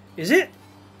 Is it?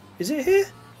 Is it here?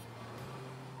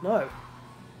 No.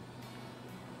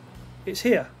 It's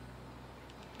here.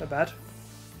 Not bad.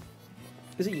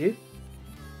 Is it you?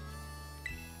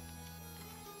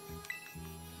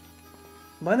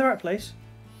 Am I in the right place?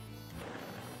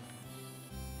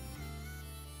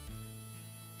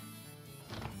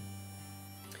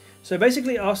 So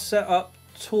basically I'll set up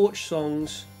Torch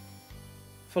Songs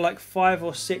for like 5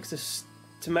 or 6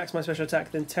 to max my special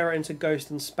attack, then Terra into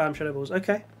Ghost and spam Shadow Balls.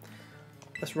 Okay.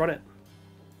 Let's run it.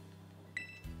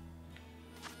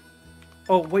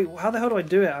 Oh, wait, how the hell do I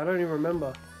do it? I don't even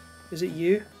remember. Is it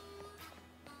you?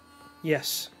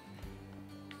 Yes.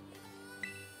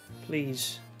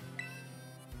 Please.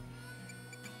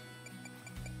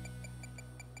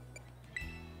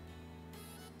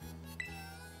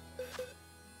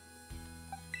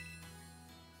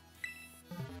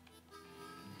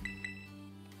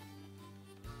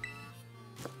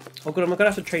 Oh god, I'm gonna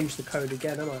have to change the code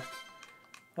again, am I?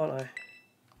 Aren't I?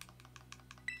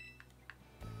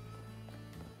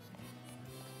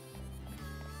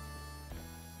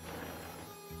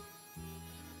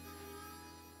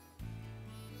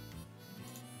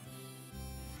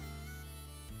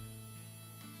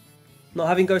 Not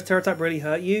having Ghost Tera Type really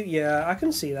hurt you? Yeah, I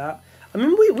can see that. I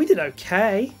mean, we did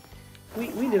okay.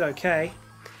 We did okay.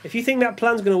 If you think that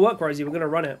plan's going to work, Rosie, we're going to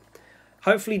run it.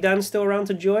 Hopefully Dan's still around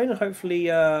to join. Hopefully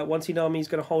Wantinami's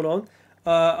going to hold on.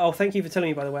 Oh, thank you for telling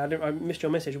me, by the way. I missed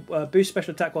your message. Boost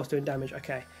special attack whilst doing damage.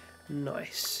 Okay,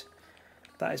 nice.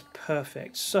 That is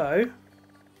perfect. So,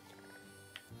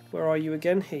 where are you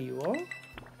again? Here you are.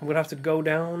 I'm going to have to go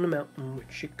down the mountain,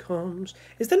 which it comes.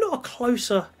 Is there not a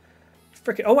closer...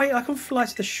 Frickin'... Oh, wait, I can fly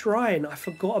to the shrine. I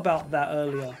forgot about that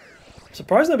earlier. I'm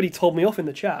surprised nobody told me off in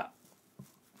the chat.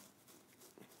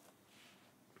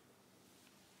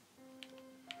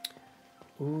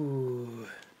 Ooh.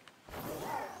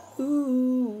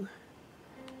 Ooh.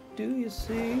 Do you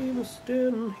see me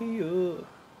standing here?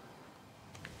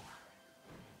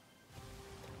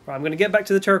 Right, I'm going to get back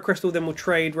to the Terra Crystal, then we'll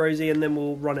trade Rosie, and then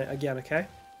we'll run it again, okay?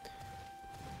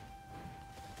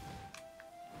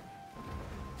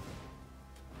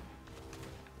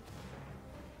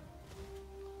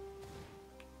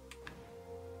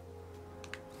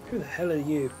 Who the hell are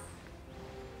you?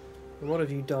 And what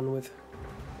have you done with...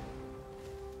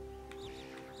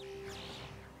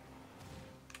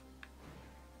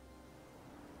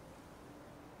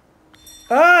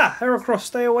 Ah! Heracross,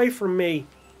 stay away from me.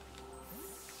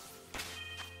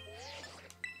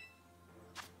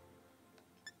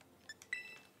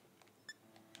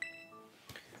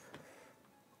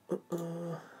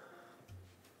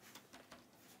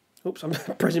 Oops, I'm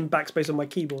pressing backspace on my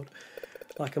keyboard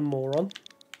like a moron.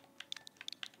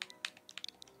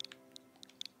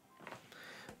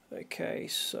 Okay,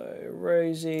 so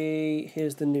Rosie,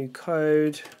 here's the new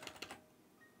code.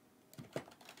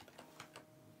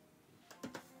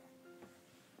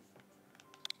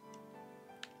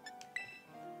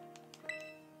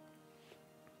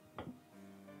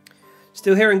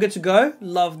 Still here and good to go.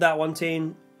 Love that one,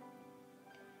 team.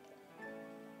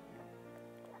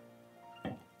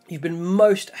 You've been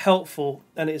most helpful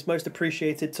and it is most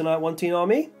appreciated tonight, One Team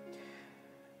Army.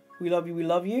 We love you, we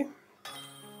love you.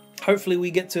 Hopefully we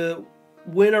get to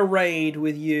win a raid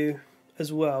with you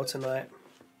as well tonight.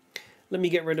 Let me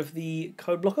get rid of the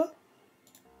code blocker.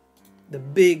 The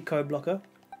big code blocker.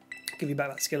 Give you back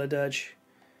that Skeledirge.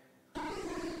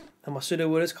 And my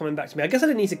Sudowoodo is coming back to me. I guess I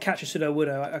didn't need to catch a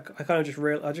Sudowoodo. I kind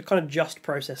of just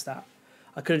processed that.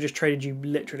 I could have just traded you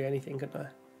literally anything, couldn't I?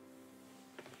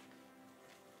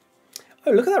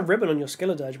 Oh, look at that ribbon on your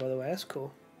Skeledirge, by the way. That's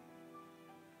cool.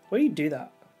 Where do you do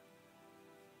that?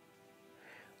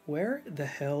 Where the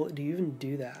hell do you even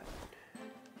do that?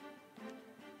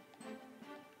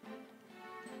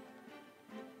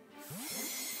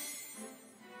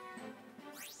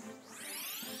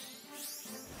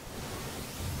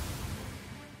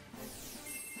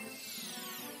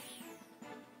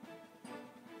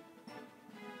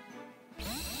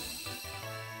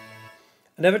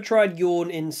 I never tried Yawn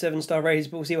in 7-star raids,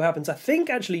 but we'll see what happens. I think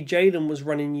actually Jaden was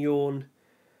running Yawn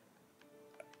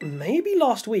maybe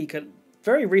last week,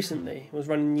 very recently was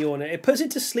running Yawn. It puts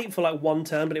it to sleep for like 1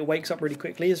 turn, but it wakes up really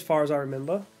quickly as far as I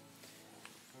remember.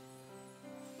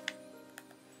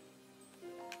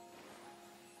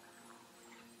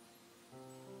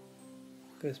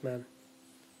 Look at this man.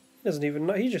 He doesn't even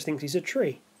know, he just thinks he's a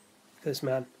tree. Look at this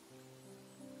man.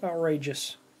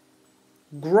 Outrageous.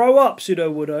 Grow up,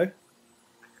 Sudowoodo.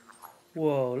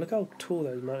 Whoa, look how tall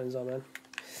those mountains are, man.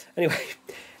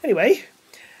 Anyway,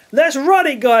 let's run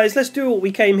it, guys. Let's do what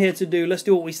we came here to do. Let's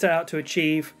do what we set out to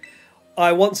achieve.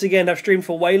 I once again have streamed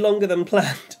for way longer than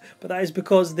planned, but that is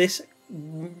because this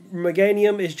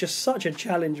Meganium is just such a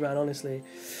challenge, man, honestly.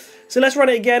 So let's run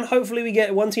it again. Hopefully we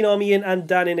get One Team Army in and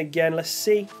Dan in again. Let's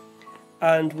see.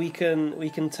 And we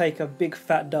can take a big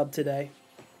fat dub today.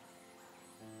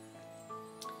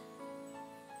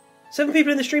 7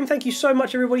 people in the stream, thank you so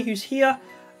much everybody who's here.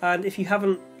 And if you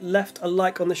haven't left a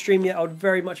like on the stream yet, I would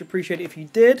very much appreciate it if you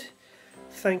did.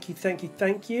 Thank you, thank you,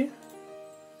 thank you.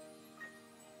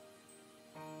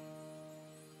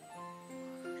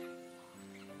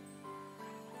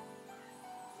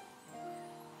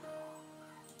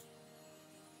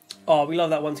 Oh, we love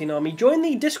that One Team Army. Join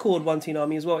the Discord One Team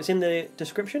Army as well. It's in the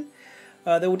description.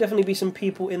 There will definitely be some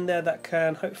people in there that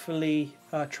can hopefully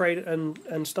trade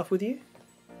and stuff with you.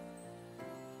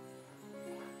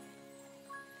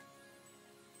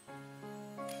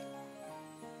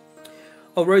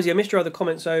 Oh, Rosie, I missed your other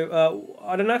comment. So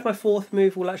I don't know if my 4th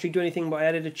move will actually do anything, but I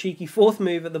added a cheeky 4th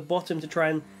move at the bottom to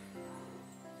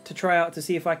try out to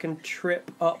see if I can trip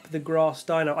up the grass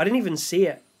dino. I didn't even see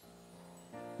it.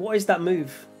 What is that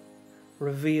move?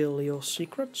 Reveal your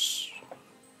secrets.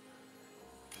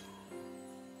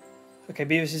 Okay,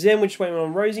 Beavis is in. We're just waiting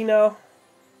on Rosie now.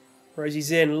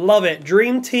 Rosie's in. Love it.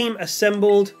 Dream team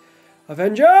assembled.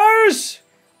 Avengers!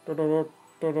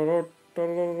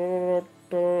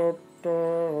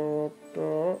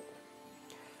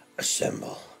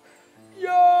 Assemble.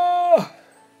 Yeah!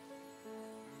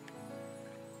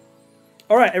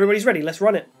 Alright, everybody's ready. Let's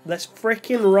run it. Let's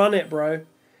freaking run it, bro.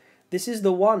 This is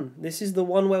the one. This is the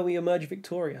one where we emerge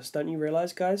victorious. Don't you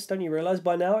realise, guys? Don't you realise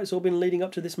by now it's all been leading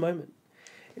up to this moment?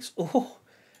 It's all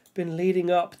been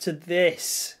leading up to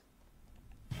this.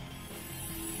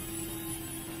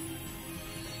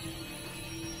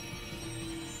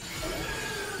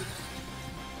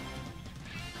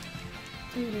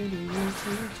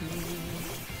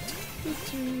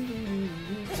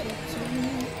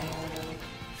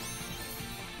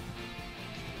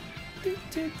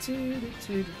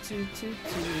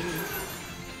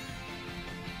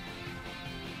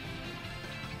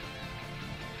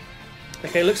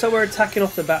 Okay, looks like we're attacking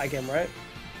off the bat again, right?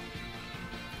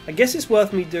 I guess it's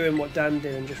worth me doing what Dan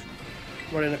did and just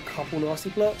running a couple nasty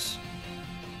plots.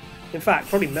 In fact,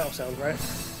 probably metal sounds, right?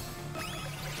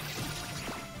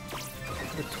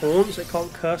 The taunts, it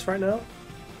can't curse right now.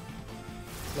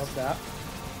 Love that.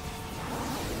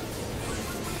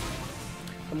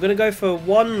 I'm going to go for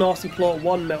one Nasty Plot,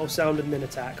 one Metal Sound, and then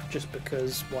attack, just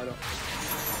because, why not?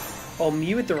 Oh,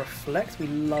 Mew with the Reflect, we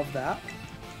love that.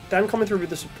 Dan coming through with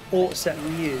the support set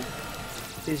Mew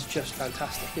is just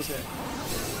fantastic, isn't it?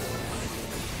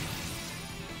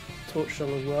 Torch Song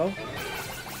as well.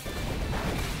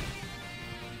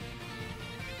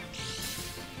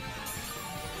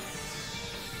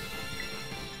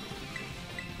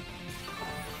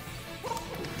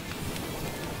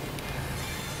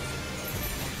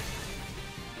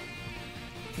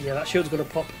 Yeah, that shield's going to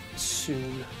pop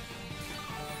soon.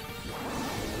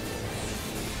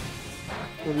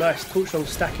 Oh, nice. Torch Song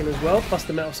stacking as well, plus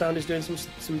the Metal Sound is doing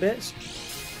some bits.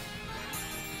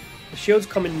 The shield's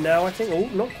coming now, I think. Oh,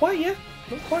 not quite yet.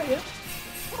 Not quite yet.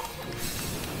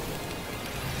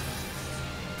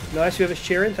 Nice, whoever's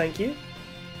cheering, thank you.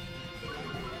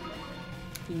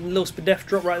 Little Spadef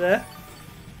drop right there.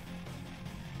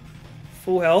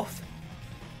 Full health.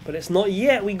 But it's not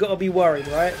yet, we got to be worried,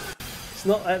 right? It's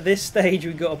not at this stage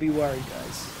we got to be worried,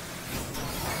 guys.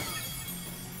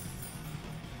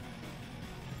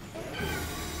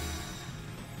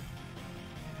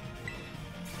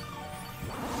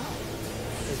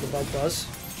 There's the bug buzz.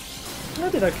 I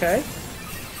did okay.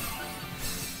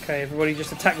 Okay, everybody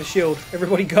just attack the shield.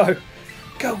 Everybody go.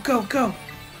 Go, go, go.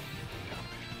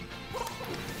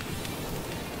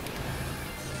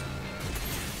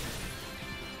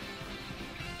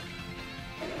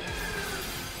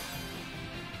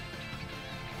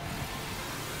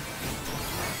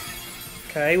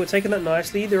 Okay, we're taking that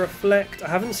nicely. The Reflect, I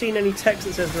haven't seen any text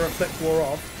that says the Reflect wore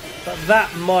off, but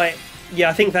that might, yeah,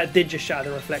 I think that did just shatter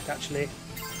the Reflect actually.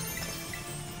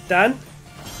 Dan,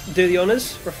 do the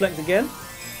honours, Reflect again.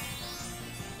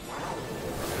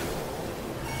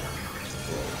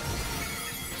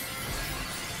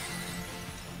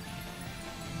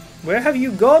 Where have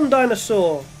you gone,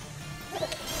 dinosaur?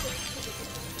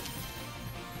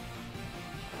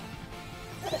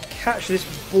 Catch this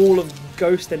ball of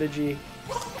ghost energy.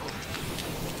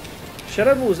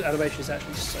 Shadow Ball's animation is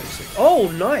actually so sick. Oh,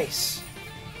 nice!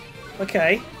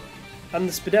 Okay. And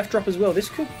the Spadef drop as well. This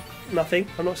could... nothing.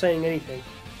 I'm not saying anything.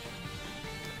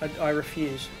 I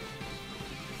refuse.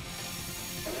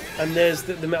 And there's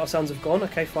the Metal Sounds have gone.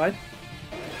 Okay, fine.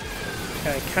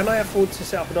 Okay, can I afford to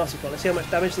set up a Nasty Plot? Let's see how much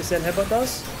damage this Zen Headbutt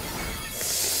does.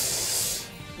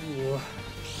 Ooh.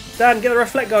 Dan, get the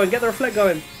Reflect going. Get the Reflect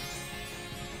going.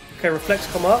 Okay, Reflects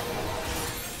come up.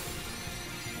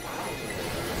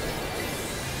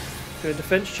 Do a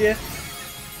defense cheer.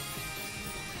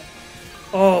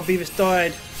 Oh, Beavis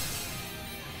died.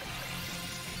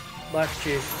 Life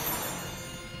Stew.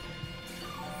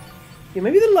 Yeah,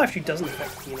 maybe the Life Stew doesn't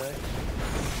affect you, know.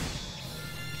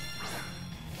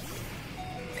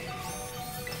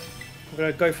 I'm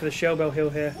going to go for the Shell Bell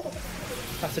heal here.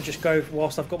 Have to just go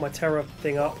whilst I've got my Terra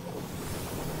thing up.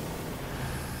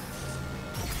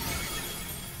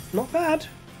 Not bad.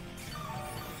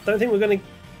 Don't think we're going to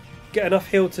get enough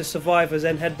heal to survive a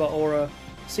Zen Headbutt or a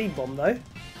Seed Bomb though.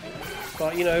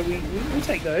 But you know, we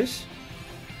take those.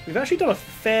 We've actually done a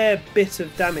fair bit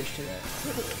of damage today.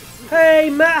 Hey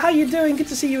Matt, how you doing? Good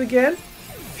to see you again.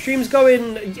 Stream's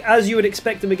going as you would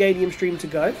expect a Meganium stream to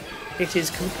go. It is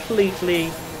completely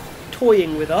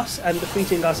toying with us and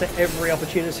defeating us at every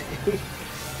opportunity.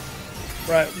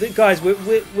 Right, guys,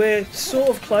 we're sort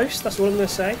of close, that's what I'm going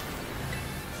to say.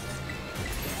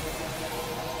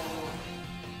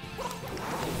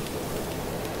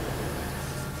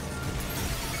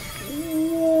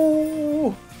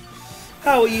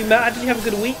 How are you, Matt? Did you have a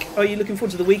good week? Are you looking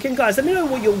forward to the weekend? Guys, let me know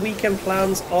what your weekend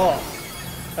plans are.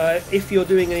 If you're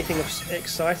doing anything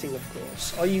exciting, of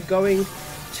course. Are you going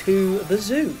to the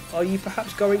zoo? Are you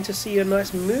perhaps going to see a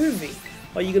nice movie?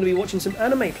 Are you going to be watching some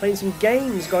anime, playing some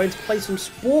games, going to play some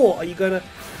sport? Are you going to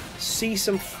see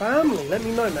some family? Let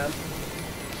me know, man.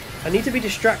 I need to be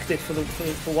distracted for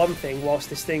one thing, whilst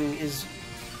this thing is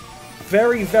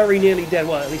very, very nearly dead.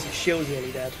 Well, at least its shield's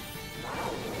nearly dead.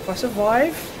 If I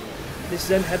survive this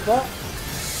Zen Headbutt.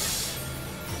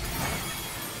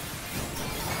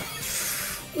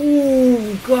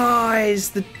 Ooh, guys,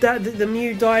 the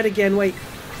Mew died again. Wait,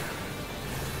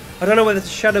 I don't know whether to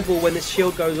Shadow Ball when this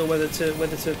shield goes or whether to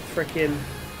frickin'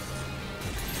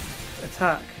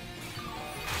 attack.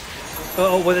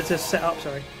 Or whether to set up.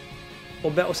 Sorry,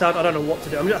 or Metal Sound. I don't know what to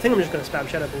do. I think I'm just going to spam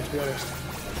Shadow Ball, to be honest.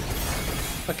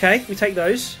 Okay, we take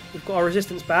those. We've got our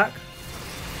resistance back.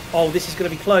 Oh, this is going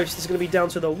to be close. This is going to be down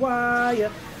to the wire.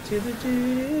 To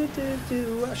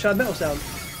the Shall I Metal Sound?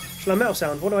 Shall I Metal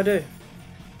Sound? What do I do?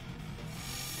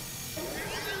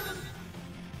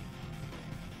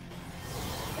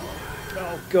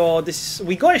 Oh god,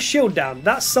 we got his shield down.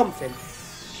 That's something.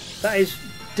 That is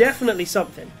definitely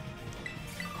something.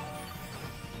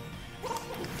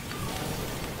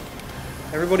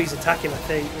 Everybody's attacking, I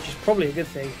think, which is probably a good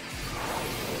thing.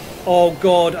 Oh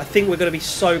god, I think we're going to be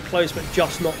so close, but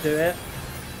just not do it.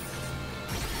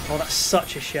 Oh, that's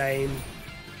such a shame.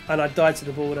 And I died to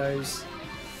the bulldoze.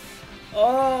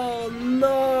 Oh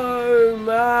no,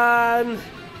 man.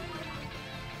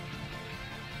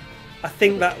 I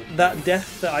think that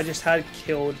death that I just had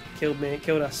killed me. It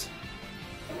killed us.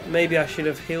 Maybe I should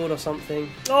have healed or something.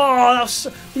 Oh, that was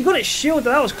you got it shielded.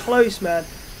 That was close, man.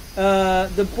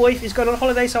 The boy is going on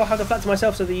holiday, so I'll have the flat to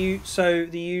myself. So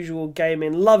the usual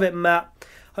gaming. Love it, Matt.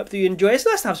 Hope that you enjoy. It's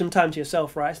nice to have some time to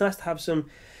yourself, right? It's nice to have some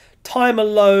time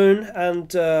alone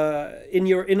and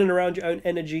in and around your own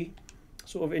energy,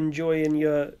 sort of enjoying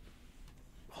your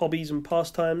hobbies and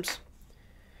pastimes.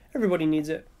 Everybody needs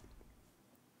it.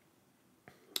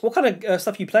 What kind of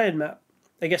stuff you playing, Matt?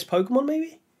 I guess Pokemon,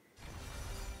 maybe?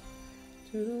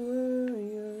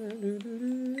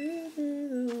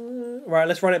 Right,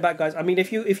 let's run it back, guys. I mean,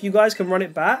 if you guys can run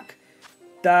it back,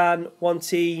 Dan, One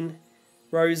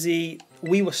Rosie,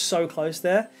 we were so close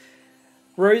there.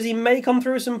 Rosie may come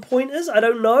through with some pointers. I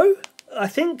don't know. I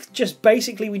think just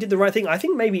basically we did the right thing. I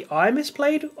think maybe I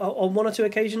misplayed on one or two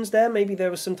occasions there. Maybe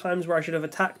there were some times where I should have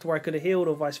attacked where I could have healed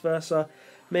or vice versa.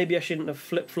 Maybe I shouldn't have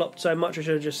flip-flopped so much. I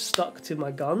should have just stuck to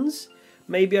my guns.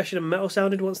 Maybe I should have metal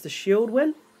sounded once the shield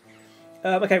went.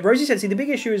 Okay, Rosie said, see, the big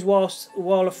issue is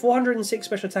while a 406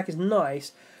 special attack is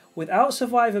nice, without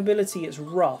survivability it's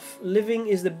rough. Living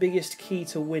is the biggest key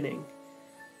to winning.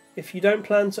 If you don't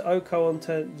plan to OHKO on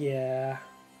turn... Yeah.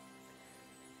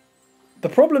 The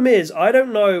problem is, I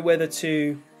don't know whether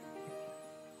to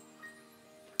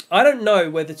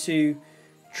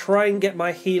try and get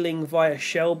my healing via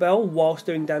Shell Bell whilst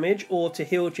doing damage, or to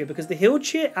heal cheer, because the heal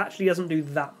cheer actually doesn't do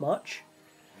that much.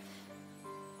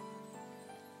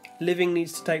 Living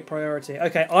needs to take priority.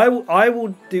 Okay, I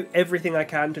will do everything I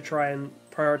can to try and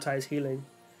prioritize healing.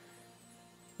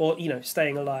 Or, you know,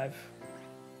 staying alive.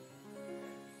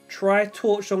 Try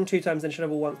Torch Song 2 times, then Shadow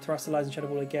Ball once, Terrastalize and Shadow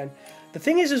Ball again. The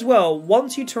thing is as well,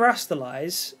 once you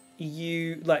Terrastalize,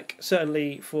 you, like,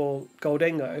 certainly for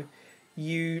Goldengo,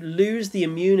 you lose the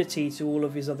immunity to all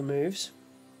of his other moves.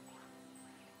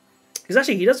 Because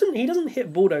actually, he doesn't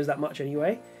hit Bulldoze that much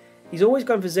anyway. He's always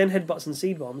going for Zen Headbutts and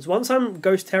Seed Bombs. Once I'm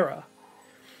Ghost Terror,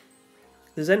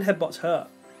 the Zen Headbutts hurt.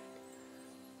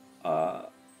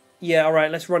 Yeah,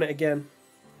 alright, let's run it again.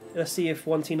 Let's see if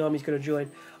One Teen Army's going to join.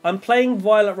 I'm playing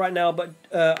Violet right now, but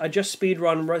I just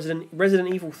speedrun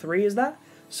Resident Evil 3, is that?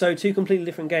 So 2 completely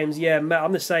different games. Yeah, Matt,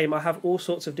 I'm the same. I have all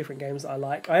sorts of different games that I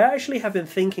like. I actually have been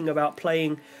thinking about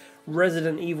playing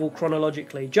Resident Evil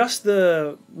chronologically. Just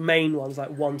the main ones, like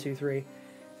 1, 2, 3.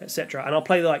 Etc. And I'll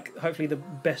play, like, hopefully the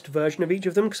best version of each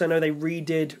of them, because I know they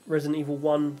redid Resident Evil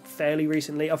 1 fairly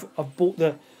recently. I've bought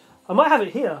the... I might have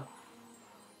it here.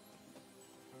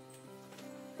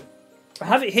 I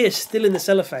have it here still in the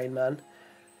cellophane, man.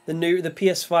 The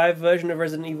PS5 version of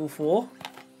Resident Evil 4.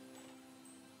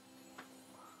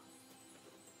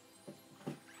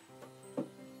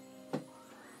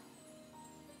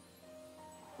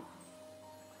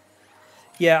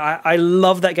 Yeah, I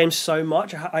love that game so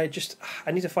much. I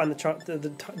need to find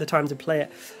the time to play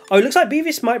it. Oh, it looks like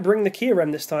Beavis might bring the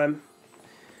Kyurem this time.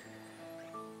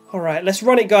 Alright, let's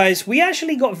run it, guys. We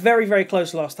actually got very, very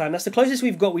close last time. That's the closest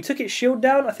we've got. We took its shield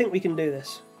down. I think we can do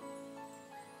this.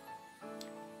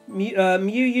 Mew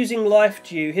using Life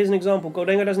Dew. Here's an example.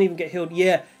 Goldengo doesn't even get healed.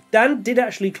 Yeah, Dan did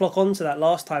actually clock onto that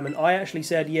last time, and I actually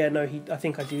said, yeah, no, I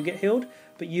think I do get healed.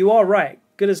 But you are right.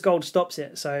 Good as Gold stops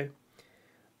it, so...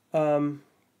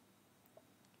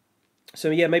 So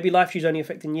yeah, maybe Life Dew's only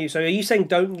affecting you. So are you saying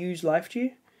don't use Life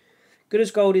Dew? Good as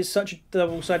Gold is such a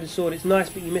double-sided sword. It's nice,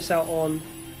 but you miss out on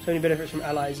so many benefits from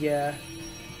allies, yeah.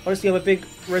 Honestly, I'm a big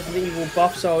Resident Evil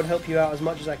buff, so I would help you out as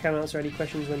much as I can and answer any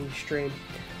questions when you stream.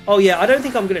 Oh yeah, I don't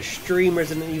think I'm going to stream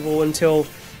Resident Evil until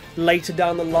later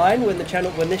down the line, when this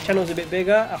channel's a bit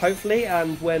bigger, hopefully,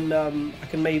 and when I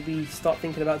can maybe start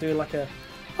thinking about doing like a...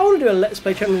 I want to do a Let's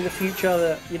Play channel in the future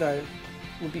that, you know,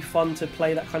 would be fun to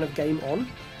play that kind of game on.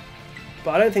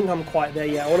 But I don't think I'm quite there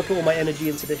yet. I want to put all my energy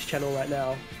into this channel right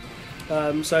now.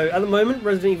 So at the moment,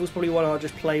 Resident Evil is probably one I'll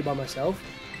just play by myself.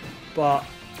 But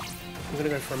I'm going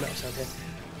to go for a metal sound here.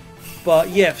 But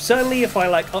yeah, certainly if I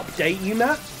like update you,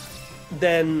 Matt,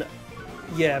 then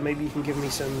yeah, maybe you can give me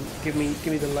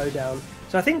the lowdown.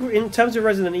 So I think in terms of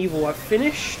Resident Evil, I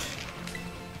finished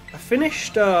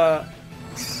 4.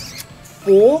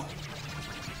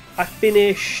 I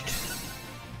finished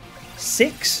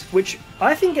 6, which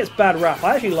I think gets bad rap.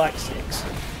 I actually like 6.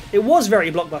 It was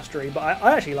very blockbustery, but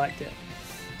I actually liked it.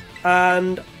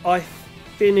 And I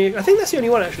finished. I think that's the only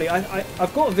one actually.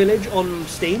 I've got a Village on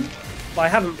Steam, but I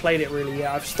haven't played it really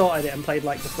yet. I've started it and played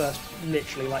like the first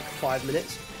literally like 5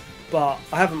 minutes, but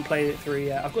I haven't played it through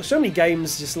yet. I've got so many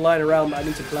games just lying around that I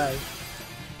need to play.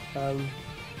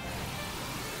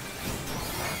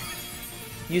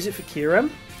 Use it for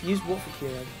Kirem? Use what for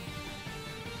Kirem?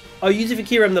 Oh, use it for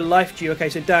Kirem, the life due. Okay,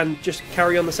 so Dan, just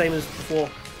carry on the same as before.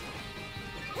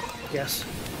 Yes.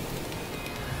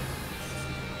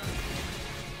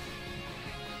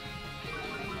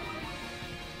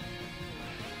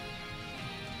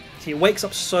 He wakes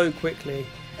up so quickly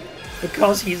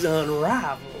because he's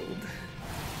unrivaled.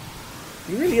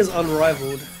 He really is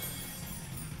unrivaled.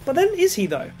 But then, is he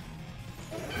though?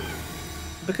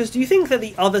 Because do you think that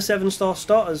the other 7-star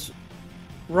starters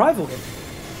rival him?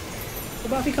 What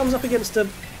about if he comes up against a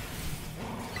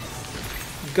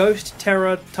Ghost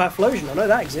Tera Type Meganium? I know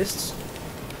that exists.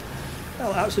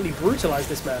 That'll absolutely brutalise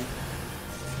this man.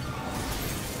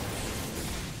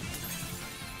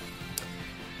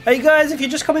 Hey guys, if you're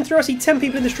just coming through, I see 10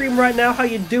 people in the stream right now. How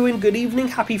you doing? Good evening.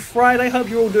 Happy Friday. Hope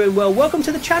you're all doing well. Welcome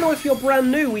to the channel if you're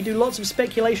brand new. We do lots of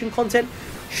speculation content,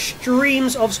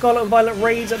 streams of Scarlet and Violet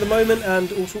raids at the moment,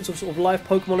 and all sorts of live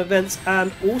Pokemon events.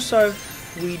 And also,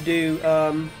 we do,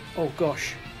 oh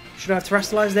gosh, should I have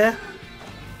Terrestrialize there? I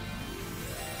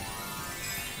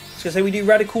was going to say we do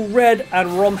Radical Red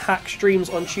and ROM hack streams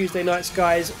on Tuesday nights,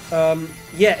 guys.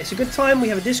 Yeah, it's a good time. We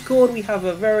have a Discord. We have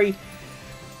a very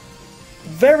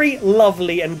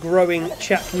lovely and growing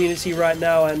chat community right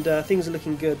now, and things are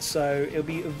looking good, so it'll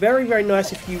be very, very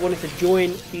nice if you wanted to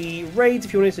join the raids,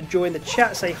 if you wanted to join the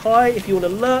chat, say hi. If you want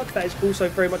to lurk, that is also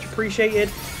very much appreciated,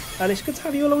 and it's good to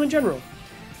have you along in general.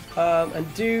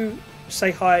 And do say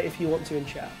hi if you want to in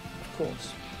chat, of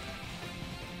course.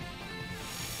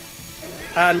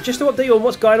 And just to update you on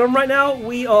what's going on right now,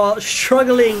 we are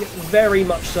struggling very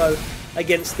much so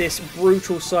against this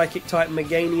brutal Psychic type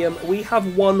Meganium. We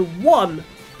have won one,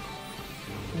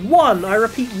 I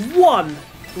repeat, one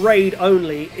raid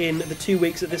only in the 2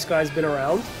 weeks that this guy's been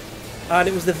around. And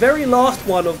it was the very last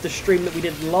one of the stream that we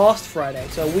did last Friday,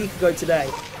 so a week ago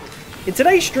today. In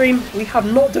today's stream, we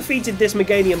have not defeated this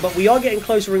Meganium, but we are getting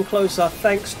closer and closer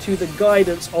thanks to the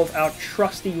guidance of our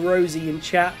trusty Rosie in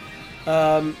chat,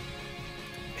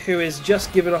 who is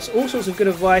just giving us all sorts of good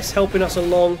advice, helping us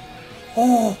along.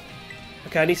 Oh!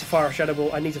 Okay, I need to fire a Shadow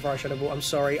Ball. I'm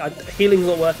sorry. Healing's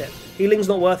not worth it. Healing's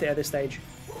not worth it at this stage.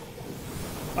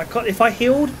 I can't. If I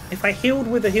healed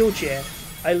with a heal chair,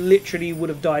 I literally would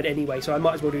have died anyway. So I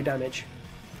might as well do damage.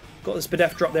 Got the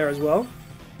Spadef drop there as well.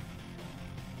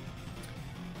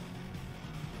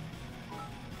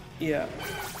 Yeah.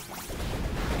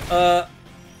 I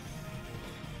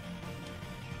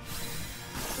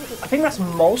think that's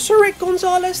Mulseric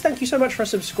Gonzalez. Thank you so much for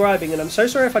subscribing, and I'm so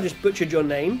sorry if I just butchered your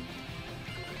name.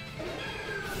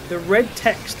 The red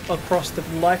text across the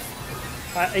life,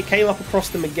 it came up across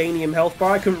the Meganium health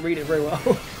bar. I couldn't read it very well.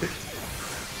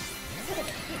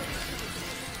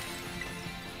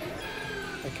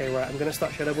 Okay, right, I'm going to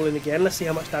start Shadow Balling again. Let's see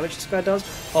how much damage this guy does.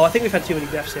 Oh, I think we've had too many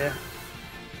deaths here.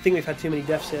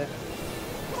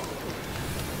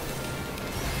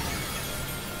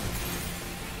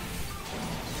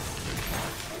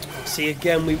 See,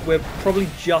 again, we're probably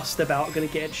just about going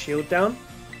to get its shield down.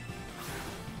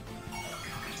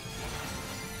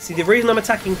 See, the reason I'm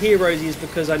attacking here, Rosie, is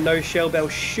because I know Shell Bell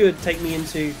should take me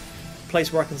into a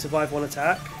place where I can survive one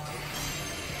attack.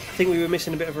 I think we were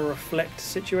missing a bit of a reflect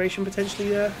situation potentially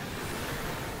there.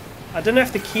 I don't know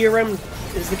if the Kirem...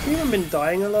 Has the Kirem been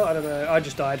dying a lot? I don't know. I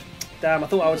just died. Damn, I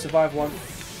thought I would survive one.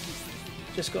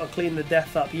 Just got to clean the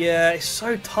death up. Yeah, it's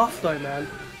so tough though, man.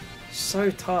 So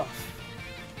tough.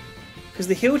 Because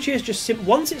the heal cheer is just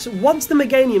once the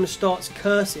Meganium starts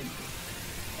cursing,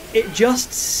 it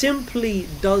just simply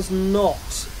does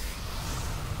not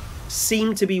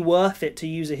seem to be worth it to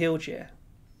use a heal cheer.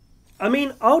 I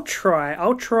mean, I'll try.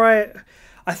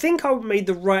 I think I made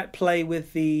the right play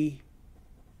with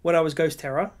when I was Ghost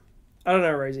Terra. I don't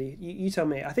know, Rosie. You tell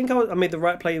me. I think I made the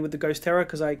right play with the Ghost Terra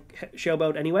because I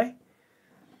shellbelled anyway.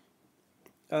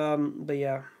 But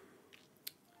yeah.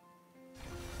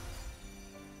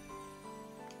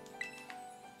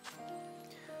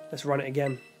 Let's run it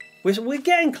again. We're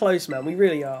getting close, man. We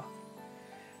really are.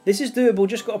 This is doable.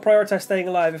 Just got to prioritise staying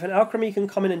alive. If an Alchemy can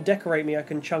come in and decorate me, I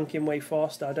can chunk him way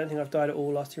faster. I don't think I've died at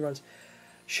all last 2 runs.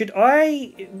 Should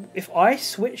I... If I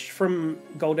switched from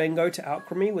Goldengo to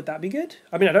Alchemy, would that be good?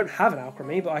 I mean, I don't have an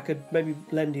Alchemy, but I could maybe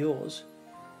lend yours.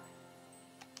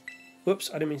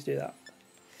 Whoops, I didn't mean to do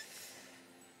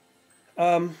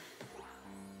that.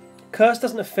 Curse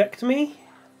doesn't affect me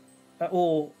at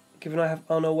all. Given I have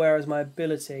Unaware as my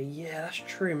ability. Yeah, that's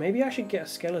true. Maybe I should get a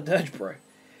Skeledirge, bro.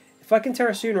 If I can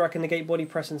Terra sooner, I can negate body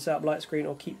press and set up light screen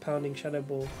or keep pounding Shadow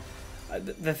Ball.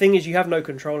 The thing is, you have no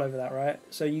control over that, right?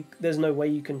 So there's no way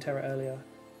you can Terra earlier.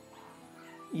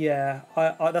 Yeah,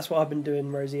 that's what I've been doing,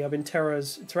 Rosie. I've been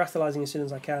terrestrializing as soon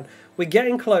as I can. We're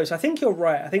getting close. I think you're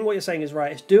right. I think what you're saying is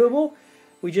right. It's doable.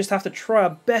 We just have to try our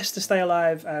best to stay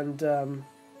alive, and there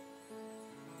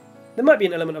might be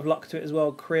an element of luck to it as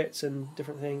well. Crits and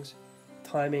different things.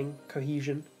 Timing,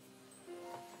 cohesion.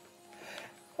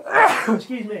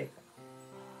 Excuse me.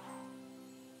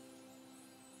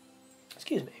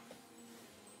 Excuse me.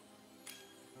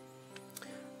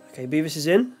 Okay, Beavis is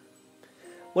in.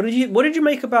 What did you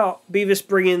make about Beavis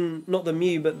bringing not the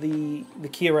Mew but the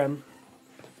Kyurem?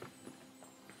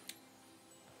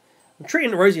 I'm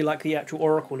treating Rosie like the actual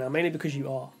Oracle now, mainly because you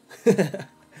are.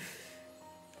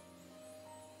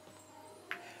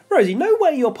 Rosie, no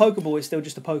way your Pokeball is still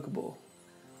just a Pokeball.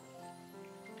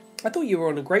 I thought you were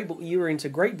on a Great Ball. You were into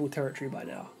Great Ball territory by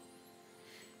now.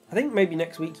 I think maybe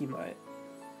next week you might.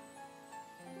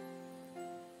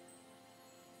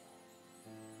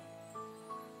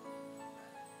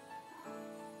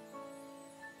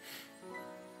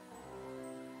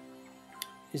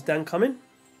 Is Dan coming?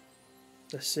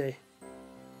 Let's see.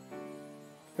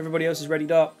 Everybody else is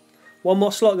readied up. One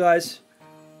more slot, guys.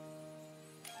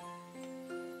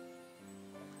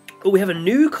 Oh, we have a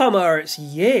newcomer. It's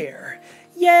Year.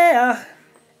 Yeah.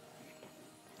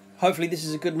 Hopefully this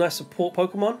is a good, nice support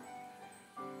Pokemon.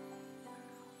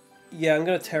 Yeah, I'm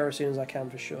going to Terra as soon as I can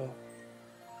for sure.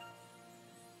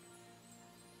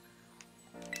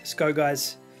 Let's go,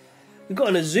 guys. We've got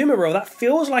an Azumarill. That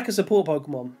feels like a support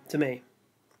Pokemon to me.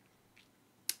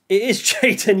 It is,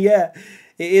 Jayden, yeah.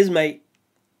 It is, mate.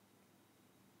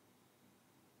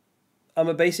 I'm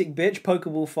a basic bitch.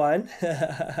 Pokeball, fine.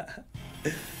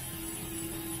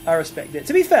 I respect it.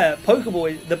 To be fair,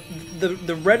 Pokeball,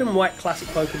 the red and white classic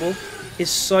Pokeball is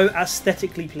so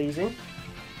aesthetically pleasing.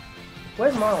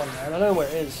 Where's my one, man? I don't know where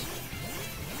it is.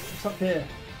 It's up here.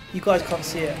 You guys can't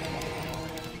see it.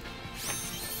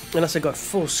 Unless I got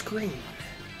full screen.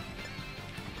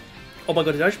 Oh my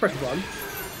god, did I just press run?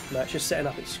 No, it's just setting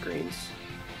up its screens.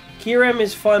 Kyurem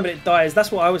is fine, but it dies.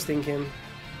 That's what I was thinking.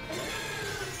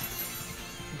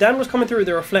 Dan was coming through with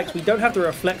the Reflect. We don't have the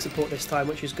Reflect support this time,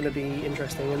 which is going to be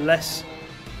interesting. Unless...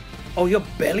 Oh, you're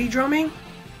belly drumming?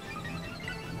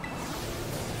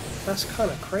 That's kind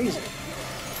of crazy.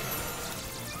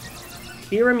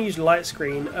 Kyurem used Light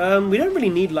Screen. We don't really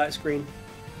need Light Screen.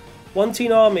 One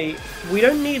Teen Army. We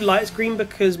don't need Light Screen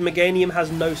because Meganium has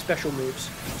no special moves.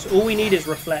 So all we need is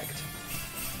Reflect.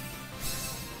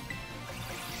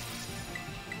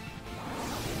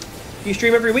 Do you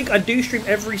stream every week? I do stream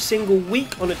every single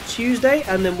week on a Tuesday,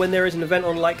 and then when there is an event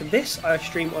on like this, I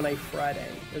stream on a Friday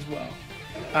as well.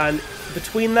 And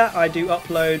between that, I do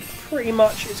upload pretty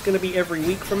much, it's going to be every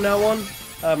week from now on,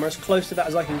 or as close to that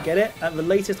as I can get it. At the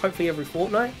latest, hopefully every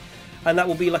fortnight. And that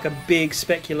will be like a big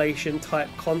speculation type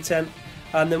content.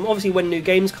 And then obviously when new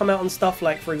games come out and stuff,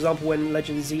 like for example when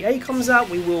Legend ZA comes out,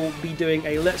 we will be doing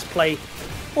a Let's Play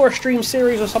or a stream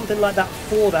series or something like that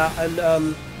for that,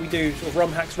 and we do sort of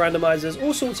ROM hacks, randomizers,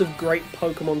 all sorts of great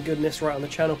Pokemon goodness right on the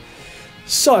channel.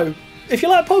 So, if you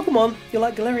like Pokemon, you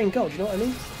like Galarian Gold, you know what I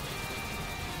mean?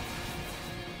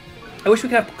 I wish we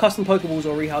could have custom Pokeballs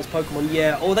or rehoused Pokemon,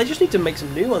 yeah, or they just need to make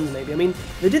some new ones maybe. I mean,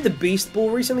 they did the Beast Ball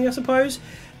recently, I suppose.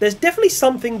 There's definitely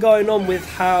something going on with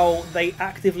how they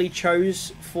actively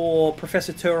chose for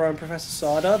Professor Turo and Professor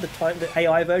Sada, the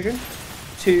AI version,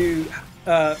 to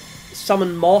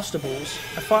summon Master Balls.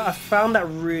 I found that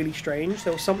really strange.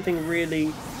 There was something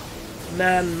really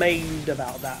man-made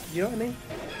about that. Do you know what I mean?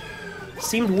 It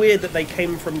seemed weird that they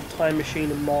came from Time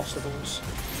Machine and Master Balls.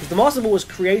 Because the Master Ball was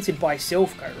created by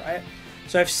Silphco, right?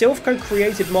 So if Silphco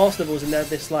created Master Balls and they're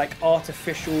this like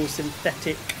artificial,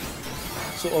 synthetic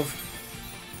sort of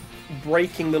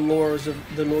breaking the laws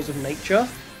of nature,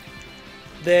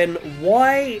 then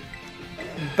why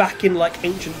back in like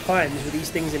ancient times were these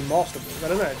things in Master Balls? I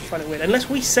don't know, I just find it weird. Unless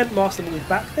we sent Master Balls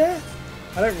back there?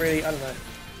 I don't know.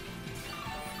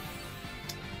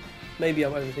 Maybe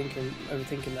I'm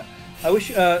overthinking that. I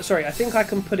wish, sorry, I think I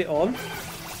can put it on.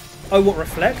 Oh, what,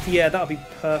 Reflect? Yeah, that would be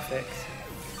perfect.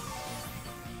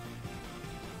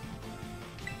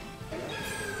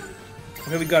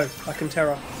 Here we go, I can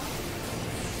Terra.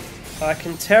 I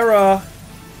can Terra.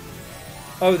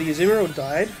 Oh, the Azumarill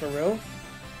died, for real?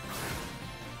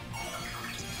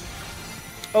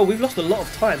 Oh, we've lost a lot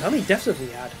of time. How many deaths have we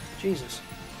had? Jesus.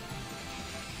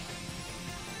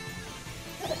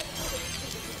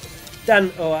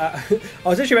 Dan, oh, I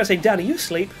was actually about to say, Dan, are you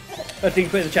asleep? I think you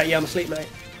put in the chat, yeah, I'm asleep, mate.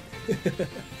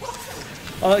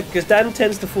 Because Dan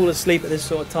tends to fall asleep at this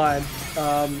sort of time.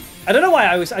 I don't know why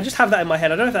I just have that in my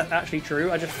head. I don't know if that's actually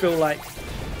true. I just feel like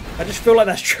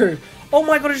that's true. Oh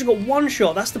my god, I just got one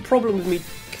shot. That's the problem with me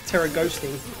Terra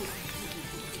ghosting.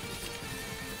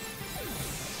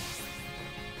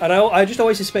 And I just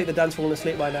always suspect that Dan's fallen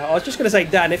asleep by now. I was just going to say,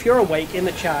 Dan, if you're awake in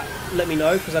the chat, let me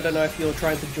know, because I don't know if you're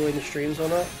trying to join the streams or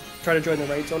not. Trying to join the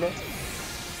raids or not.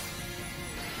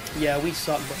 Yeah, we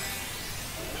suck, bro.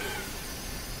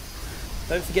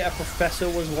 Don't forget a professor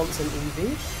was once an EV.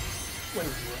 Wait,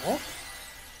 what?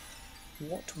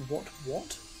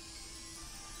 What?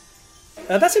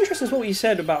 That's interesting as well what you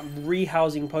said about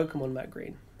rehousing Pokemon, Matt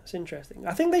Green. That's interesting.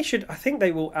 I think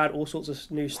they will add all sorts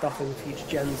of new stuff in future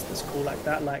gens that's cool like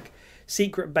that, like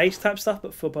secret base type stuff,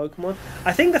 but for Pokemon.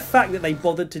 I think the fact that they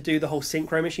bothered to do the whole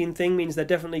synchro machine thing means they're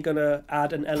definitely going to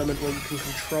add an element where you can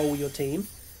control your team.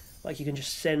 Like you can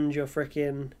just send your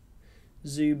freaking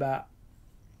Zubat,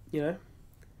 you know,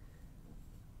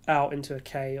 out into a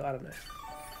K, I don't know.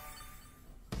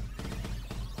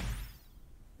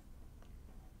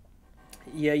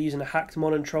 Yeah, using a hacked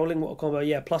mon and trolling Mortal Kombat.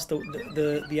 Yeah, plus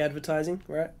the advertising,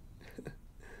 right?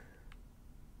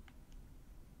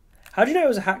 How do you know it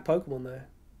was a hacked Pokemon though?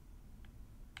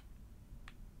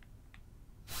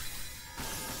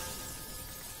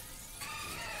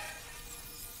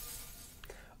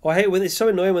 Oh, I hate when it's so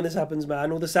annoying when this happens,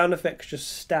 man. All the sound effects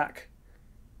just stack.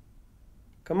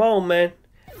 Come on, man.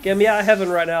 Get me out of heaven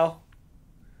right now.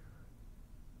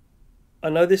 I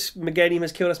know this Meganium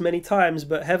has killed us many times,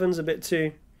 but heaven's a bit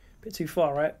too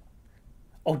far, right?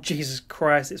 Oh, Jesus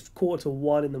Christ. It's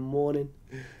 1:45 in the morning.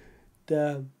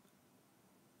 Damn.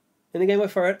 In the game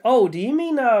with Furret. Oh, do you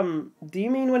mean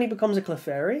when he becomes a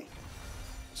Clefairy?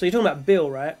 So you're talking about Bill,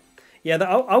 right? Yeah,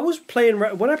 I was playing...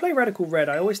 When I play Radical Red,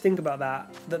 I always think about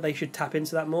that they should tap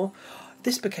into that more.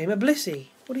 This became a Blissey.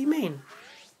 What do you mean?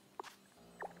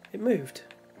 It moved.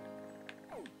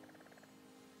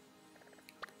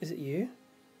 Is it you?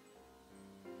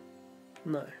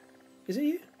 No. Is it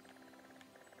you?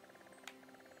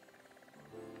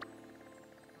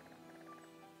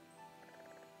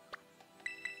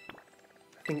 I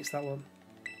think it's that one.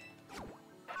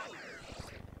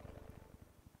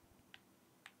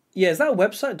 Yeah, is that a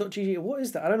website? .gg? What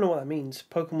is that? I don't know what that means.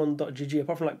 Pokemon.gg,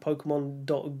 apart from like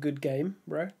Pokemon.goodgame,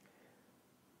 bro.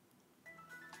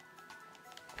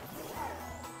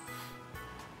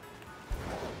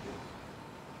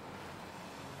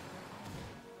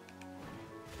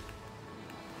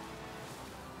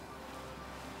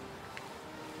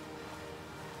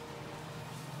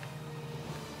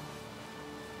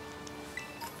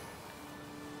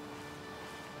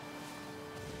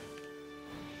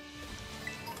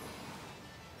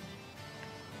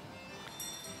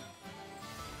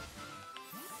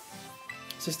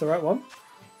 Is this the right one?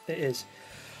 It is.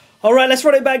 Alright, let's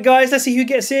run it back, guys. Let's see who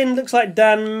gets in. Looks like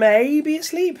Dan may be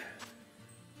asleep.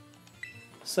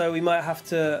 So we might have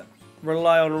to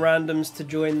rely on randoms to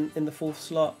join in the 4th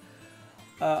slot.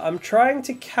 I'm trying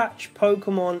to catch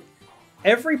Pokemon.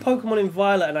 Every Pokemon in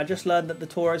Violet, and I just learned that the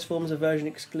Tauros forms are version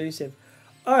exclusive.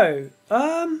 Oh,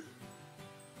 are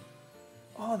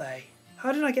they?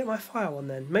 How did I get my fire one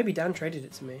then? Maybe Dan traded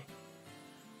it to me.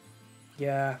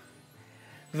 Yeah.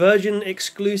 Virgin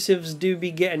exclusives do be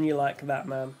getting you like that,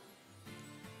 man.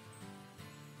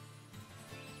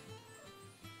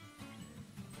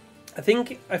 I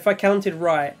think if I counted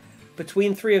right,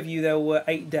 between 3 of you there were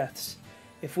 8 deaths.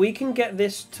 If we can get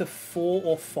this to 4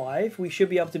 or 5, we should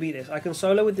be able to beat this. I can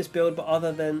solo with this build, but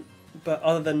other than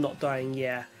not dying,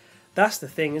 yeah. That's the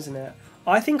thing, isn't it?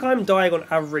 I think I'm dying on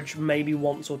average maybe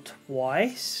once or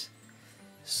twice.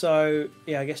 So,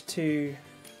 yeah, I guess 2...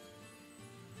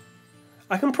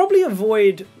 I can probably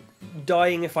avoid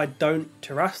dying if I don't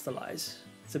terrestrialize,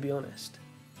 to be honest.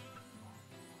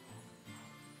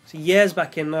 So Year's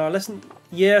back in now. Listen,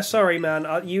 yeah, sorry man.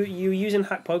 You using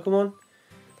hack Pokemon?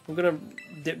 I'm gonna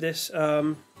dip this.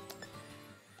 Let's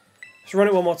run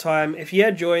it one more time. If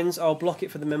Year joins, I'll block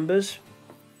it for the members.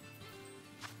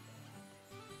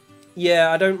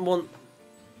 Yeah, I don't want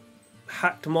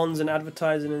hacked mons and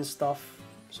advertising and stuff.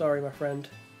 Sorry, my friend.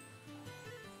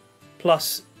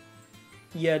 Plus,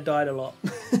 yeah, died a lot.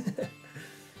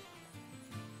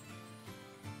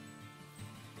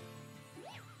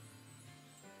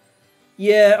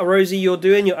 Yeah, Rosie, you're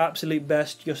doing your absolute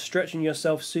best. You're stretching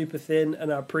yourself super thin,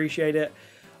 and I appreciate it.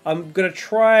 I'm gonna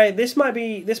try. This might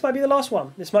be the last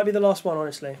one. This might be the last one,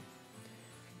 honestly.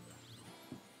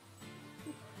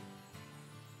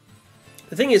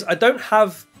 The thing is, I don't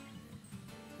have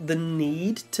the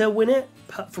need to win it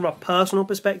from a personal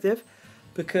perspective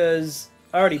because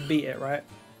I already beat it, right?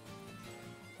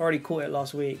 I already caught it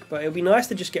last week, but it would be nice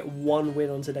to just get one win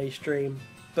on today's stream.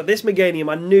 But this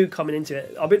Meganium, I knew coming into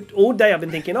it. All day I've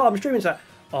been thinking, oh, I'm streaming. It's like,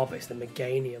 oh, but it's the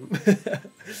Meganium.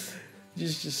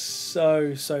 just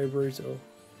so brutal.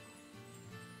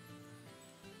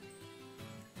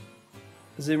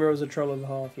 Zimmer's a troll and a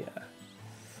half, yeah.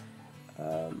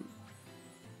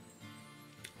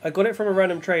 I got it from a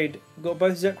random trade. Got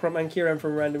both Zekrom and Kiram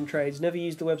from random trades. Never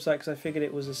used the website because I figured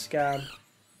it was a scam.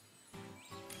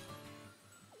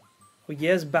 Well,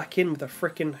 Ye's back in with a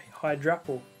frickin'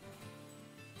 Hydrapple.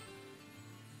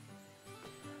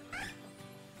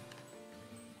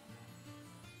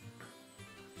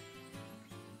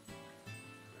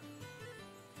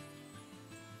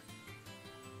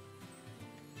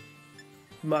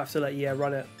 Might have to let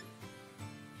run it.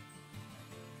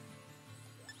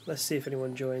 Let's see if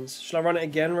anyone joins. Shall I run it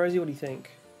again, Rosie? What do you think?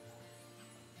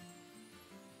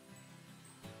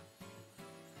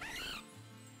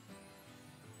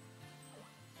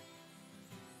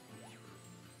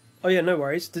 Oh yeah, no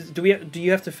worries. Do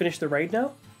you have to finish the raid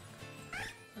now?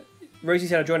 Rosie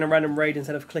said I joined a random raid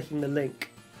instead of clicking the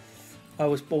link. I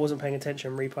wasn't paying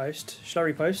attention. Repost. Shall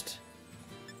I repost?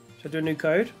 Should I do a new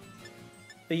code?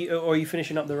 Or are you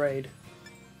finishing up the raid?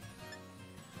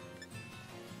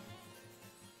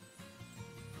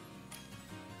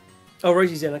 Oh,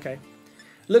 Rosie's in. Okay.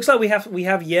 Looks like we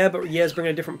have Ye, but Ye's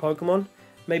bringing a different Pokemon.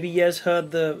 Maybe Ye's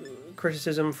heard the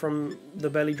criticism from the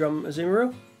Belly Drum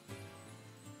Azumarill.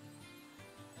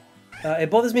 It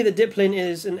bothers me that Diplin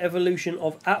is an evolution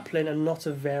of Applin and not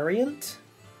a variant.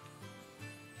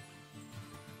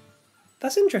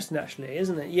 That's interesting, actually,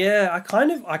 isn't it? Yeah, I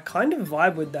kind of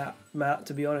vibe with that, Matt.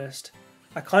 To be honest,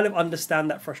 I kind of understand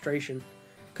that frustration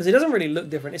because it doesn't really look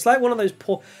different. It's like one of those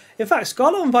poor. In fact,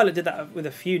 Scarlet and Violet did that with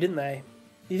a few, didn't they?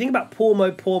 You think about Poor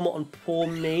Mo, Poor and Poor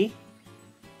Me.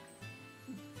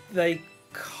 They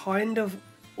kind of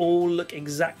all look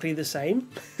exactly the same,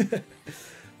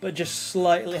 but just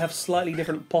have slightly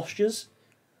different postures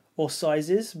or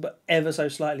sizes, but ever so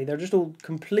slightly. They're just all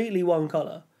completely one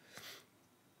color.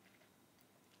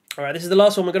 Alright, this is the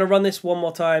last one. We're going to run this one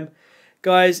more time.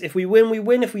 Guys, if we win, we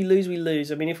win. If we lose, we lose.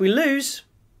 I mean, if we lose,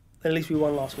 then at least we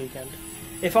won last weekend.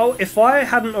 If I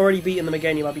hadn't already beaten the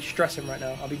Meganium, I'd be stressing right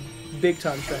now. I'd be big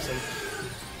time stressing.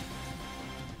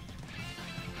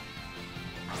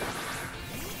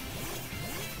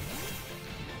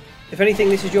 If anything,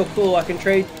 this is your call. I can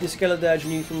trade the Skeledurge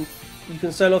and you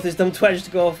can solo off this dumb twat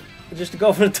just to go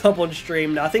off on a dub on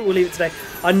stream. Now I think we'll leave it today.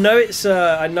 I know it's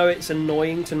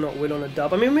annoying to not win on a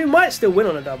dub. I mean, we might still win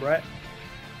on a dub, right?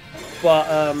 But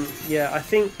yeah, I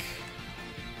think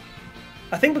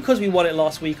because we won it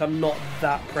last week, I'm not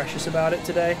that precious about it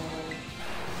today.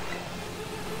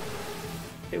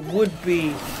 It would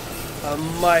be a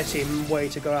mighty way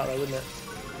to go out though, wouldn't it?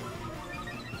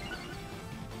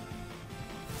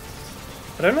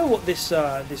 I don't know what this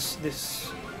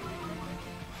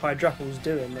Hydrapple's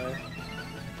doing though.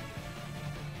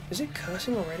 Is it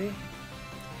cursing already?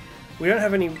 We don't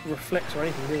have any reflects or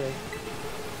anything, do we?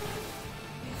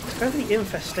 It's going for the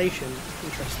infestation.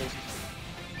 Interesting.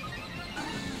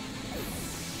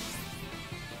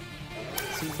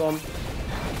 Seed bomb.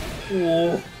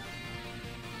 Whoa.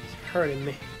 It's hurting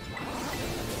me.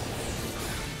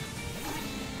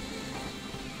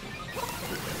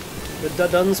 The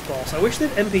Dunsparce. I wish that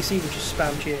NPC would just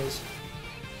spam cheers.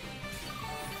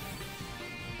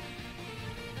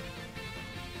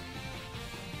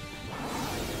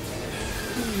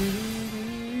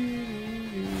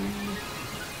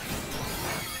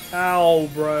 Ow,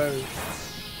 bro.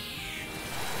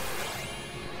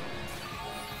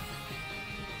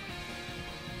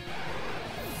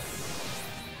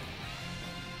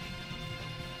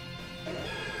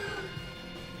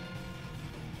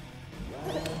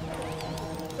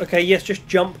 Okay, yes, just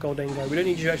jump, Goldingo. We don't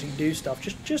need you to actually do stuff.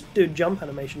 Just do jump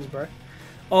animations, bro.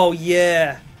 Oh,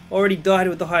 yeah. Already died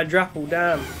with the Hydrapple,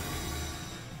 damn.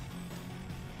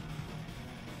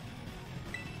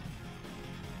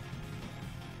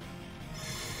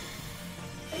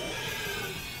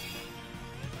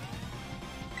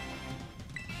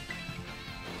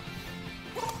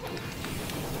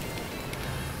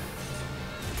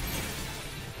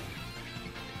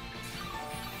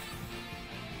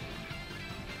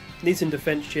 Need some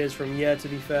defense cheers from to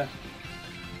be fair.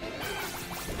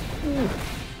 Ooh.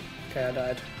 Okay, I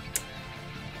died.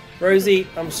 Rosie,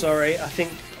 I'm sorry. I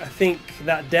think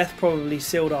that death probably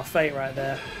sealed our fate right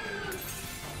there.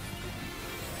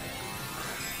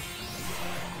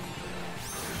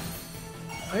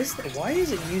 Why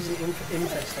is it using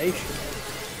infestation?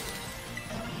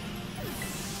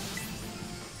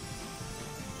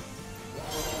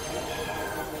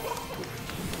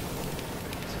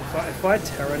 If I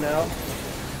Terra now,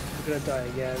 I'm gonna die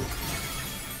again.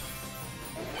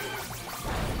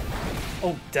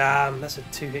 Oh, damn. That's a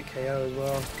 2-hit KO as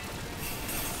well.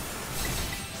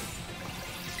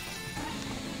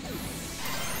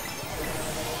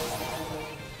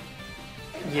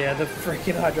 Yeah, the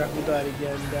freaking Hydra died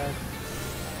again, damn.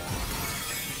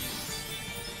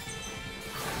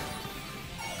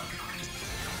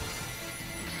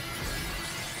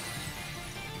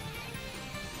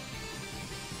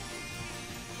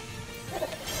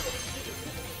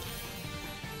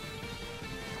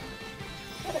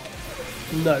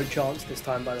 No chance this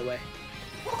time, by the way.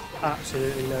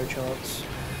 Absolutely no chance.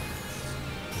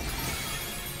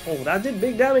 Oh, that did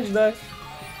big damage though.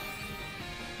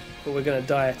 But we're going to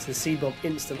die to the Seed Bomb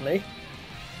instantly.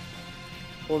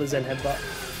 Or the Zen Headbutt.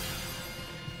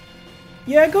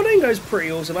 Yeah, Gordingo's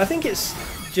pretty awesome. I think it's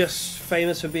just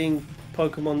famous for being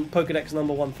Pokédex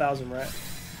number 1000, right?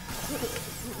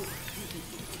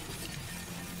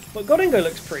 But Gordingo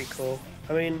looks pretty cool.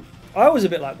 I mean, I was a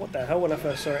bit like, what the hell when I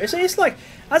first saw it. It's like,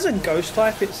 as a ghost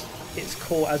type, it's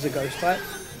cool as a ghost type.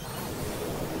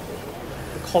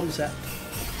 The concept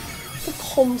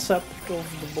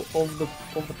of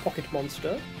the pocket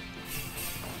monster.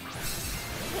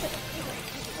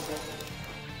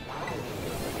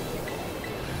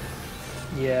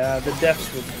 Yeah, the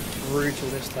deaths were brutal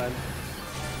this time.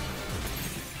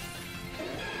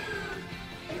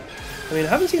 I mean, I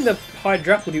haven't seen the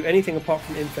Hydrapple do anything apart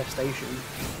from infestation.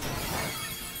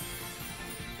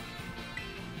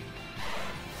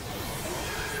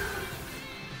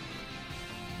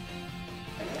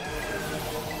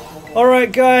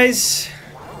 Alright guys,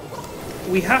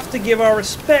 we have to give our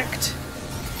respect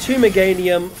to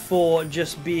Meganium for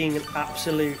just being an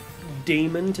absolute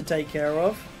demon to take care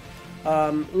of.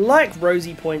 Like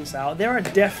Rosie points out, there are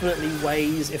definitely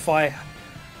ways, if I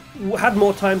had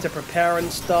more time to prepare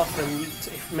and stuff, and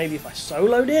maybe if I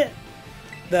soloed it,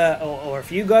 or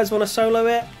if you guys want to solo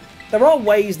it, there are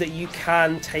ways that you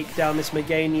can take down this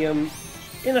Meganium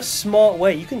in a smart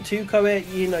way. You can 2-co it,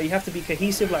 you know, you have to be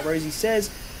cohesive like Rosie says.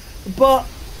 But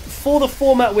for the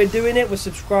format we're doing it, with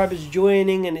subscribers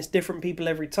joining and it's different people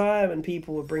every time and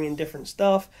people are bringing different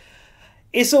stuff,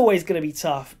 it's always going to be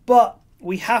tough. But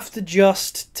we have to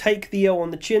just take the L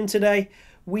on the chin today.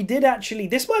 We did actually,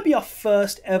 this might be our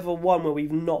first ever one where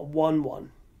we've not won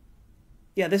one.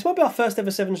 Yeah, this might be our first ever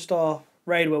 7-star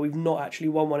raid where we've not actually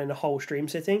won one in a whole stream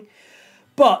sitting.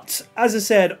 But, as I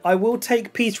said, I will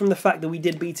take peace from the fact that we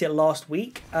did beat it last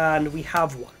week and we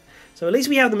have won. So at least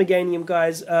we have the Meganium,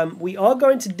 guys. We are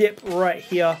going to dip right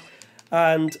here,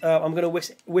 and I'm going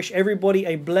to wish everybody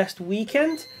a blessed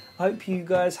weekend. I hope you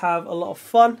guys have a lot of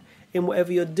fun in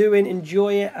whatever you're doing.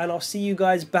 Enjoy it, and I'll see you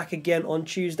guys back again on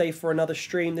Tuesday for another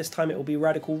stream. This time it will be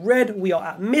Radical Red. We are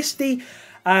at Misty,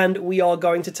 and we are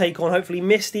going to take on, hopefully,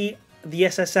 Misty, the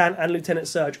SSN, and Lieutenant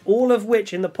Surge, all of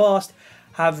which in the past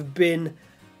have been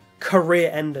career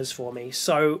enders for me.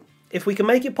 So if we can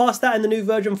make it past that in the new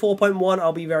version 4.1,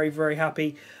 I'll be very, very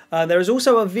happy. There is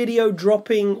also a video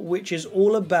dropping which is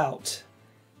all about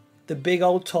the big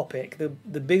old topic, the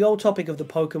big old topic of the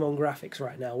Pokemon graphics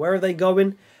right now. Where are they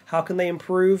going? How can they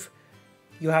improve?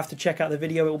 You'll have to check out the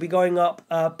video. It will be going up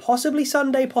possibly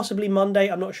Sunday, possibly Monday.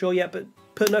 I'm not sure yet, but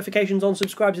put notifications on,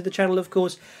 subscribe to the channel, of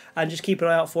course, and just keep an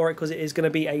eye out for it because it is going to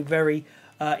be a very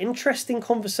interesting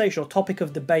conversation, or topic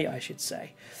of debate, I should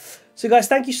say. So guys,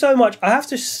 thank you so much. I have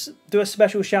to do a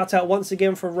special shout out once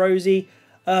again for Rosie.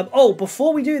 Oh,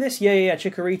 before we do this, yeah,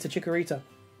 Chikorita.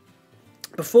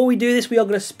 Before we do this, we are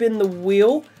going to spin the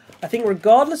wheel. I think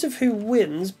regardless of who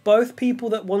wins, both people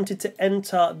that wanted to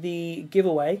enter the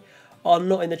giveaway are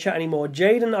not in the chat anymore.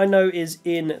 Jaden, I know, is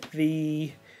in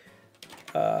the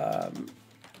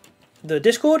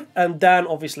Discord, and Dan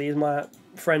obviously is my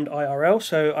friend IRL,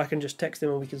 so I can just text him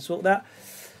and we can sort that.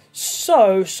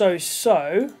 So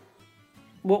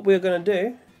what we're going to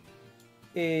do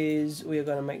is we are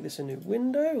going to make this a new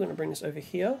window. We're going to bring this over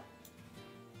here.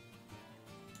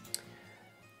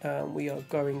 We are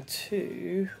going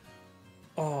to...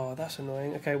 Oh, that's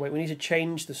annoying. Okay, wait, we need to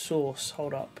change the source.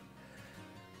 Hold up.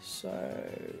 So,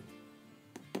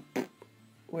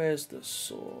 where's the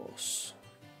source?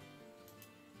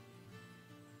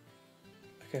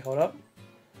 Okay, hold up.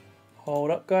 Hold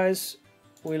up, guys.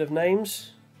 Wheel of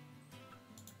names.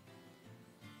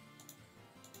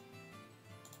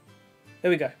 There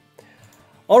we go.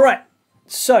 Alright,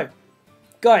 so,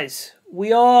 guys,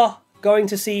 we are going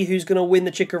to see who's going to win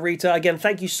the Chikorita. Again,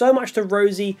 thank you so much to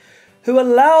Rosie, who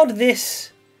allowed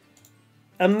this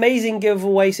amazing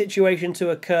giveaway situation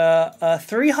to occur.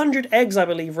 300 eggs, I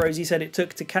believe Rosie said it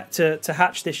took to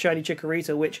hatch this shiny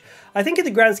Chikorita, which I think in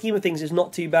the grand scheme of things is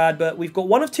not too bad, but we've got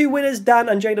one of two winners. Dan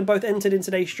and Jaden both entered in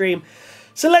today's stream.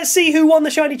 So let's see who won the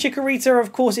shiny Chikorita.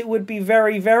 Of course, it would be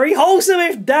very, very wholesome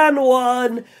if Dan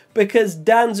won, because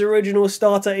Dan's original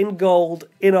starter in gold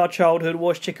in our childhood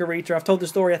was Chikorita. I've told the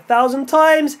story 1,000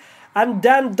 times, and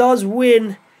Dan does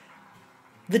win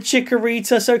the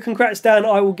Chikorita. So congrats, Dan.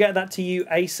 I will get that to you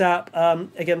ASAP.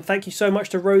 Again, thank you so much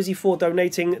to Rosie for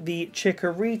donating the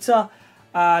Chikorita.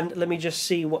 And let me just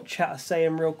see what chat are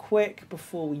saying real quick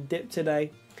before we dip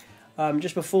today.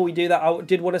 Just before we do that, I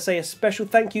did want to say a special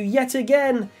thank you yet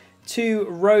again to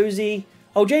Rosie.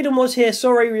 Oh, Jaden was here.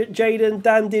 Sorry, Jaden.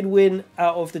 Dan did win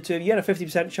out of the two. You had a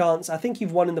 50% chance. I think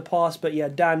you've won in the past, but yeah,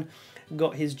 Dan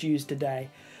got his dues today.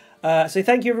 So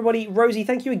thank you, everybody. Rosie,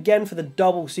 thank you again for the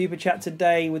double super chat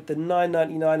today with the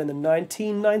 $9.99 and the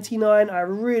 $19.99. I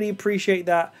really appreciate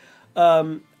that.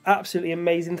 Absolutely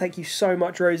amazing. Thank you so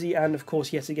much, Rosie. And of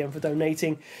course, yet again, for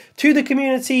donating to the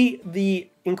community the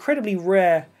incredibly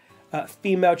rare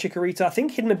female Chikorita. I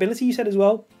think hidden ability you said as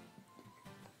well.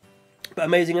 But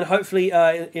amazing. And hopefully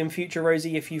in future,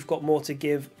 Rosie, if you've got more to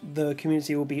give, the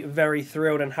community will be very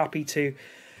thrilled and happy to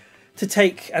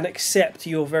take and accept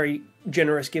your very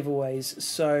generous giveaways.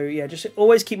 So yeah, just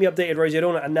always keep me updated, Rosie. I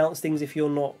don't want to announce things if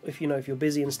you're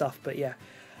busy and stuff. But yeah,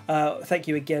 thank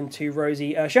you again to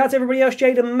Rosie. Shout out to everybody else,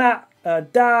 Jaden, Matt,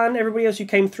 Dan, everybody else who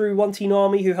came through, One Teen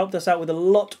Army, who helped us out with a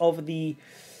lot of the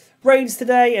raids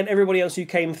today, and everybody else who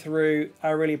came through. I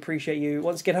really appreciate you.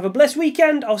 Once again, have a blessed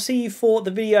weekend. I'll see you for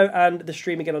the video and the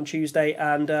stream again on Tuesday,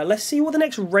 and let's see what the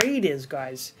next raid is,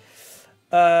 guys.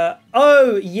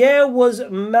 Oh yeah, was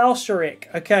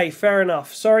Mauseric. Okay, fair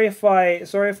enough. Sorry if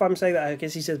I'm saying that. I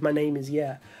guess he says my name is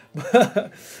yeah.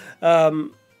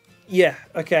 Yeah,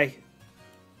 okay.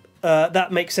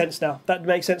 That makes sense now. That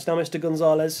makes sense now, Mr.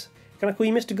 Gonzalez. Can I call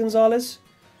you Mr. Gonzalez?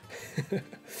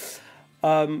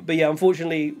 But yeah,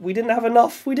 unfortunately, we didn't have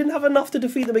enough. We didn't have enough to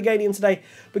defeat the Meganium today.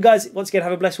 But guys, once again,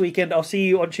 have a blessed weekend. I'll see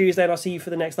you on Tuesday, and I'll see you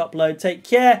for the next upload. Take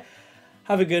care.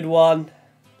 Have a good one.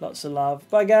 Lots of love.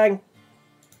 Bye, gang.